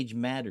last page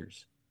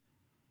matters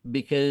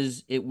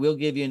because it will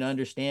give you an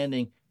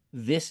understanding.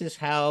 This is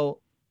how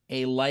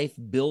a life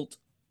built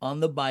on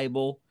the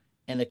Bible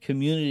and a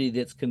community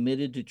that's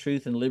committed to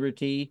truth and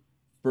liberty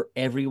for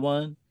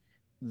everyone,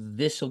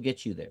 this will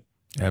get you there.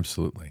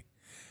 Absolutely.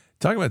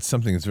 Talk about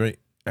something that's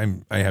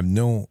I have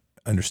no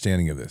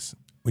understanding of this.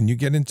 When you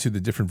get into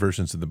the different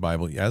versions of the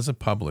Bible, as a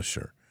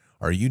publisher,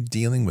 are you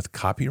dealing with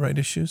copyright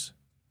issues?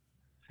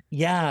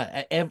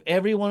 Yeah,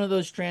 every one of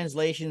those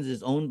translations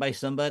is owned by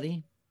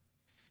somebody.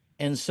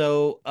 And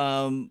so,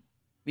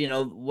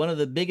 one of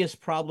the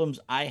biggest problems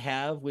I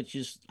have, which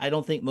is I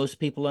don't think most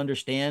people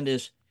understand,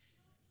 is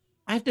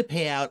I have to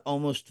pay out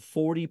almost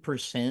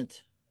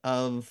 40%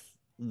 of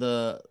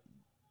the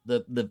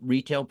the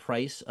retail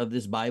price of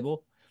this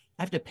Bible.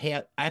 I have to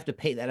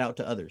pay that out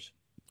to others.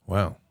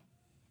 Wow.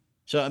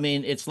 So I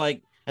mean, it's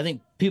like I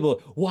think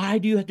people, why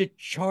do you have to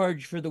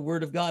charge for the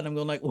word of God? And I'm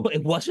going like, well,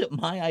 it wasn't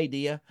my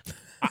idea.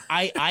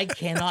 I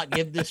cannot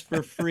give this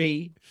for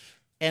free,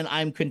 and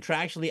I'm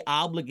contractually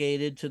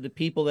obligated to the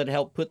people that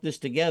help put this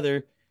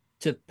together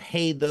to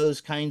pay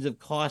those kinds of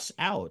costs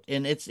out,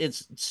 and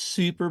it's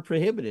super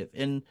prohibitive.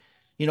 And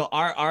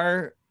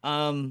our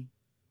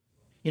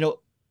you know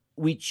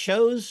we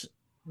chose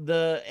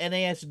the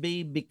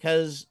NASB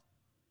because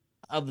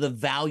of the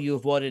value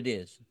of what it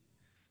is.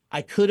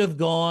 I could have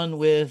gone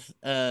with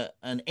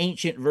an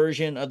ancient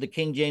version of the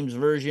King James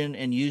Version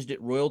and used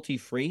it royalty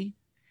free,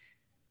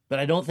 but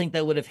I don't think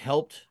that would have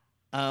helped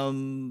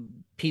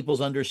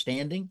people's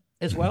understanding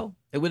as Mhm. well.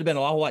 It would have been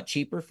a lot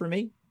cheaper for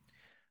me.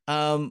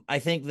 I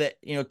think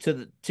that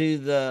to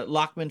the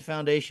Lockman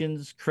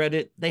Foundation's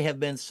credit, they have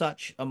been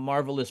such a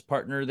marvelous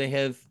partner. They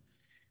have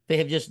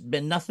just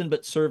been nothing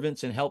but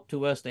servants and help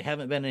to us. They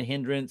haven't been a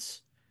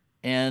hindrance,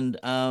 and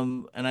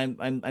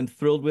I'm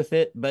thrilled with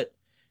it. But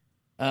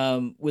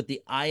with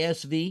the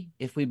ISV,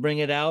 if we bring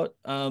it out,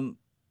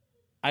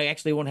 I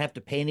actually won't have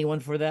to pay anyone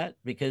for that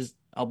because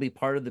I'll be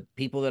part of the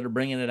people that are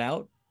bringing it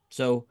out.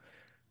 So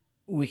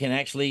we can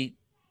actually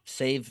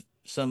save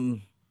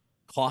some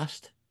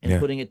cost in Yeah.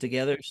 putting it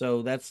together.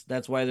 So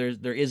that's why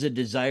there is a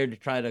desire to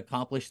try to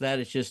accomplish that.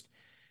 It's just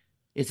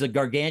It's a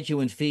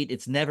gargantuan feat.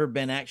 It's never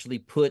been actually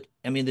put.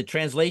 I mean, the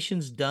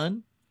translation's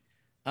done.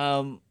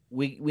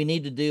 We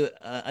need to do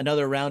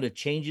another round of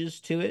changes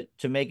to it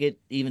to make it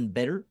even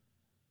better.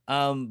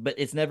 But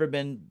it's never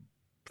been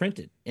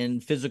printed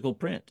in physical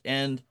print.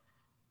 And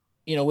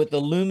with the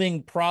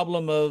looming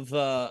problem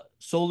of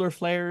solar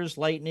flares,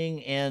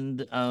 lightning,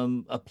 and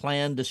a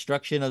planned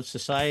destruction of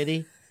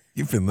society,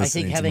 You've been I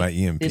think listening to my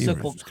having EMP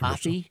physical commercial.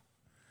 copy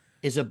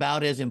is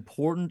about as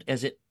important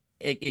as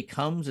it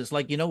comes. It's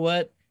like, you know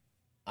what?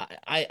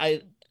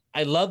 I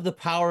love the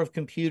power of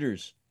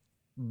computers,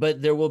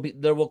 but there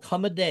will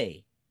come a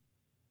day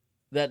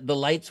that the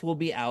lights will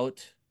be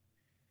out,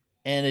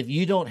 and if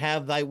you don't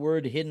have thy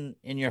word hidden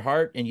in your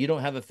heart and you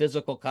don't have a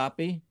physical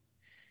copy,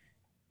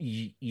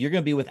 you're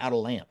going to be without a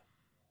lamp.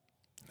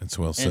 That's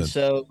well And said.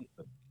 so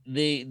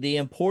the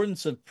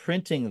importance of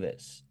printing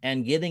this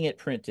and getting it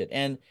printed,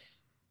 and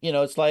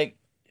it's like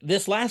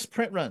this last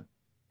print run,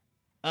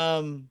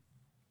 um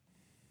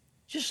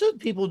just so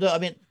people know. I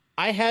mean,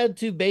 I had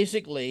to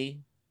basically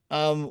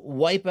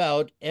wipe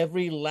out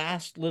every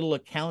last little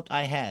account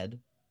I had,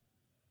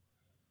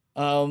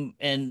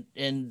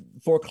 and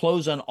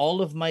foreclose on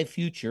all of my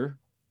future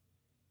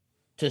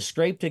to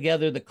scrape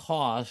together the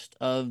cost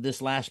of this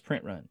last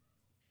print run.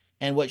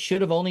 And what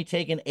should have only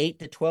taken 8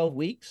 to 12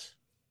 weeks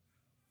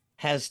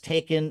has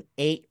taken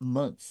 8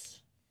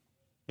 months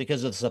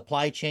because of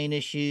supply chain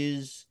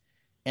issues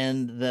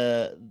and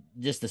the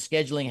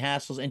scheduling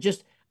hassles, and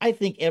just I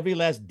think every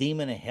last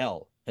demon of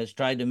hell has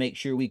tried to make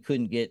sure we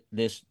couldn't get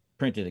this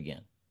printed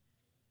again.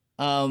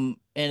 And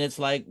it's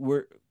like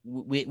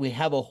we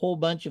have a whole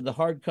bunch of the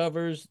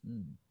hardcovers.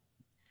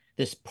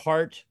 This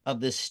part of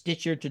the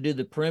stitcher to do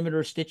the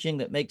perimeter stitching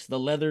that makes the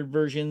leather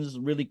versions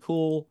really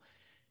cool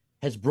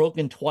has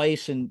broken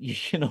twice, and you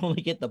can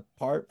only get the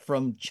part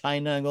from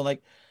China. And go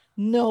like,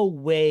 no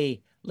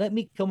way. Let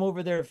me come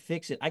over there and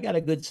fix it. I got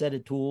a good set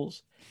of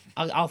tools.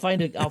 I'll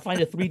find a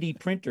 3D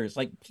printer. It's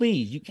like,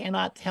 please, you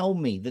cannot tell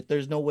me that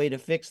there's no way to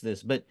fix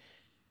this. But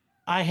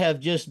I have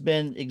just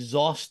been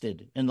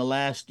exhausted in the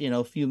last,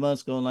 few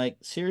months going like,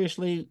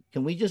 seriously,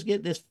 can we just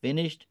get this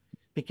finished?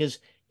 Because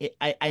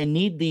I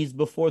need these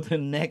before the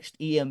next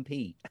EMP.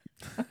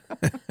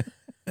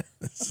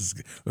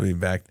 We'll be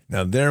back.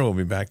 Now there we'll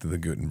be back to the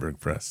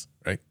Gutenberg press,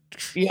 right?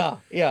 Yeah.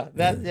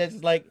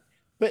 That's like,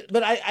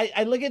 but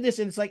I look at this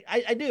and it's like,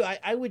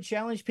 I would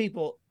challenge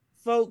people,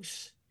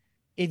 folks,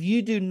 if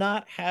you do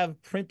not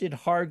have printed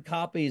hard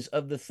copies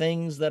of the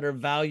things that are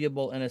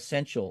valuable and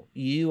essential,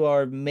 you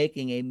are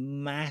making a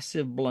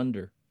massive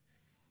blunder,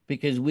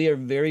 because we are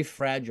very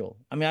fragile.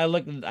 I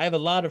mean, I have a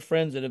lot of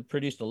friends that have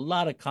produced a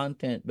lot of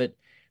content, but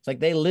it's like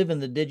they live in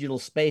the digital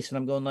space, and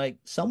I'm going like,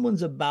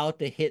 someone's about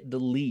to hit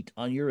delete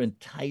on your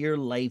entire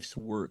life's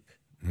work.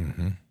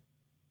 Mm-hmm.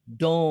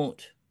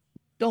 Don't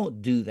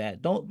don't do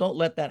that. Don't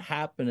let that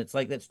happen. It's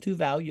like that's too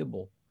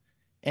valuable.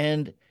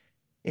 And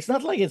it's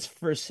not like it's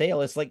for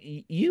sale. It's like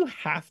you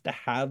have to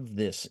have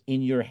this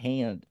in your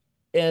hand.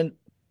 And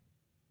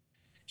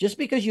just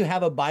because you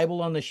have a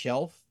Bible on the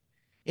shelf,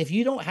 if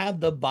you don't have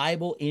the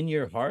Bible in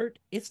your heart,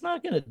 it's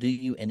not going to do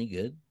you any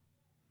good.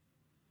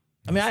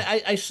 I mean,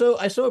 I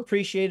so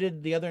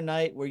appreciated the other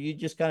night where you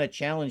just kind of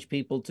challenged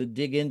people to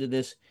dig into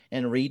this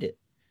and read it.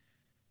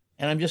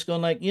 And I'm just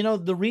going like,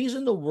 the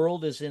reason the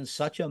world is in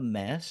such a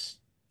mess,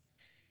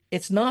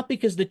 it's not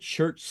because the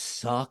church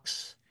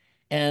sucks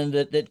and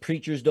that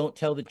preachers don't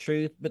tell the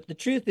truth, but the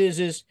truth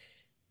is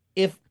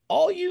if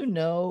all you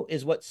know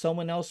is what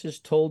someone else has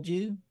told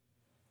you,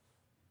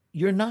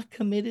 you're not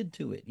committed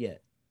to it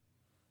yet.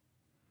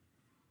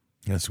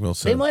 That's well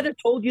They said. might have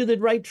told you the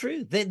right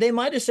truth. They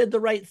might have said the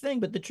right thing,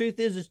 but the truth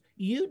is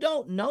you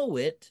don't know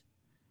it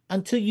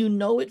until you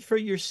know it for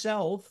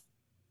yourself,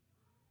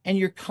 and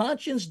your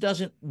conscience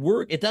doesn't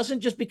work. It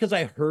doesn't just because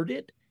I heard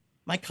it.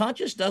 My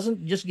conscience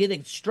doesn't just get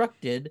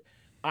instructed.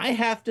 I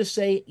have to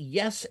say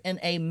yes and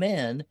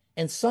amen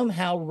and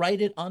somehow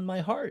write it on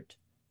my heart.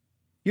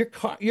 Your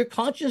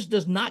conscience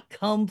does not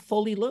come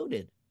fully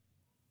loaded.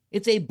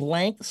 It's a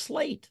blank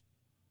slate.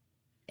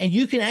 And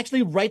you can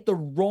actually write the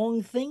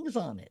wrong things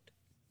on it.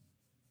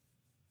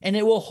 And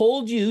it will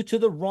hold you to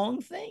the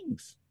wrong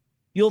things.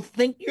 You'll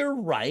think you're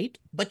right,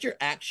 but you're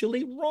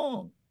actually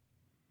wrong.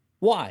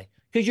 Why?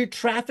 Because you're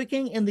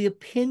trafficking in the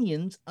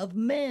opinions of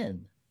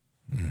men.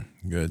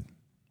 Good.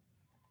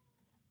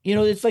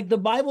 It's like the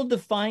Bible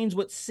defines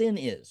what sin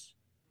is.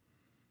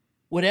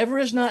 Whatever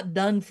is not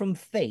done from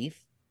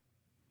faith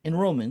in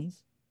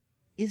Romans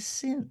is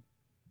sin.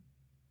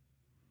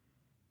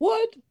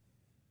 What?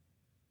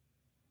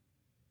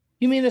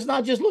 You mean it's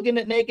not just looking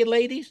at naked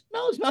ladies?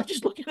 No, it's not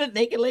just looking at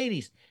naked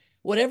ladies.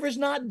 Whatever is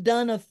not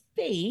done of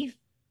faith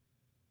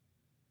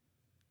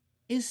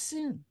is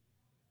sin.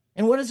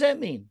 And what does that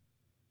mean?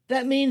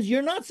 That means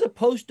you're not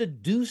supposed to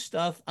do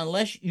stuff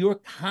unless you're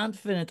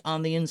confident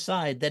on the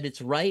inside that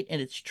it's right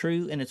and it's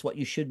true and it's what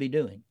you should be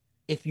doing.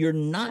 If you're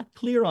not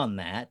clear on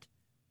that,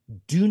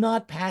 do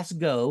not pass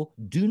go,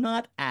 do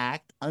not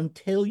act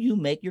until you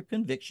make your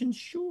convictions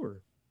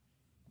sure.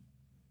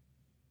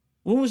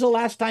 When was the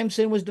last time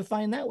sin was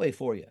defined that way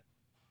for you?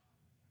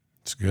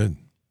 It's good.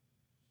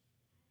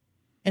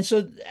 And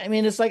so, I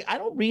mean, it's like I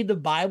don't read the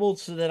Bible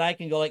so that I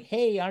can go like,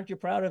 "Hey, aren't you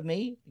proud of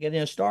me?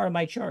 Getting a star on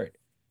my chart."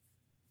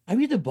 I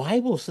read the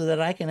Bible so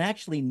that I can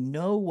actually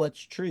know what's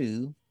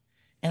true,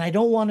 and I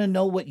don't want to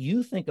know what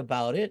you think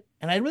about it,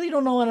 and I really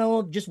don't want to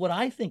know just what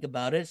I think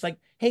about it. It's like,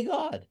 "Hey,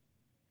 God,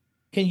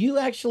 can you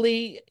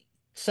actually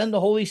send the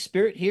Holy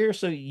Spirit here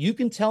so you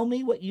can tell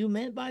me what you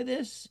meant by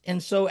this?"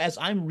 And so, as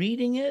I'm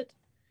reading it,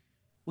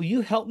 will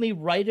you help me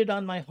write it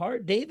on my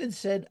heart? David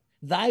said,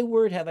 "Thy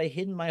word have I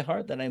hidden in my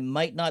heart that I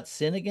might not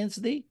sin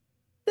against thee."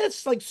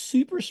 That's like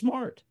super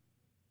smart.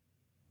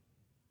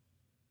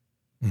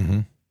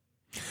 Hmm.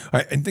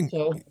 I think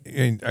So,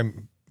 and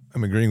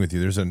I'm agreeing with you.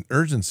 There's an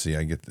urgency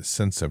I get the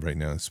sense of right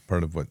now. It's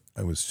part of what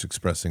I was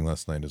expressing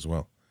last night as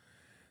well.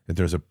 That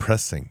there's a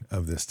pressing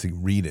of this to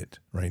read it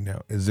right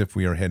now, as if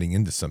we are heading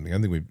into something. I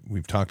think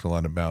we've talked a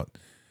lot about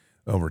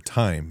over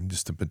time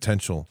just the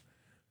potential,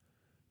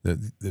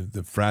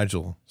 the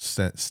fragile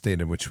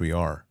state in which we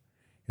are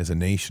as a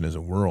nation, as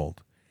a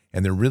world.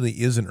 And there really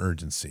is an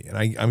urgency.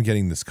 And I'm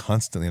getting this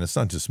constantly, and it's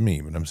not just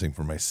me, but I'm saying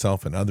for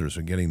myself and others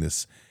are getting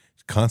this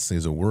constantly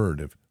as a word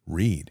of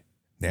read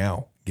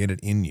now, get it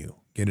in you,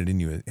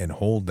 and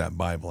hold that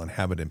Bible and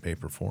have it in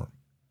paper form.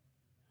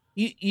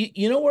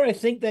 you know where I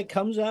think that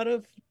comes out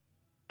of?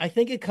 I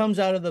think it comes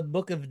out of the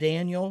book of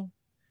Daniel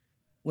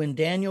when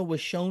Daniel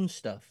was shown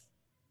stuff.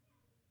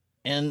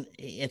 And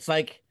it's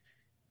like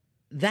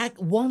that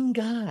one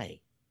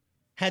guy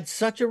had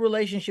such a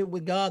relationship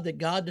with God that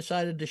God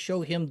decided to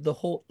show him the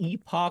whole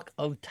epoch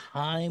of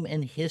time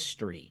and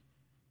history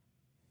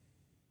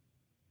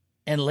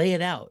and lay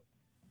it out.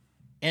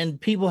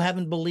 And people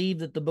haven't believed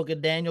that the book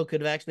of Daniel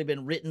could have actually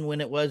been written when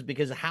it was,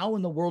 because how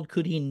in the world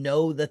could he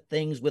know the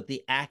things with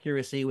the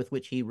accuracy with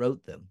which he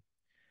wrote them?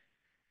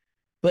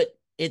 But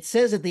it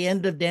says at the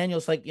end of Daniel,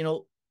 it's like,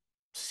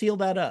 seal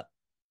that up.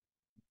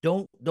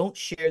 Don't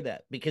share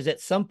that, because at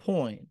some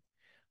point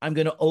I'm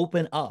going to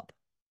open up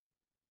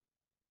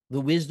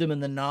the wisdom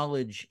and the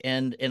knowledge,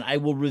 and I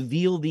will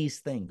reveal these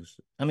things.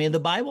 I mean, the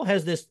Bible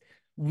has this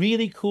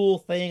really cool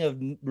thing of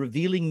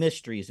revealing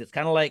mysteries. It's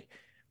kind of like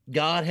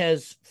God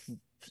has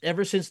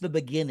ever since the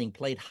beginning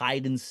played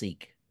hide and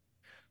seek,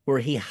 where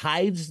he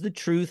hides the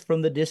truth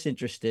from the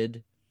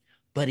disinterested,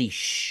 but he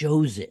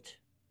shows it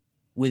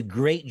with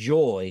great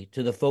joy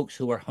to the folks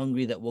who are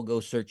hungry that will go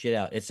search it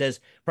out. It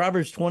says,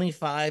 Proverbs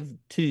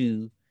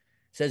 25:2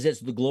 says, it's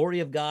the glory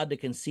of God to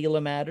conceal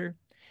a matter,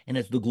 and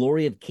it's the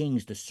glory of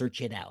kings to search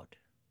it out.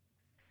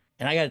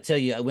 And I got to tell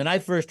you, when I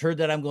first heard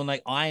that, I'm going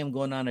like, I am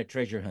going on a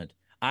treasure hunt.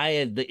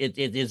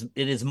 It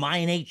is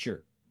my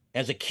nature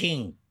as a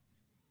king.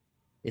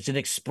 It's an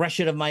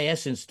expression of my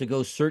essence to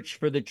go search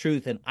for the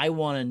truth, and I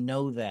want to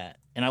know that,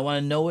 and I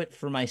want to know it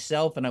for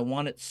myself, and I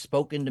want it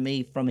spoken to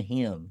me from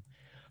Him.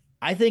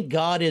 I think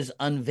God is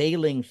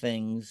unveiling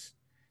things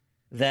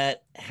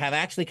that have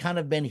actually kind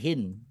of been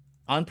hidden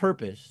on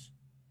purpose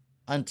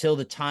until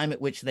the time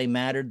at which they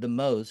mattered the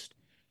most.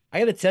 I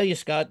got to tell you,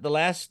 Scott, the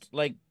last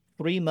like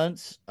 3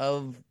 months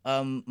of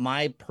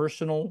my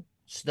personal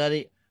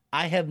study,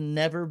 I have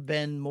never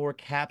been more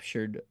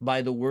captured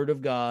by the Word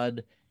of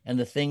God and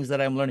the things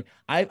that I'm learning.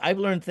 I've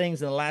learned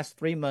things in the last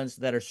 3 months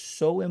that are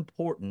so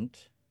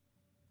important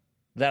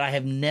that I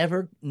have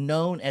never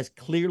known as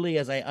clearly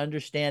as I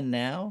understand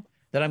now,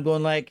 that I'm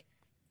going like,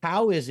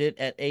 how is it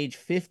at age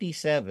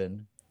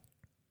 57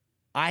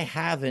 I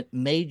haven't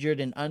majored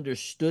and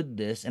understood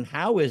this? And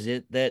how is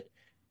it that,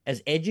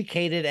 as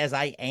educated as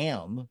I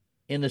am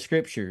in the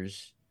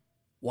scriptures,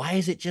 why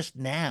is it just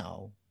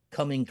now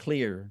coming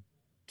clear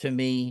to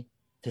me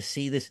to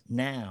see this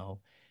now?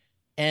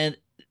 And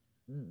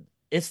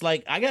it's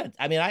like I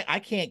mean, I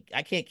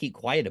can't keep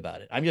quiet about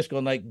it. I'm just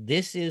going like,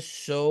 this is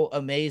so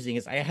amazing.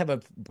 It's I have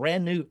a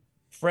brand new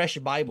fresh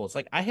Bible. It's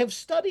like I have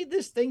studied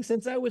this thing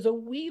since I was a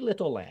wee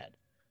little lad.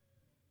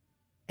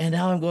 And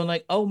now I'm going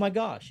like, oh my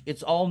gosh,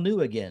 it's all new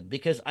again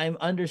because I'm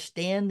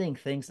understanding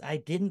things I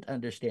didn't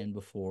understand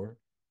before,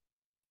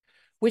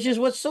 which is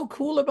what's so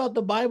cool about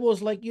the Bible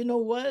is like, you know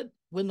what?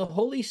 When the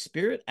Holy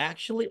Spirit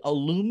actually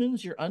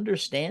illumines your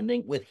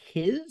understanding with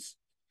His,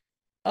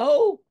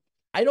 oh,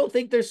 I don't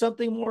think there's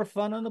something more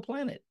fun on the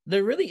planet.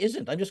 There really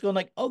isn't. I'm just going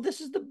like, oh,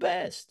 this is the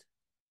best.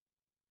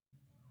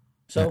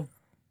 I, So,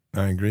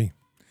 I agree.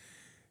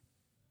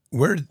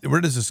 Where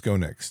does this go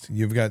next?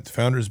 You've got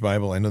Founder's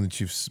Bible. I know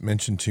that you've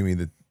mentioned to me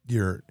that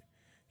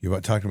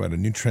you've talked about a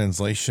new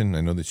translation.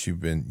 I know that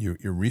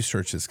your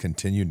research has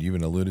continued. You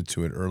even alluded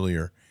to it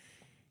earlier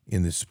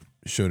in this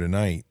show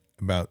tonight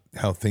about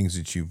how things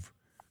that you've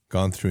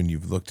gone through and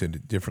you've looked at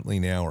it differently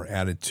now or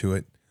added to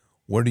it.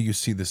 Where do you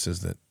see this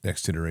as the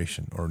next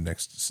iteration or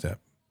next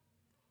step?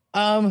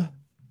 um,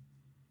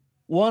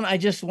 one, I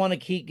just want to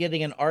keep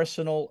getting an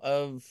arsenal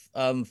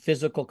of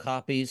physical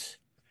copies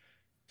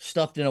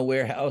stuffed in a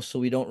warehouse so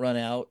we don't run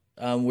out.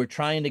 We're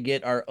trying to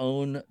get our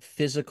own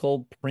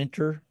physical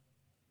printer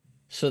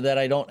so that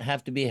I don't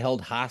have to be held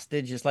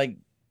hostage. It's like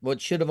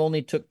what should have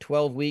only took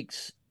 12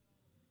 weeks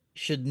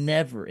should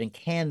never and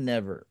can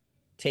never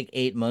take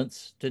 8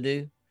 months to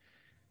do.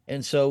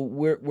 And so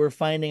we're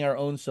finding our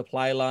own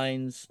supply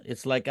lines.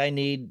 It's like I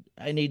need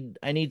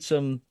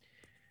some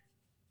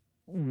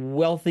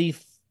wealthy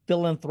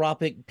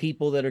philanthropic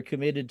people that are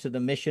committed to the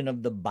mission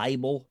of the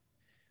Bible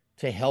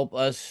to help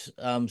us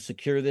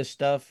secure this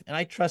stuff. And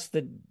I trust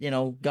that,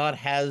 God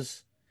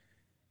has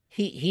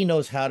he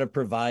knows how to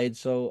provide.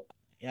 So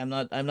I'm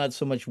not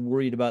so much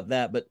worried about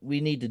that, but we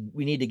need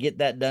to get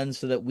that done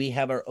so that we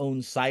have our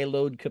own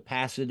siloed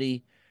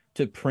capacity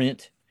to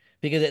print.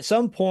 Because at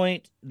some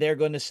point they're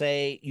going to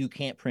say you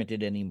can't print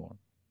it anymore.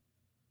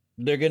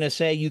 They're going to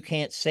say you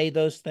can't say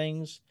those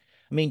things.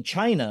 I mean,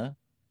 China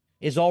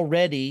is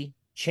already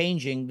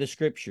changing the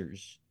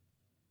scriptures,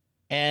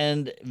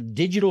 and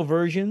digital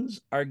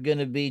versions are going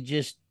to be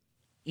just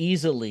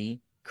easily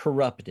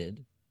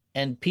corrupted.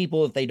 And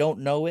people, if they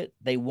don't know it,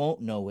 they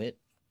won't know it.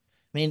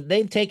 I mean,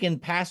 they've taken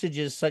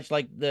passages such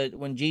like the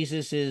when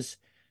Jesus is,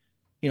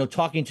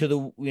 talking to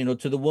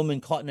the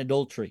woman caught in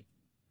adultery.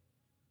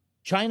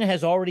 China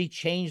has already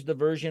changed the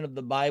version of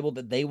the Bible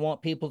that they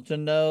want people to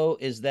know,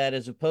 is that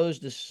as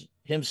opposed to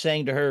him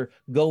saying to her,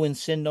 "Go and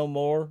sin no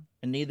more,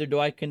 and neither do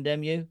I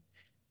condemn you."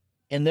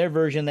 In their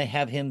version, they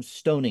have him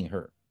stoning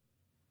her.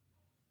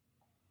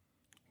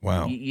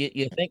 Wow.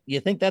 You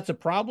think that's a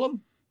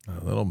problem?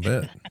 A little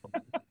bit.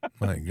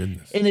 My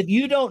goodness. And if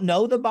you don't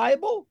know the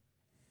Bible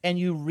and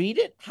you read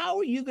it, how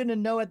are you going to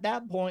know at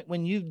that point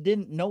when you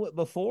didn't know it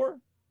before?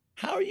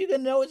 How are you going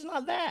to know it's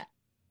not that?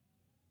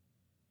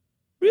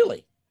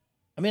 Really?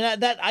 I mean,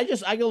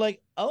 I go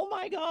like, oh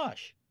my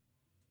gosh,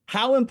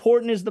 how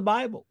important is the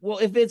Bible? Well,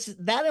 if it's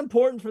that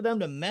important for them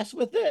to mess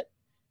with it,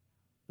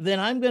 then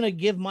I'm going to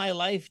give my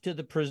life to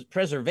the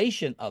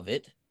preservation of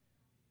it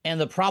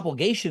and the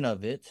propagation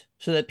of it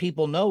so that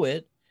people know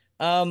it.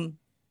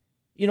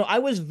 I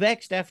was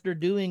vexed after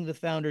doing the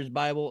Founder's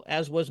Bible,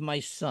 as was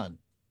my son.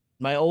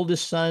 My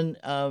oldest son,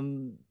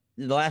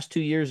 the last 2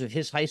 years of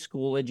his high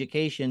school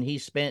education, he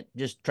spent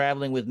just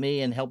traveling with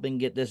me and helping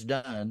get this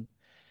done.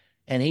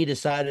 And he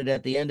decided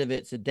at the end of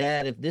it, said,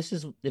 "Dad, if this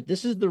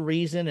is the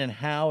reason and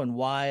how and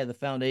why the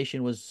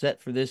foundation was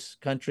set for this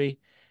country,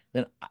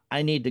 then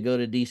I need to go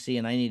to DC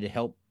and I need to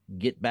help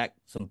get back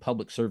some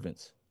public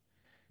servants."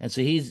 And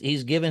so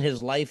he's given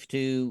his life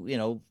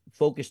to,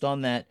 focused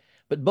on that.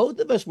 But both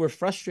of us were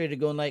frustrated,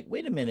 going like,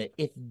 "Wait a minute,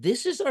 if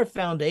this is our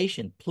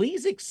foundation,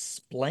 please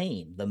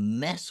explain the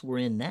mess we're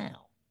in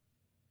now."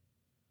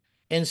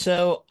 And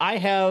so I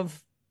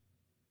have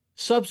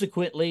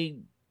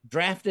subsequently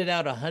drafted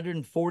out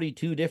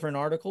 142 different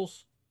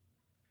articles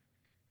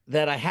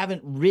that I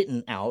haven't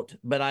written out,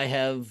 but I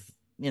have,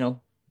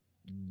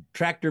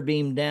 tractor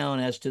beamed down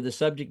as to the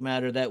subject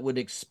matter that would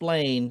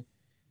explain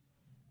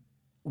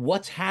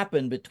what's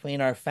happened between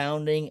our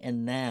founding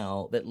and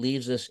now that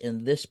leaves us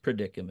in this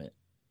predicament.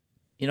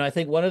 I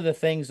think one of the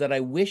things that I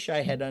wish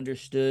I had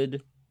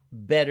understood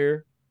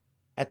better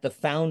at the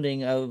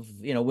founding of,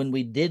 when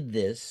we did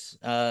this,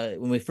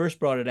 when we first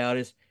brought it out,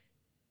 is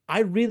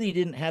I really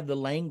didn't have the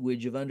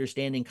language of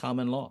understanding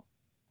common law.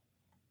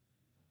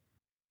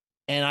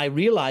 And I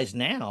realize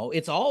now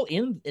it's all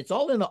in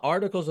the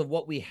articles of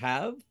what we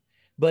have,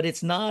 but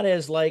it's not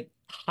as like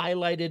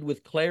highlighted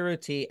with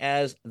clarity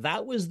as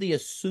that was the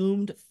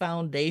assumed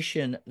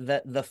foundation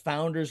that the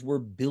founders were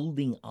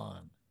building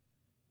on.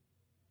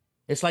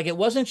 It's like it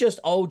wasn't just,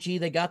 oh, gee,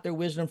 they got their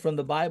wisdom from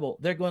the Bible.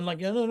 They're going like,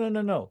 no, no, no,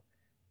 no, no.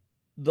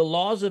 The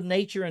laws of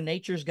nature and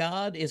nature's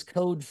God is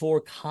code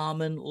for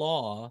common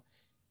law.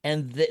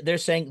 And they're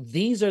saying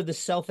these are the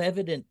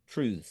self-evident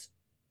truths.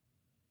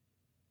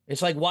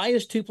 It's like, why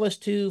is 2 +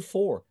 2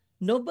 4?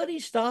 Nobody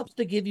stops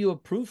to give you a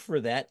proof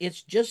for that.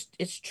 It's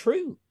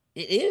true.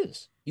 It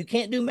is. You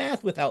can't do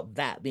math without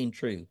that being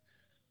true.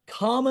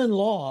 Common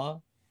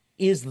law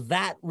is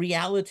that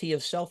reality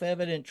of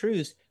self-evident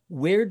truths.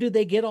 Where do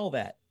they get all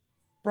that?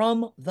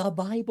 From the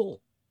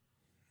Bible.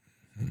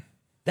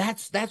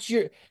 That's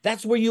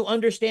where you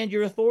understand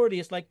your authority.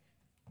 It's like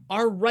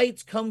our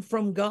rights come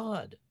from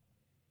God.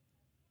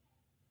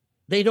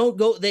 They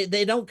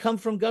don't come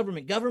from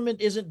government.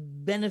 Government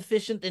isn't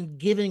beneficent in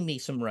giving me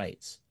some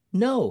rights.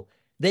 No,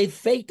 they've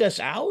faked us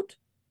out.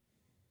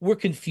 We're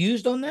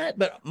confused on that,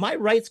 but my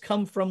rights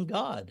come from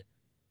God.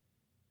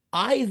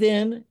 I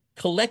then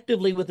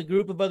collectively with a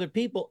group of other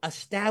people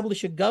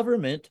establish a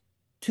government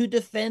to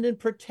defend and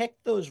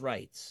protect those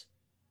rights.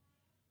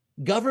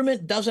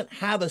 Government doesn't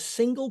have a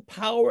single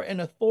power and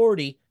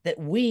authority that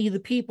we, the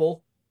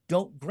people,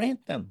 don't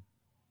grant them.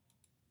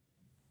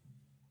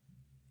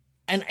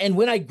 And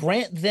when I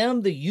grant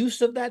them the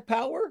use of that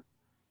power,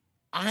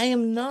 I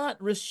am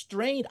not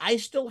restrained. I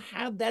still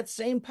have that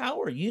same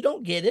power. You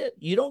don't get it.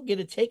 You don't get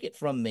to take it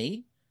from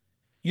me.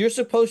 You're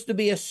supposed to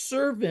be a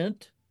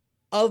servant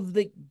of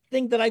the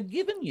thing that I've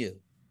given you.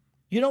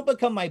 You don't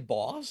become my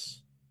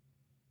boss.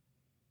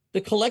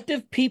 The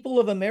collective people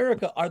of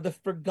America are the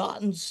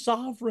forgotten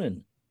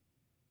sovereign.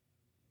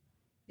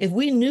 If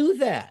we knew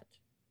that,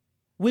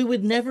 we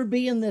would never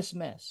be in this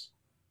mess.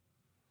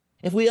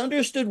 If we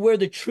understood where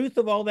the truth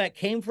of all that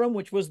came from,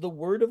 which was the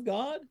word of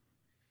God,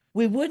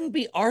 we wouldn't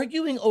be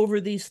arguing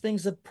over these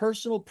things of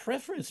personal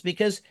preference,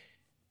 because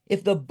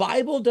If the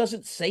Bible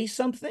doesn't say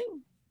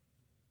something,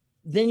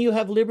 then you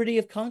have liberty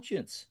of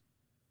conscience.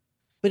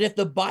 But if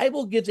the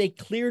Bible gives a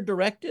clear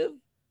directive,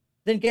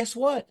 then guess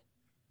what?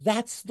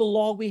 That's the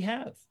law we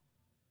have.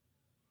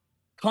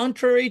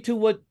 Contrary to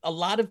what a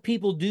lot of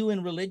people do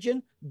in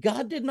religion,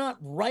 God did not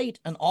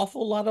write an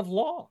awful lot of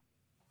law.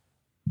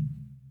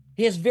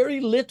 He has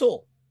very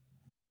little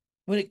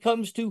when it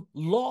comes to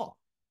law.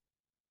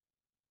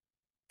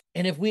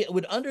 And if we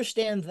would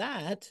understand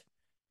that,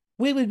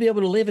 we would be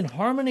able to live in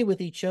harmony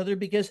with each other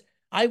because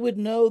I would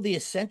know the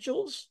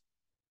essentials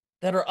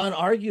that are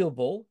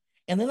unarguable.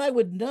 And then I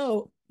would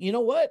know, you know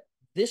what?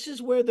 This is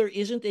where there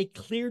isn't a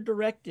clear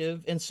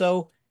directive. And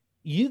so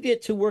you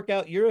get to work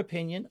out your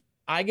opinion.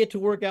 I get to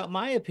work out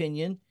my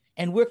opinion.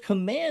 And we're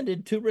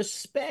commanded to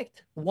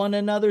respect one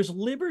another's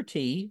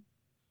liberty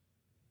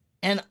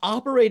and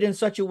operate in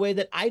such a way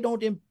that I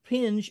don't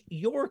impinge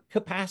your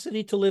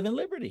capacity to live in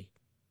liberty.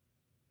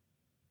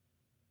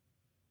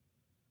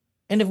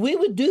 And if we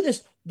would do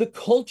this, the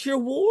culture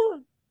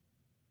war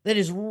that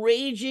is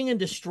raging and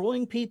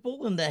destroying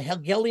people in the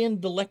Hegelian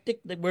dialectic,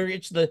 where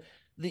it's the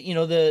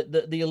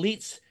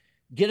elites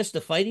get us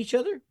to fight each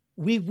other,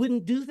 we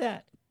wouldn't do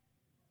that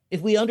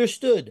if we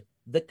understood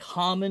the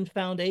common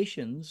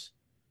foundations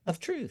of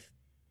truth.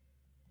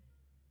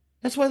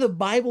 That's why the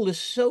Bible is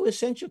so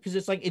essential, because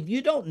it's like if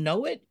you don't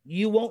know it,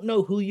 you won't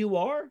know who you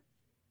are.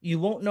 You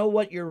won't know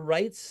what your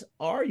rights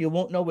are. You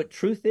won't know what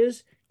truth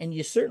is. And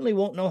you certainly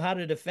won't know how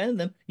to defend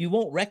them. You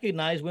won't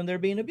recognize when they're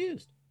being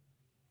abused.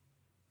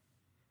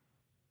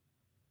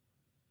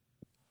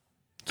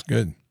 It's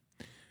good.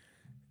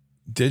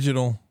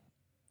 Digital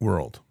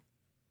world.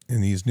 In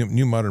these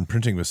new modern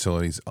printing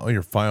facilities, all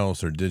your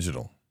files are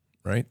digital,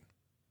 right?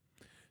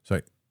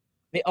 So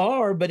They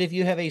are, but if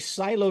you have a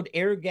siloed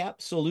air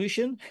gap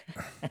solution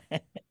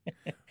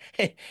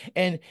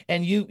and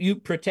you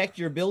protect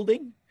your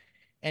building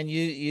and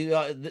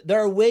there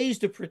are ways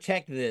to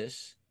protect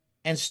this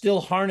and still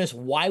harness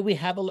while we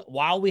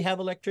have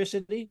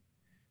electricity.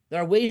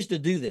 There are ways to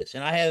do this.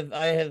 And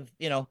I have,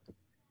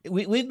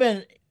 we've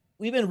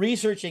been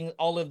researching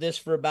all of this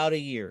for about a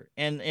year,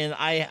 and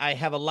I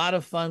have a lot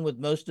of fun with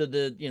most of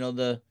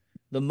the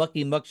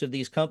mucky mucks of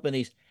these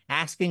companies,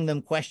 asking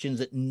them questions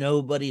that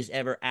nobody's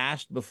ever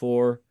asked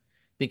before,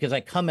 because I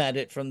come at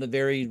it from the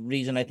very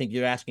reason I think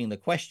you're asking the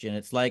question.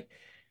 It's like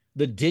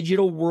the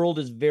digital world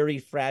is very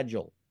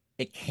fragile.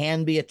 It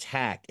can be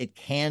attacked. It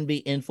can be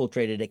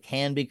infiltrated. It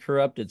can be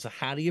corrupted. So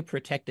how do you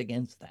protect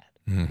against that?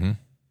 Mm-hmm.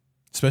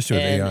 Especially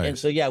with AI. And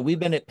so yeah, we've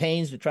been at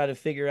pains to try to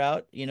figure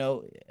out,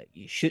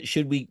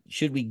 should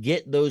we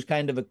get those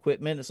kind of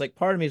equipment? It's like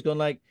part of me is going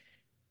like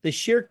the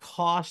sheer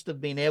cost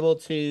of being able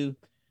to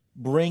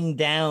bring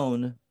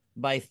down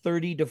by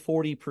 30 to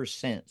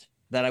 40%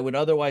 that I would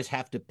otherwise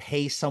have to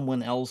pay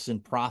someone else in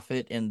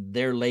profit and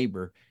their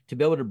labor to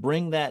be able to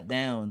bring that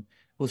down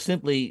will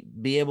simply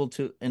be able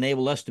to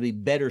enable us to be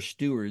better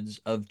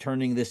stewards of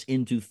turning this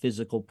into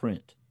physical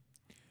print.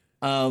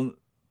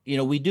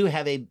 We do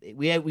have a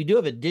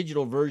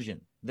digital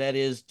version that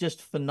is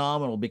just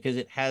phenomenal because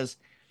it has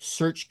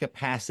search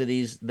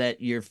capacities that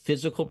your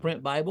physical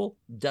print Bible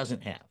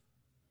doesn't have.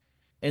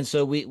 And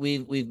so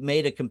we've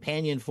made a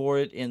companion for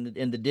it in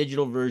the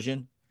digital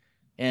version,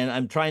 and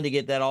I'm trying to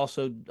get that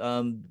also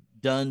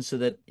done so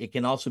that it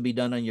can also be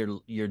done on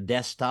your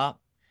desktop,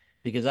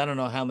 because I don't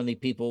know how many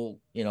people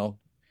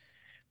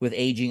with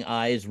aging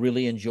eyes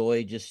really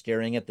enjoy just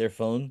staring at their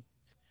phone.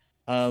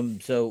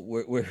 So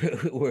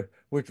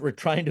we're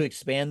trying to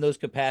expand those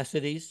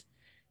capacities,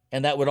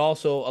 and that would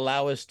also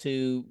allow us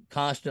to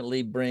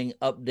constantly bring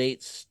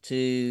updates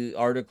to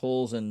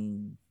articles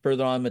and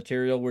further on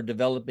material. We're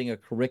developing a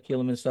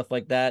curriculum and stuff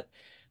like that.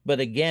 But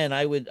again,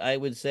 I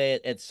would say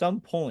at some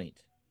point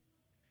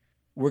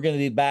we're going to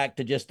be back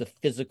to just the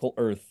physical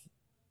earth,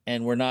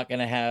 and we're not going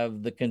to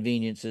have the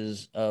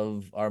conveniences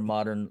of our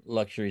modern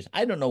luxuries.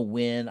 I don't know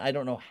when, I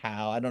don't know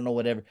how, I don't know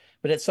whatever,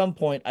 but at some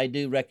point I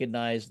do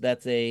recognize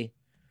that's a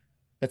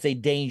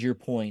danger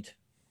point.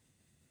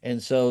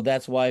 And so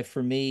that's why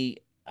for me,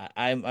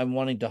 I'm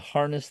wanting to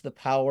harness the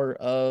power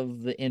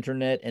of the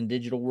internet and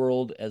digital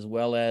world, as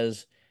well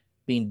as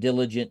being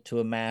diligent to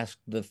amass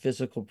the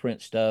physical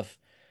print stuff,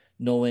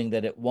 knowing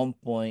that at one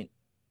point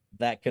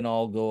that can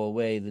all go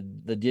away,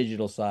 the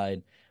digital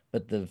side,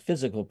 but the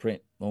physical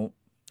print won't.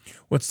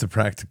 What's the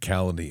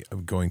practicality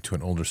of going to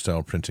an older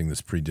style printing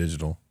that's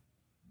pre-digital?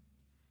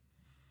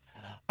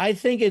 I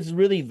think it's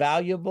really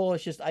valuable.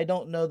 It's just I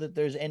don't know that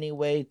there's any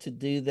way to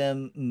do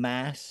them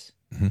mass.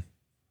 Mm-hmm.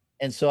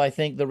 And so I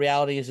think the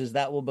reality is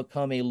that will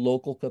become a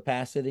local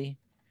capacity.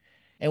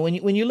 And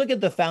when you look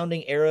at the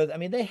founding era, I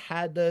mean, they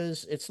had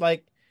those. It's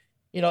like,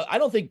 I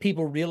don't think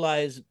people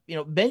realize,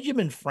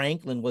 Benjamin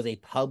Franklin was a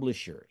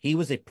publisher. He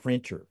was a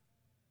printer.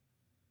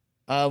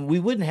 We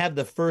wouldn't have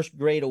the first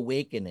Great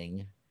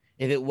Awakening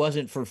if it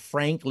wasn't for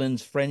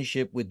Franklin's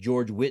friendship with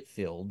George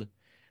Whitefield.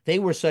 They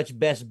were such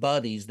best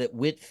buddies that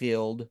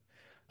Whitefield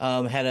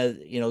had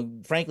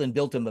Franklin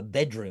built him a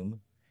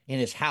bedroom, in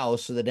his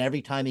house so that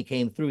every time he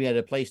came through, he had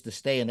a place to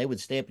stay, and they would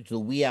stay up until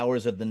the wee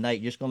hours of the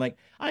night. You're just going like,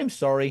 I'm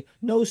sorry,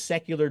 no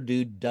secular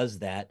dude does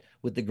that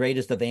with the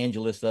greatest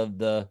evangelist of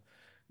the,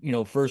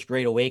 first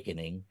great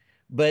awakening.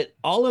 But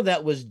all of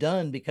that was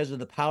done because of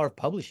the power of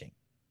publishing,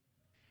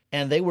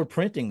 and they were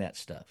printing that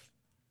stuff.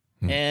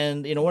 Hmm.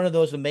 And one of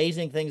those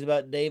amazing things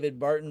about David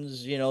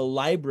Barton's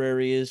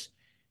library is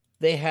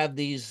they have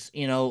these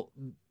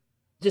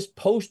just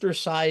poster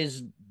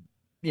sized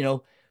you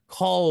know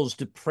calls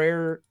to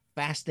prayer,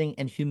 fasting,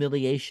 and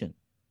humiliation.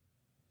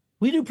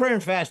 We do prayer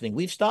and fasting.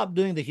 We've stopped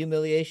doing the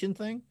humiliation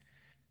thing.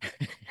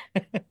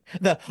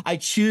 I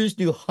choose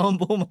to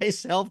humble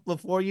myself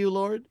before you,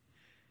 Lord.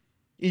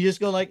 You just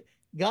go like,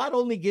 God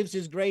only gives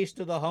his grace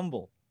to the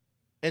humble.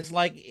 It's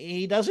like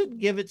he doesn't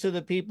give it to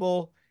the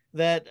people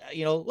that,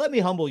 let me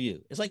humble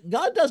you. It's like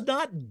God does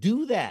not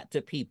do that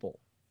to people.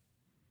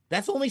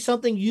 That's only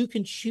something you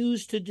can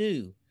choose to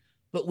do.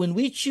 But when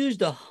we choose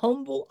to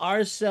humble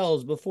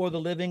ourselves before the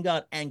living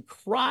God and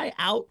cry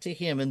out to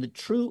him in the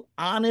true,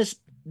 honest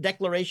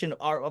declaration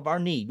of our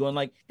need, going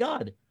like,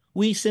 God,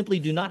 we simply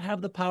do not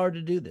have the power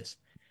to do this.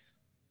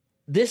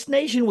 This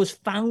nation was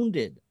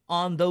founded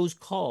on those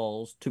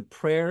calls to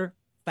prayer,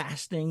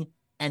 fasting,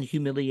 and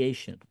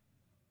humiliation.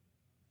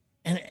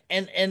 And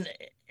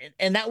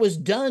that was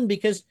done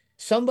because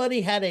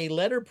somebody had a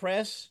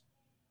letterpress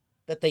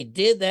that they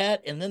did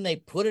that, and then they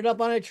put it up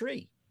on a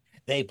tree.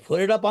 They put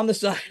it up on the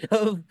side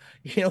of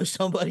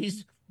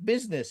somebody's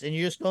business, and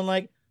you're just going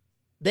like,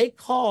 they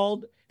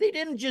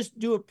didn't just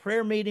do a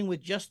prayer meeting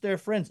with just their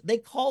friends. They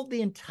called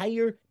the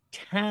entire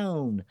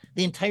town,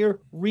 the entire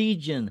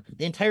region,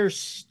 the entire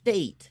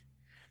state,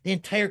 the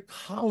entire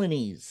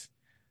colonies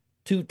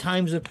to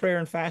times of prayer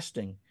and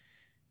fasting.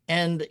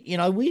 And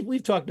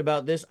we've talked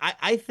about this.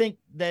 I think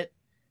that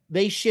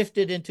they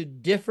shifted into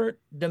different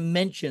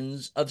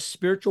dimensions of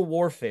spiritual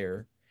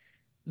warfare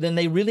than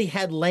they really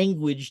had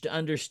language to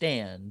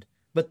understand,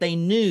 but they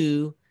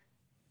knew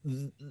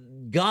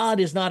God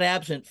is not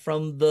absent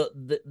from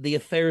the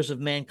affairs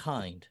of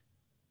mankind.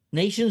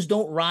 Nations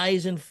don't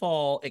rise and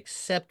fall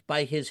except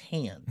by his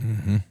hand.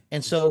 Mm-hmm.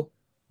 And so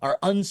our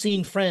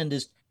unseen friend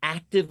is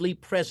actively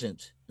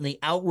present in the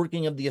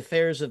outworking of the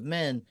affairs of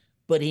men,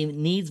 but he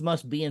needs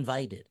must be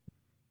invited.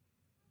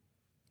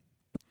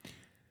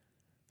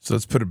 So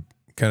let's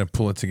kind of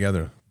pull it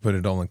together, put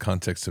it all in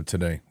context of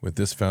today. With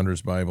this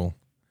Founder's Bible,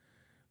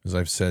 as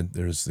I've said,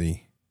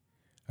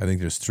 I think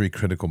there's three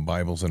critical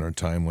Bibles in our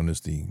time. One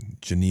is the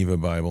Geneva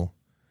Bible,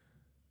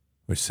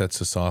 which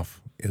sets us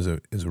off as a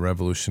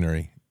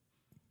revolutionary,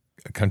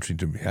 a country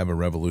to have a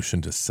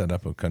revolution, to set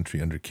up a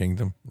country under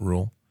kingdom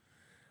rule.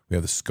 We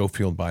have the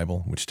Scofield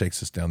Bible, which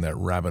takes us down that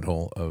rabbit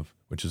hole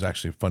which is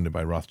actually funded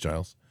by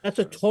Rothschilds. That's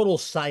a total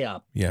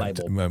psyop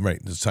Bible.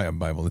 Right, the psyop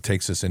Bible. It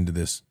takes us into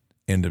this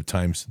end of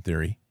times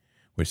theory,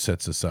 which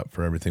sets us up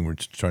for everything we're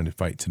trying to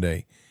fight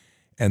today.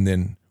 And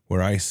then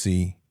where I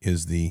see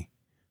is the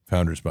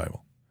Founder's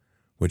Bible,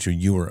 which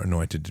you were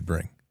anointed to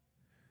bring.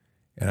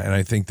 And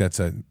I think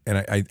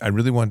I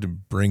really wanted to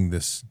bring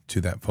this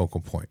to that focal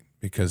point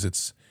because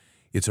it's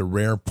a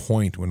rare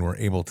point when we're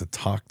able to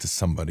talk to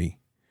somebody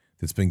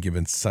that's been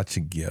given such a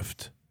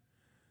gift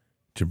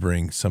to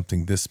bring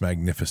something this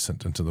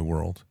magnificent into the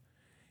world,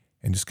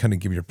 and just kind of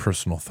give your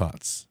personal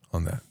thoughts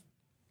on that.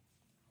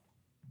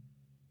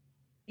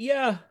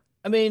 Yeah,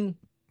 I mean,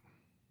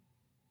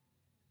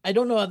 I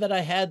don't know that I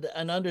had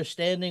an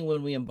understanding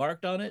when we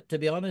embarked on it, to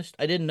be honest.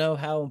 I didn't know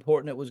how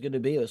important it was going to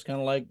be. It was kind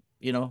of like,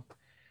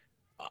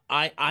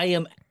 I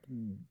am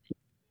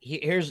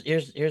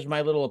here's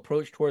my little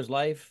approach towards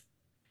life.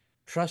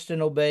 Trust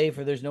and obey,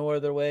 for there's no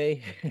other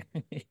way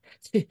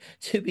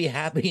to be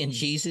happy in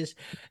Jesus.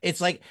 It's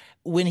like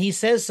when he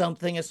says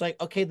something, it's like,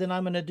 okay, then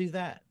I'm going to do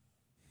that.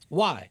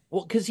 Why?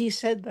 Well, because he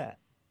said that.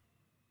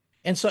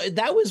 And so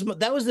that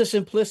was the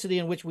simplicity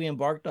in which we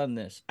embarked on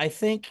this. I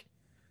think,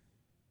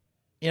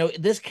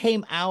 this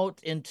came out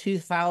in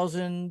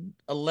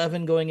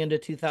 2011 going into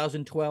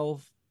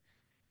 2012.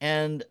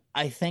 And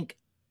I think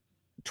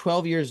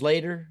 12 years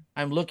later,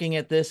 I'm looking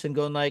at this and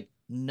going like,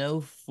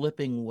 no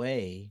flipping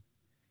way.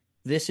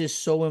 This is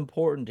so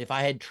important. If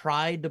I had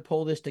tried to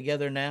pull this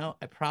together now,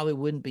 I probably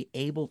wouldn't be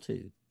able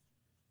to.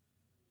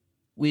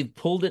 We've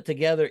pulled it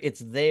together. It's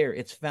there.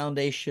 It's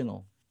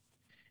foundational.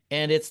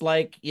 And it's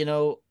like,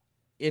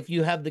 if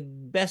you have the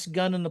best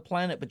gun on the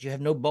planet, but you have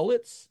no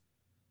bullets,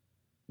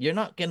 you're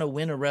not going to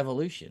win a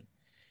revolution.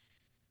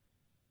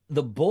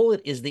 The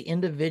bullet is the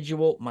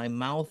individual, my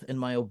mouth and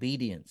my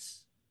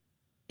obedience.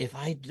 If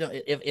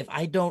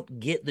I don't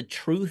get the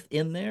truth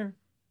in there,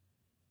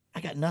 I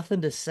got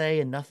nothing to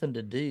say and nothing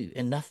to do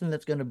and nothing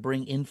that's going to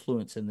bring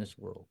influence in this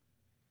world.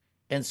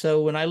 And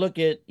so when I look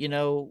at,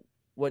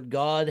 what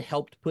God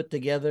helped put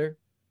together,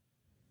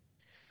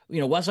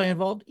 was I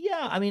involved?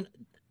 Yeah. I mean,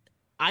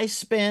 I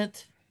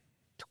spent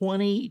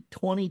 20,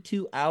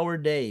 22-hour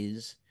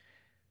days.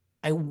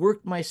 I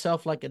worked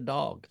myself like a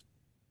dog.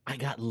 I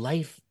got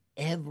life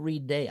every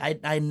day.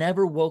 I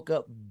never woke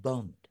up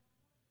bummed,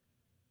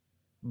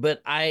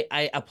 but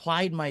I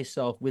applied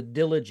myself with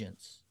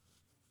diligence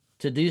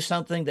to do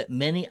something that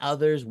many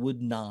others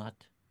would not.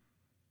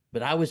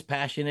 But I was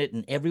passionate,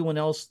 and everyone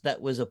else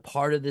that was a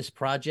part of this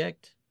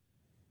project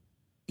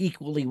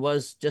equally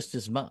was just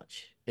as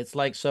much. It's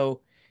like,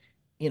 so,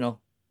 you know,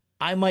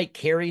 I might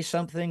carry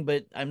something,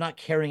 but I'm not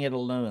carrying it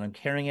alone. I'm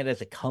carrying it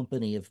as a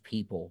company of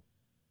people.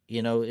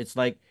 It's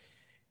like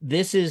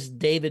this is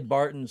David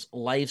Barton's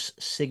life's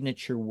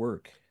signature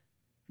work.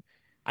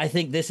 I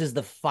think this is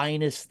the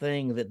finest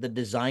thing that the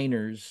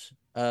designers,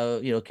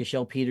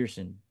 Cashel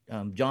Peterson,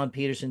 John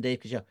Peterson,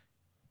 Dave Cashel,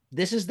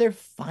 this is their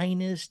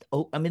finest.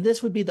 I mean,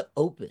 this would be the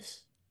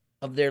opus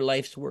of their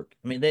life's work.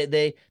 I mean,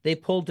 they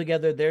pulled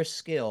together their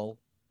skill.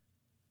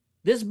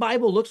 This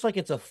Bible looks like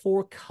it's a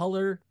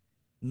 4-color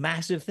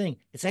massive thing.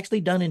 It's actually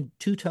done in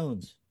 2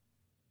 tones.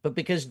 But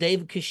because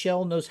Dave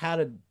Cashel knows how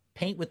to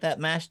paint with that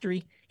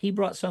mastery, he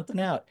brought something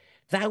out.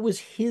 That was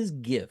his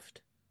gift.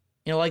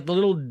 Like the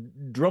little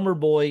drummer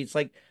boy, it's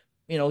like,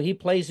 he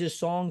plays his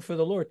song for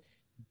the Lord.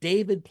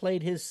 David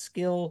played his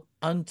skill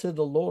unto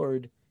the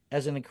Lord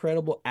as an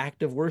incredible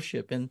act of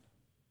worship. And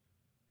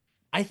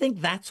I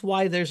think that's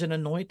why there's an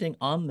anointing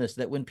on this,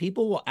 that when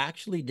people will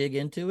actually dig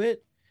into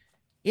it,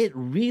 it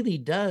really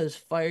does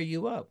fire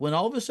you up. When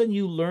all of a sudden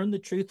you learn the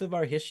truth of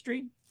our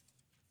history,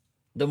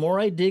 the more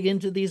I dig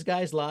into these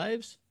guys'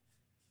 lives,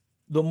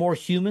 the more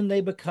human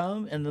they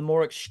become and the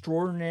more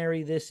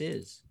extraordinary this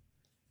is.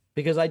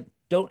 Because I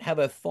don't have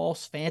a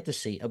false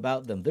fantasy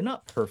about them. They're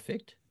not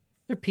perfect.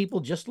 They're people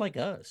just like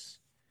us.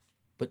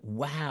 But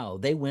wow,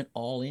 they went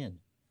all in.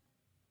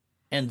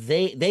 And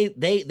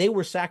they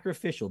were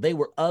sacrificial. They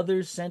were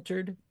others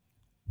centered.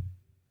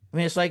 I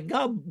mean, it's like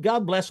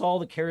God bless all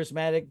the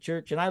charismatic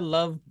church. And I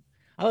love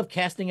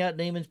casting out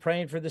demons,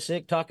 praying for the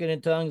sick, talking in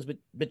tongues. But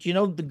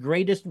the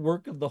greatest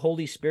work of the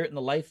Holy Spirit in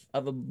the life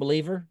of a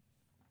believer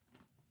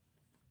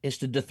is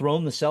to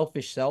dethrone the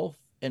selfish self.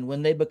 And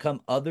when they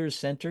become others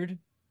centered,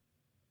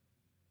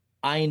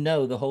 I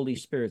know the Holy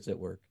Spirit's at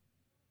work.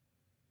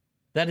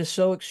 That is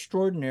so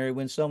extraordinary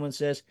when someone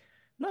says,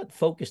 I'm not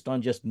focused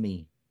on just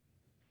me.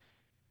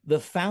 The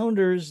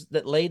founders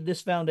that laid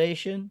this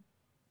foundation,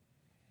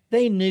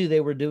 they knew they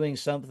were doing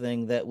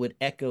something that would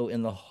echo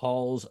in the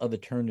halls of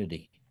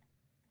eternity.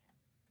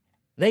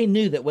 They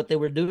knew that what they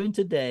were doing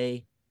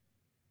today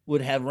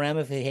would have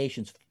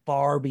ramifications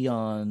far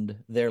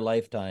beyond their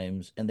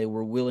lifetimes, and they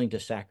were willing to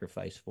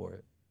sacrifice for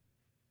it.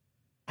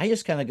 I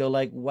just kind of go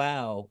like,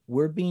 wow,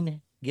 we're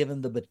being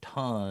given the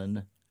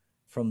baton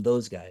from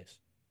those guys.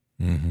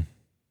 Mm-hmm.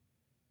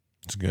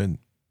 It's good.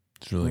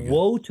 It's really good.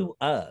 Woe to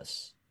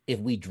us if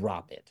we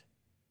drop it.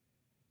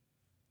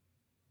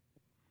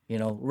 I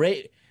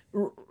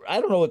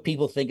don't know what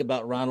people think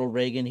about Ronald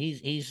Reagan.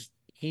 He's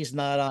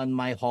not on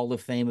my Hall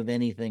of Fame of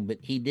anything, but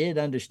he did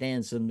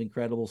understand some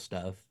incredible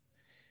stuff,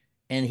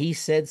 and he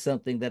said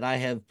something that I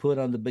have put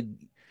on the big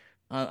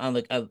on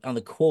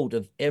the quote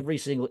of every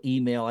single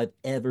email I've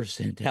ever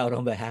sent out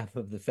on behalf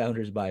of the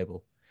Founders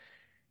Bible.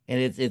 And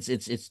it's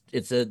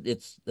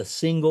a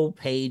single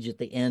page at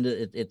the end.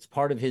 It's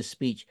part of his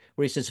speech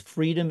where he says,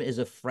 freedom is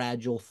a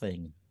fragile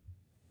thing,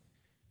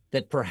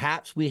 that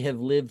perhaps we have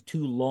lived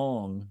too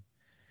long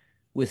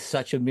with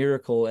such a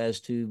miracle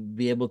as to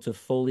be able to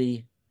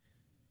fully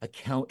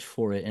account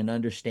for it and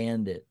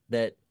understand it,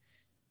 that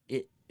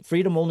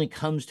freedom only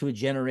comes to a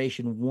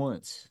generation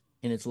once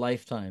in its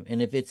lifetime. And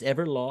if it's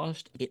ever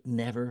lost, it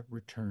never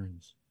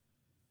returns.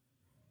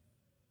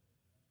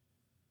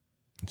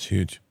 It's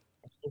huge.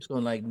 It's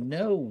going like,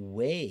 no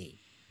way.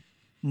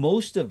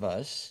 Most of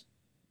us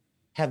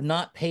have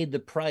not paid the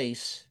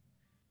price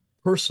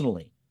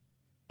personally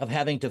of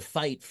having to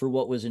fight for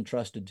what was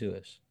entrusted to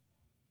us.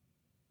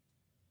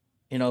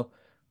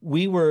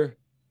 We're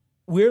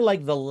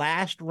like the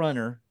last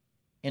runner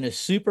in a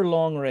super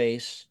long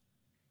race,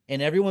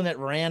 and everyone that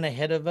ran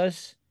ahead of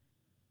us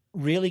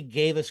really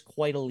gave us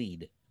quite a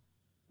lead.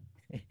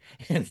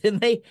 And then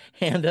they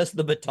hand us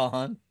the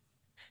baton,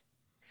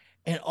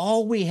 and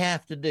all we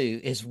have to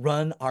do is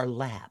run our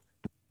lap.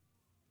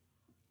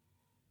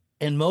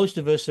 And most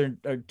of us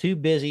are too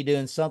busy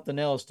doing something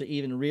else to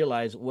even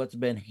realize what's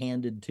been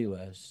handed to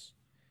us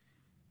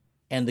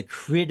and the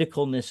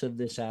criticalness of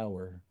this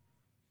hour,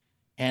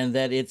 and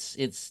that it's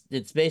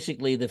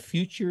basically the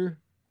future.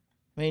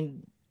 I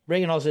mean,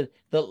 Reagan also said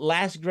the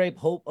last great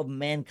hope of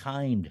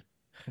mankind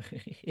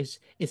is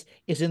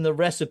in the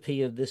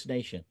recipe of this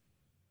nation.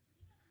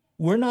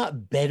 We're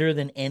not better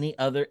than any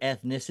other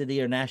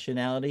ethnicity or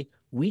nationality.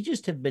 We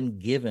just have been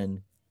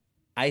given,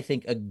 I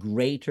think, a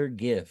greater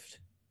gift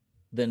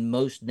than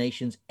most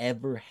nations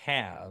ever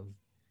have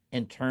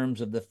in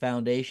terms of the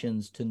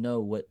foundations to know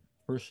what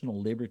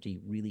personal liberty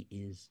really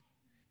is.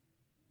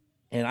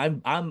 And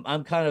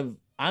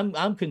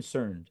I'm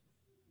concerned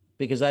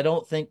because I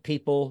don't think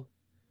people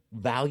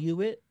value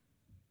it.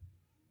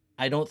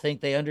 I don't think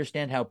they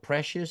understand how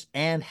precious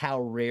and how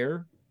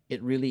rare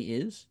it really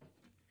is.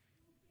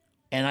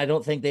 And I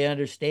don't think they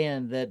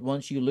understand that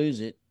once you lose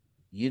it,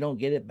 you don't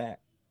get it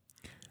back.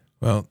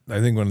 Well, I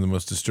think one of the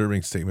most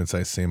disturbing statements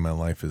I say in my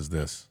life is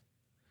this: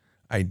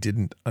 I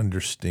didn't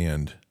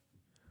understand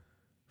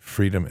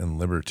freedom and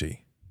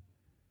liberty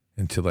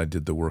until I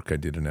did the work I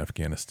did in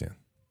Afghanistan.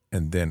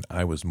 And then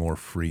I was more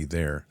free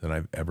there than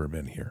I've ever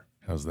been here.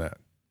 How's that?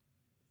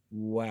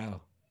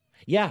 Wow.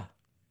 Yeah.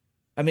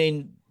 I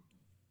mean,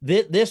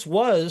 this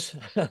was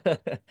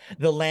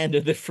the land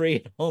of the free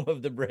and home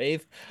of the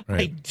brave. I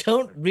Right.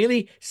 don't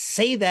really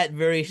say that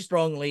very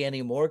strongly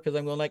anymore because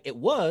I'm going like it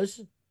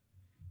was,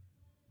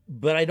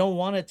 but I don't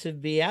want it to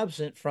be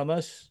absent from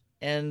us.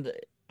 And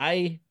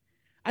I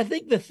I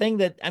think the thing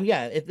that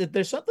yeah, if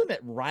there's something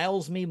that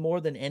riles me more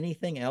than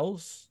anything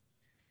else,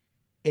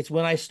 it's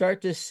when I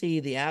start to see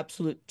the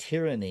absolute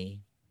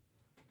tyranny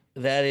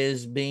that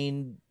is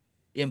being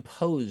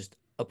imposed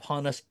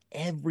upon us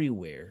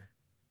everywhere.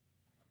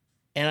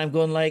 And I'm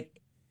going like,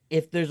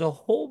 if there's a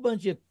whole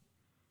bunch of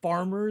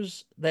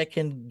farmers that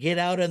can get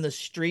out in the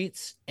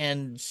streets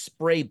and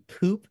spray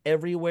poop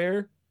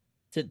everywhere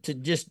to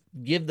just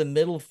give the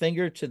middle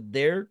finger to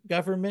their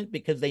government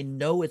because they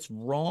know it's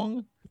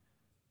wrong,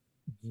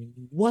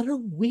 what are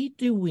we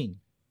doing?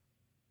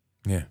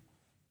 Yeah.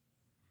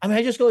 I mean,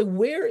 I just go,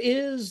 where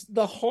is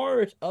the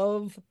heart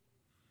of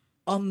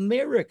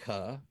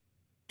America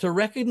to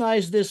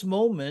recognize this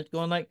moment,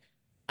 going like,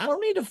 I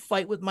don't need to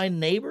fight with my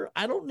neighbor.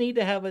 I don't need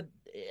to have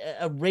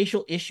a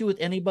racial issue with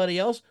anybody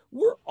else.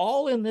 We're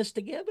all in this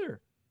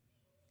together.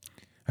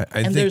 I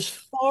And think, there's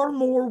far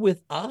more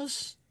with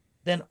us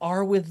than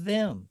are with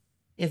them.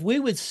 If we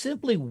would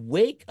simply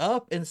wake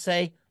up and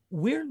say,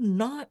 we're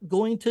not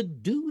going to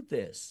do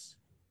this,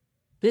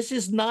 this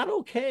is not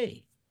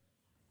okay,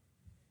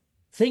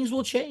 things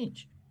will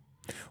change.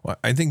 well,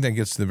 I think that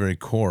gets to the very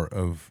core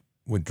of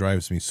what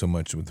drives me so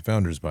much with the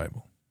Founders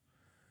Bible.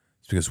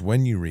 It's because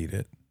when you read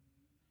it,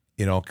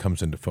 it all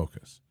comes into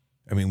focus.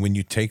 I mean, when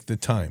you take the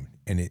time,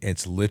 and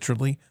it's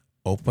literally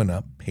open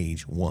up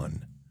page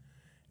 1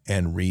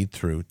 and read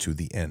through to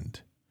the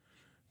end.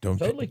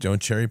 Totally.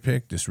 Don't cherry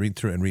pick. Just read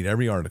through and read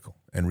every article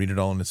and read it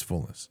all in its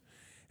fullness.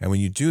 And when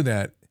you do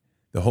that,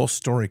 the whole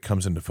story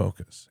comes into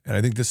focus. And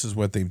I think this is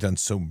what they've done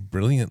so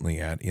brilliantly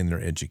in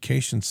their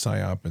education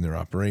psyop and their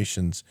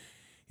operations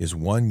is,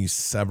 one, you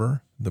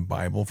sever the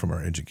Bible from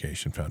our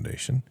education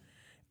foundation,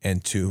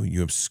 and two,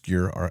 you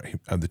obscure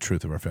the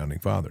truth of our founding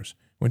fathers.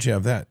 Once you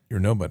have that, you're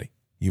nobody.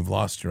 You've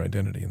lost your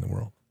identity in the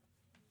world.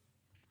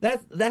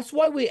 That's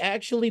why we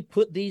actually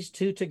put these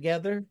two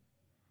together.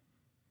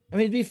 I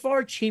mean, it'd be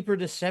far cheaper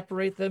to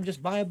separate them,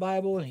 just buy a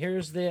Bible and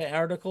here's the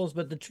articles.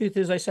 But the truth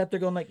is, I sat there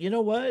going like, you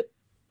know what?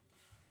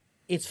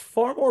 It's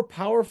far more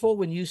powerful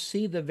when you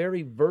see the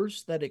very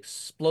verse that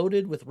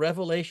exploded with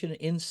revelation,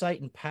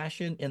 insight, and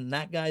passion in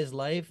that guy's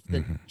life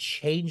that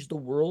changed the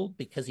world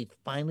because he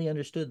finally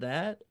understood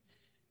that.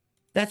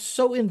 That's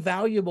so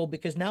invaluable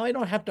because now I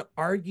don't have to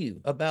argue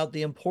about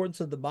the importance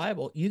of the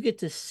Bible. You get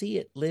to see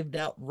it lived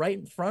out right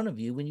in front of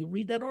you when you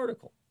read that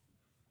article.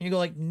 And you go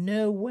like,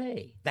 no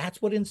way.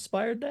 That's what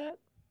inspired that?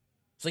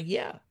 It's like,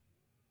 yeah.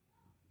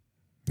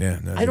 Yeah,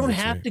 no, I I think don't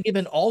that's have right. to give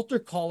an altar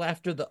call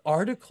after the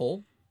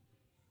article.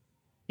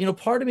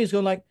 Part of me is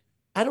going like,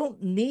 I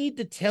don't need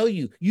to tell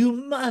you, you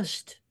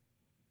must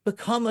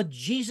become a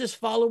Jesus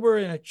follower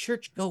and a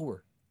church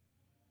goer.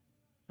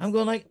 I'm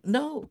going like,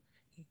 no.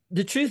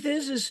 The truth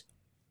is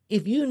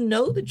if you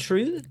know the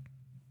truth,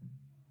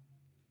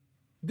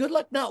 good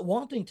luck not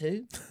wanting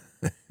to.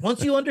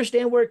 Once you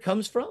understand where it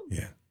comes from,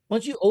 Yeah.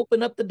 once you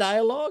open up the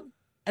dialogue,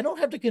 I don't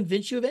have to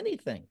convince you of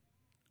anything.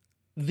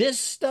 This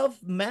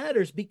stuff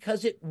matters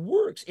because it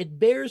works. It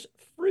bears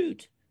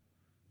fruit.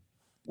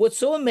 What's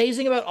so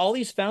amazing about all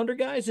these founder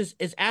guys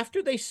is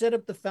after they set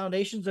up the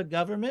foundations of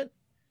government,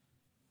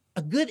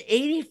 a good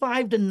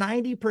 85 to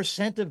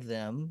 90% of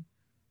them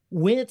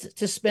went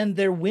to spend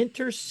their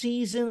winter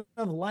season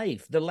of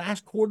life, the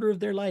last quarter of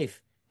their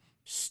life,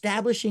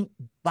 establishing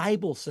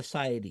Bible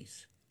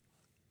societies,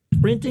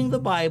 printing the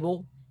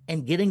Bible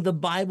and getting the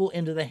Bible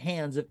into the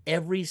hands of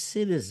every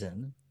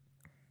citizen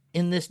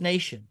in this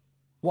nation.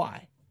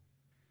 Why?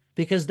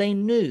 Because they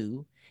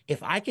knew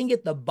if I can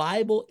get the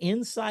Bible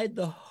inside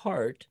the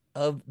heart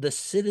of the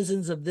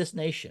citizens of this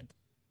nation,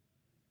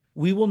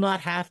 we will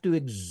not have to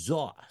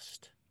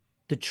exhaust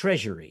the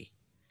treasury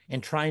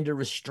and trying to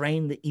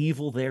restrain the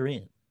evil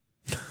therein.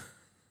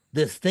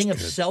 This thing of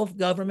Good. self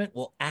government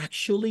will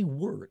actually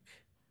work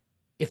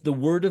if the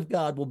word of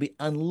God will be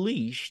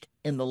unleashed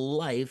in the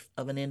life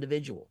of an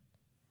individual.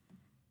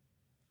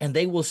 And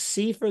they will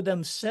see for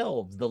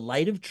themselves the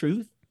light of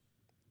truth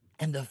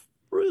and the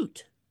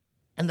fruit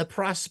and the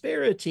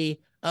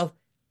prosperity of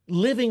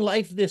living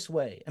life this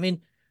way. I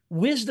mean,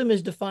 wisdom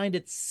is defined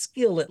as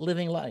skill at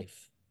living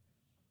life.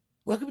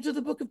 Welcome to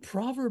the book of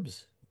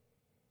Proverbs.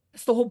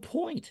 That's the whole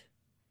point.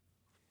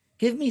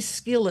 Give me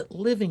skill at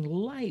living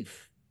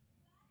life,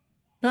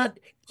 not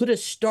put a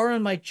star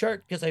on my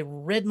chart because I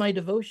read my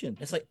devotion.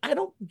 It's like, I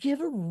don't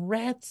give a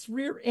rat's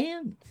rear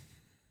end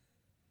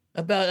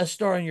about a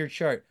star on your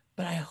chart,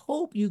 but I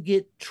hope you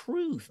get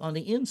truth on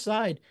the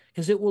inside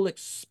because it will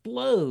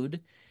explode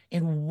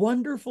in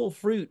wonderful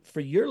fruit for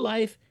your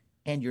life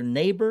and your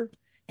neighbor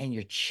and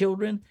your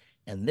children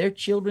and their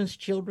children's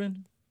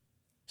children.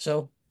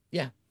 So,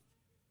 yeah,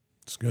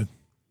 It's good.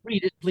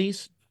 read it,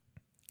 please.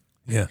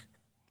 Yeah.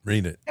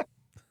 Read it.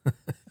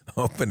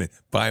 Open it,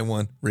 buy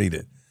one, read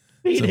it.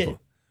 Read Simple. it.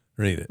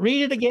 Read it.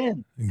 Read it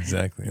again.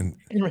 Exactly.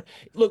 And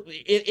Look,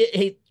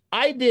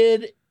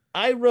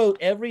 I wrote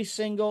every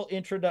single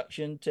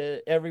introduction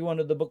to every one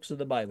of the books of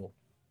the Bible.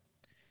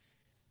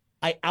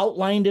 I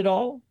outlined it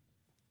all,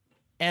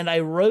 and I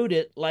wrote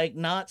it like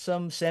not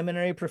some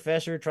seminary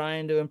professor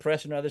trying to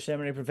impress another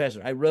seminary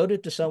professor. I wrote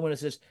it to someone that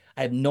says,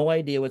 I have no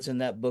idea what's in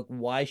that book.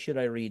 Why should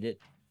I read it?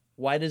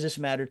 Why does this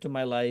matter to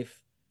my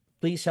life?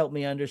 Please help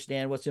me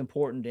understand what's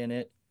important in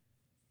it.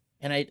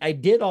 And I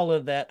did all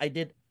of that. I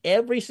did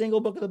every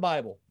single book of the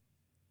Bible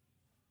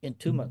in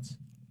 2 months.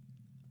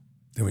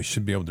 then we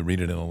should be able to read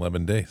it in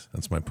 11 days.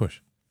 That's my push.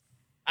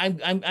 I'm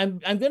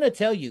going to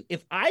tell you,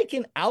 if I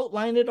can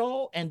outline it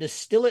all and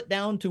distill it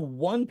down to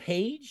one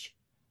page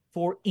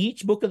for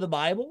each book of the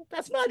Bible,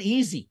 that's not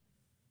easy.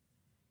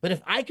 But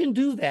if I can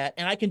do that,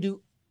 and I can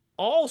do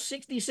all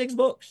 66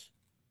 books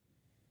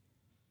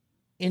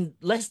in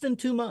less than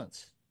 2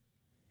 months,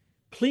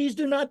 please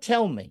do not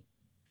tell me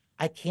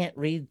I can't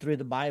read through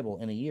the Bible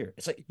in a year.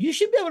 It's like, you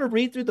should be able to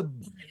read through the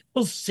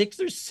Bible 6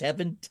 or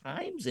 7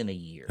 times in a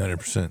year.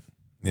 100%.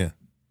 Yeah,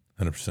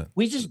 100%.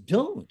 We just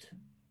don't.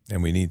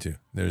 And we need to.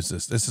 This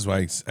is why,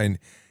 you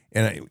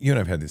and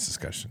I've had this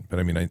discussion, but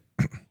I mean,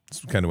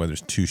 it's kind of why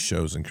there's 2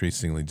 shows,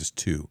 increasingly just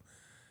 2.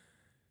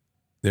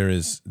 There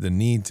is the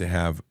need to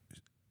have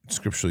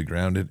scripturally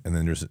grounded, and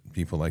then there's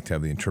people like to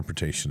have the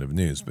interpretation of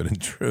news. But in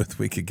truth,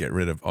 we could get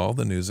rid of all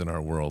the news in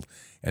our world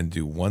and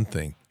do one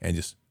thing and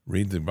just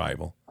read the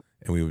Bible,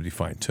 and we would be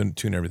fine.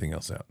 Tune everything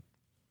else out.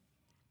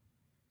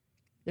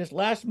 This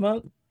last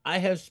month, I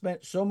have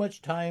spent so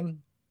much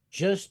time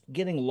just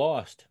getting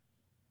lost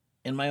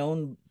in my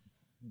own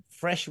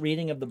fresh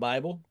reading of the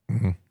Bible.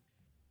 Mm-hmm.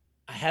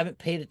 I haven't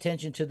paid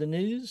attention to the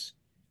news.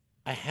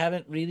 I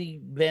haven't really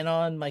been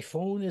on my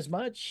phone as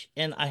much,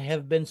 and I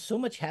have been so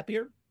much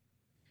happier,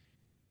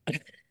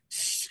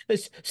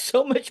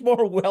 so much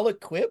more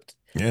well-equipped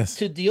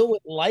to deal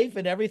with life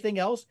and everything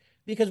else.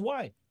 Because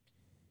why?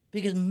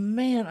 Because,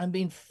 man, I'm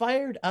being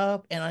fired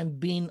up, and I'm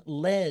being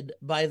led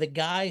by the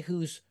guy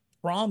who's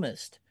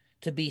promised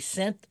to be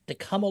sent to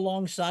come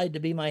alongside to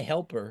be my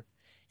helper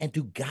and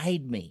to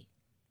guide me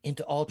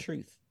into all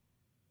truth.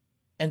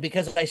 And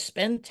because I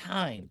spend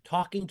time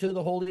talking to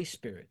the Holy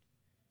Spirit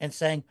and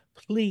saying,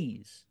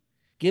 please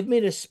give me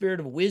the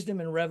spirit of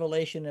wisdom and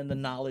revelation and the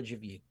knowledge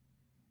of you.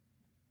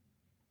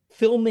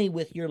 Fill me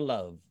with your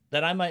love,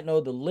 that I might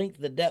know the length,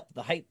 the depth,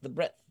 the height, the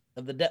breadth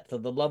of the depth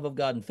of the love of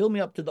God, and fill me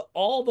up to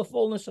all the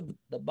fullness of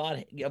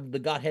the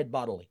Godhead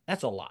bodily.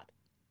 That's a lot.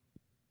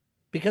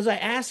 Because I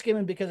ask him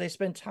and because I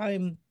spend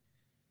time,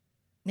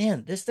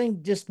 man, this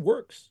thing just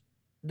works.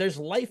 There's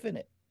life in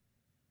it.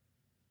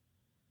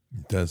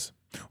 It does.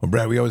 Well,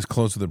 Brad, we always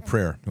close with a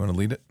prayer. You want to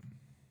lead it?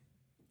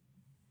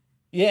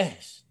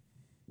 Yes.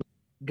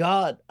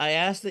 God, I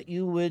ask that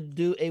you would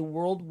do a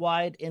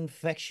worldwide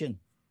infection,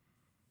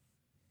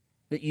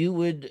 that you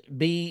would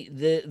be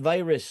the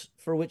virus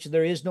for which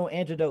there is no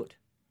antidote.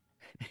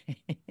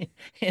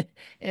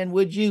 and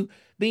would you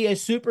be a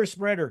super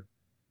spreader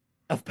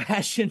of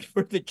passion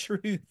for the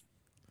truth?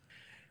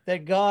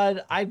 That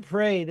God, I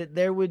pray that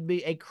there would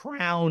be a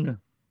crown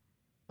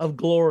of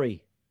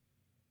glory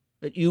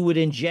that you would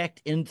inject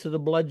into the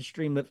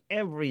bloodstream of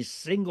every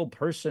single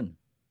person.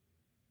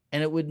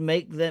 And it would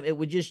it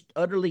would just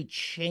utterly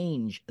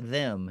change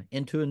them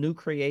into a new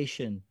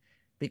creation,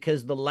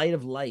 because the light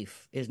of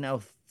life is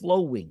now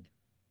flowing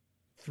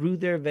through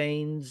their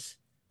veins.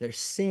 They're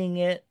seeing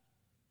it,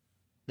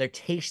 they're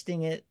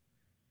tasting it,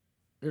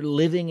 they're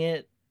living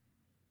it,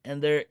 and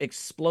they're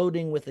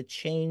exploding with a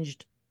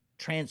changed,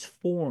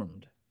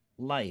 transformed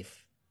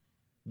life,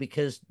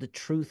 because the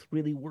truth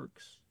really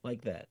works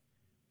like that.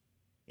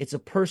 It's a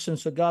person.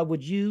 So God,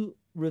 would you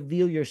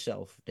reveal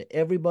yourself to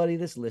everybody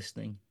that's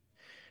listening?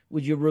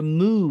 Would you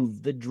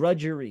remove the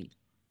drudgery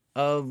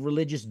of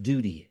religious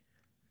duty?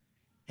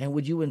 And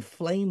would you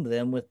inflame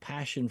them with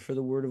passion for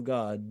the word of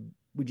God?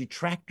 Would you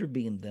tractor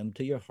beam them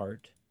to your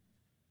heart?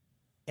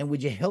 And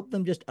would you help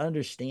them just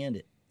understand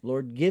it?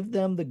 Lord, give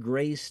them the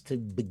grace to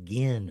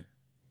begin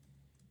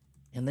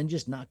and then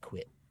just not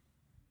quit.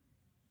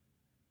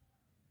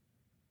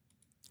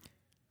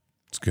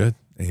 It's good.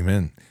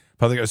 Amen.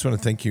 Father, I just want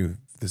to thank you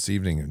this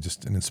evening, and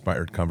just an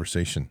inspired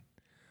conversation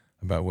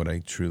about what I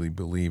truly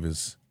believe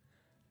is,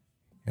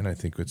 and I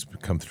think it's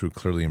come through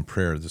clearly in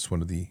prayer, it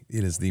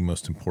is the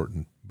most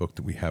important book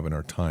that we have in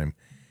our time.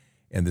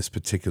 And this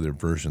particular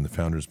version, the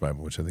Founder's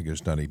Bible, which I think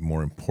is not a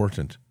more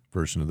important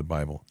version of the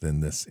Bible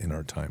than this in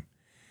our time.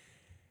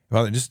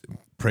 Father, just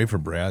pray for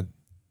Brad,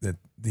 that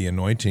the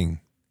anointing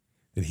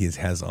that he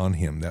has on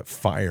him, that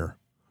fire,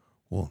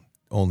 will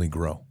only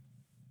grow,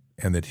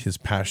 and that his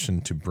passion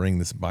to bring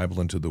this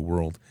Bible into the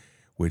world,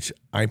 which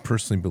I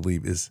personally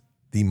believe is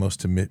the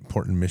most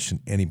important mission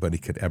anybody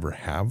could ever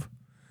have,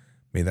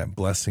 may that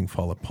blessing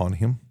fall upon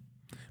him.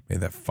 May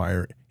that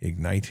fire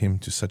ignite him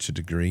to such a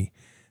degree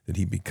that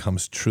he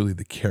becomes truly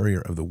the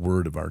carrier of the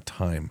word of our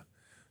time,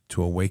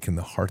 to awaken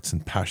the hearts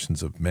and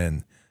passions of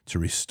men, to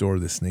restore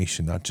this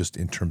nation, not just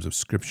in terms of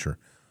scripture,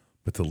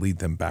 but to lead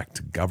them back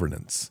to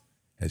governance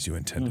as you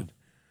intended.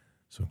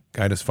 So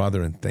guide us,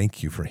 Father, and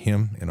thank you for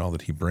him and all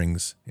that he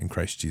brings in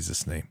Christ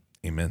Jesus' name.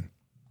 Amen.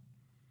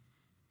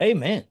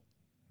 Amen.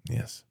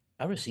 Yes.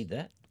 I received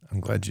that. I'm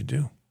glad you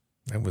do.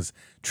 That was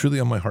truly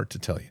on my heart to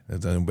tell you.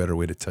 There's no better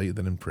way to tell you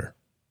than in prayer.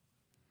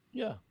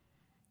 Yeah.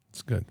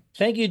 It's good.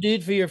 Thank you,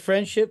 dude, for your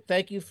friendship.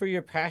 Thank you for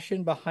your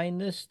passion behind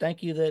this.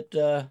 Thank you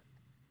that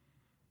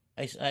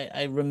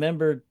I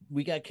remember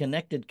we got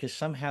connected because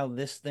somehow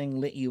this thing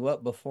lit you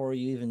up before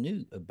you even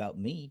knew about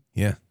me.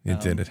 Yeah,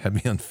 it did. It had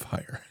me on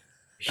fire.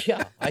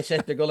 Yeah. I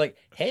sat there go like,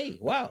 hey,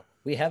 wow,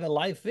 we have a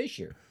live fish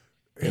here.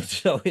 And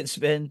so it's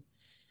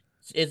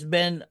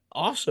been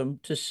awesome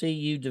to see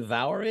you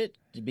devour it,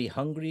 to be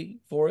hungry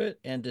for it,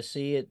 and to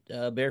see it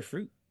bear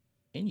fruit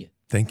in you.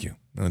 Thank you.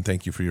 And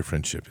thank you for your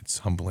friendship. It's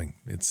humbling.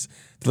 To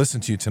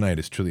listen to you tonight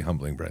is truly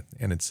humbling, Brett.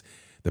 And it's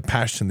the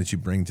passion that you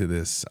bring to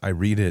this. I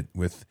read it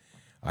with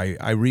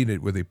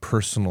a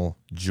personal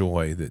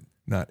joy that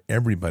not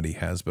everybody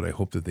has, but I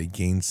hope that they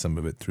gain some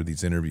of it through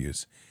these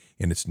interviews,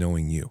 and it's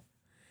knowing you.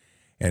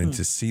 And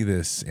to see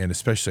this, and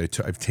especially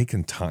I've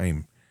taken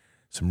time,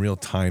 some real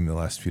time in the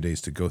last few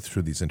days to go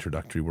through these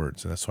introductory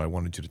words. And that's why I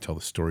wanted you to tell the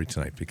story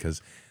tonight,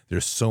 because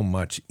there's so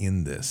much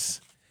in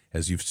this,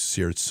 as you've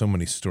shared so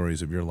many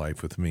stories of your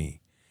life with me,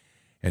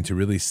 and to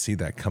really see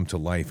that come to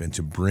life and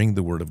to bring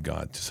the Word of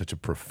God to such a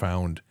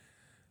profound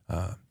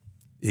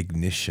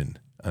ignition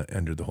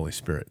under the Holy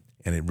Spirit.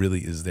 And it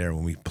really is there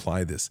when we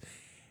apply this.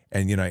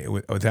 And,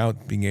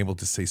 without being able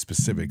to say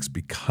specifics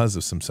because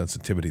of some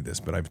sensitivity to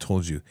this, but I've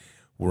told you,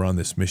 we're on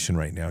this mission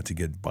right now to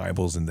get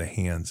Bibles in the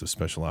hands of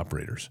special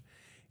operators.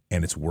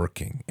 And it's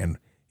working. And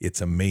it's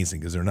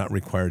amazing because they're not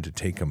required to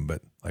take them,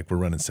 but like we're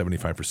running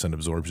 75%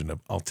 absorption of,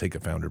 I'll take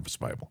a Founder's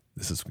Bible.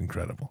 This is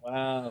incredible.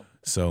 Wow.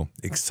 So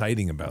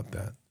exciting about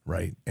that,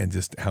 right? And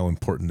just how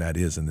important that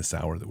is in this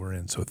hour that we're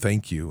in. So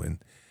thank you.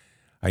 And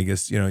I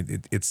guess,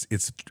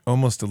 it's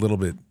almost a little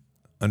bit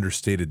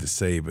understated to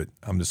say, but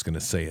I'm just going to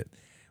say it.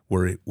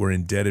 We're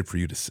indebted for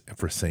you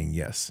for saying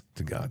yes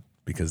to God,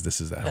 because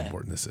this is how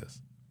important this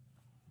is.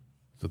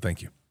 So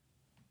thank you.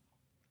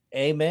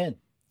 Amen.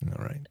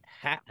 All right.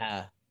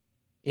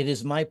 It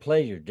is my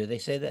pleasure. Do they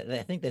say that?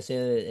 I think they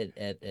say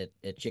that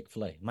at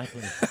Chick-fil-A. My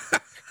pleasure.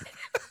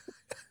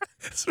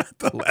 It's not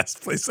the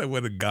last place I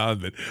would have gone,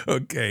 but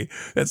okay.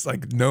 That's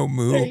like no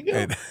move. There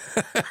you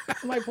go.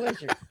 My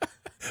pleasure.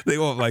 They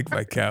won't like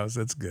my cows.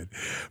 That's good.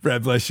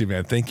 Brad, bless you,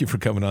 man. Thank you for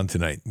coming on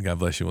tonight. God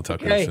bless you. We'll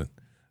talk real soon.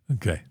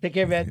 Okay. Take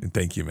care, man.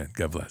 Thank you, man.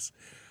 God bless.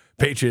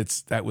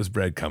 Patriots, that was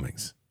Brad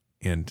Cummings.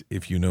 And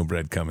if you know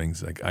Brad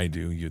Cummings like I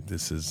do,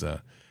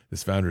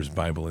 this Founder's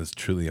Bible is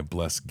truly a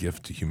blessed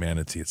gift to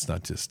humanity. It's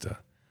not just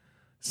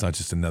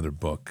another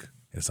book.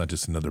 It's not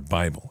just another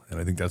Bible. And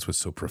I think that's what's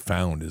so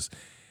profound is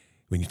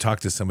when you talk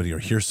to somebody or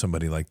hear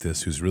somebody like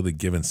this who's really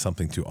given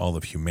something to all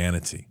of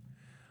humanity.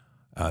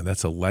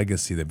 That's a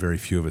legacy that very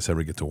few of us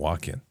ever get to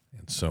walk in.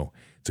 And so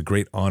it's a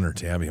great honor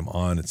to have him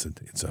on.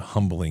 It's a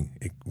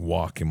humbling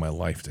walk in my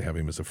life to have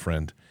him as a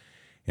friend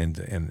and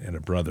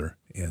a brother.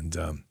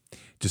 And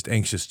just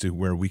anxious to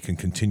where we can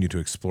continue to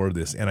explore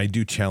this. And I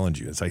do challenge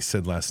you, as I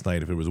said last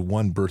night, if there was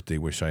one birthday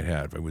wish I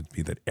had, it would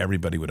be that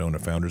everybody would own a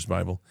Founder's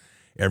Bible.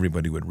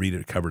 Everybody would read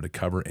it cover to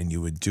cover, and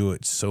you would do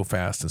it so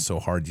fast and so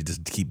hard, you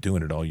just keep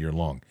doing it all year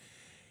long.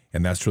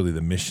 And that's really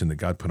the mission that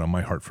God put on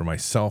my heart for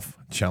myself,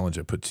 challenge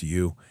I put to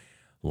you.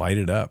 Light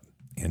it up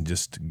and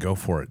just go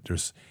for it.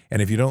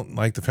 And if you don't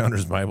like the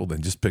Founder's Bible,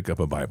 then just pick up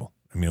a Bible.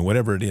 I mean,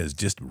 whatever it is,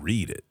 just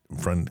read it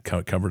from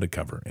cover to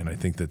cover. And I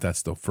think that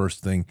that's the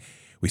first thing.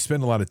 We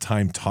spend a lot of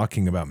time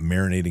talking about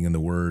marinating in the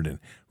Word and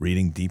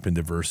reading deep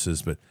into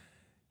verses, but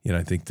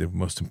I think the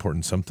most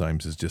important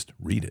sometimes is just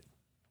read it.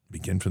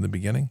 Begin from the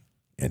beginning,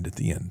 end at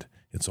the end.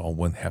 It's all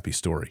one happy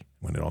story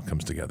when it all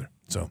comes together.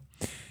 So,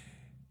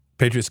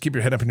 Patriots, keep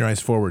your head up and your eyes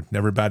forward.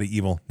 Never bow to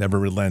evil. Never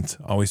relent.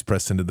 Always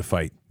press into the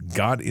fight.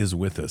 God is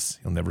with us.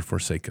 He'll never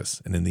forsake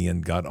us. And in the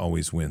end, God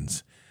always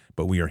wins.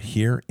 But we are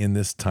here in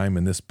this time,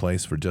 in this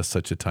place, for just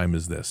such a time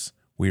as this.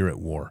 We are at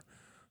war.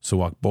 So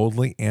walk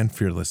boldly and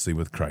fearlessly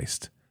with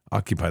Christ.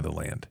 Occupy the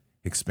land.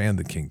 Expand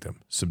the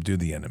kingdom. Subdue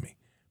the enemy.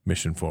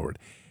 Mission forward.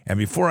 And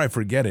before I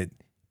forget it,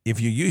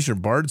 if you use your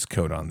BARDS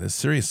code on this,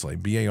 seriously,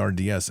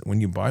 BARDS, when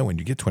you buy one,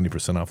 you get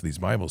 20% off of these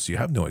Bibles. So you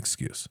have no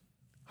excuse.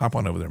 Hop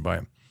on over there and buy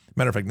them.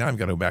 Matter of fact, now I've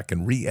got to go back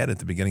and re-edit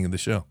the beginning of the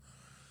show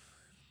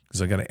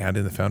because I got to add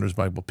in the Founder's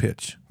Bible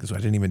pitch because I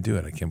didn't even do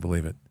it. I can't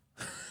believe it.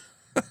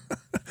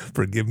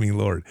 Forgive me,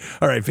 Lord.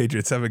 All right,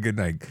 Patriots, have a good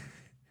night.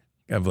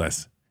 God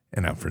bless.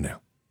 And out for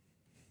now.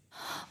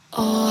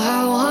 Oh,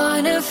 I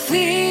want to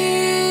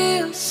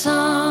feel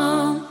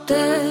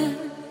something.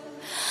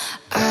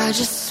 I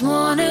just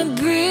want to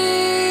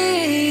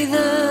breathe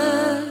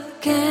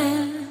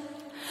again.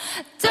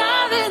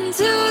 Dive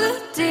into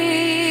the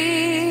deep.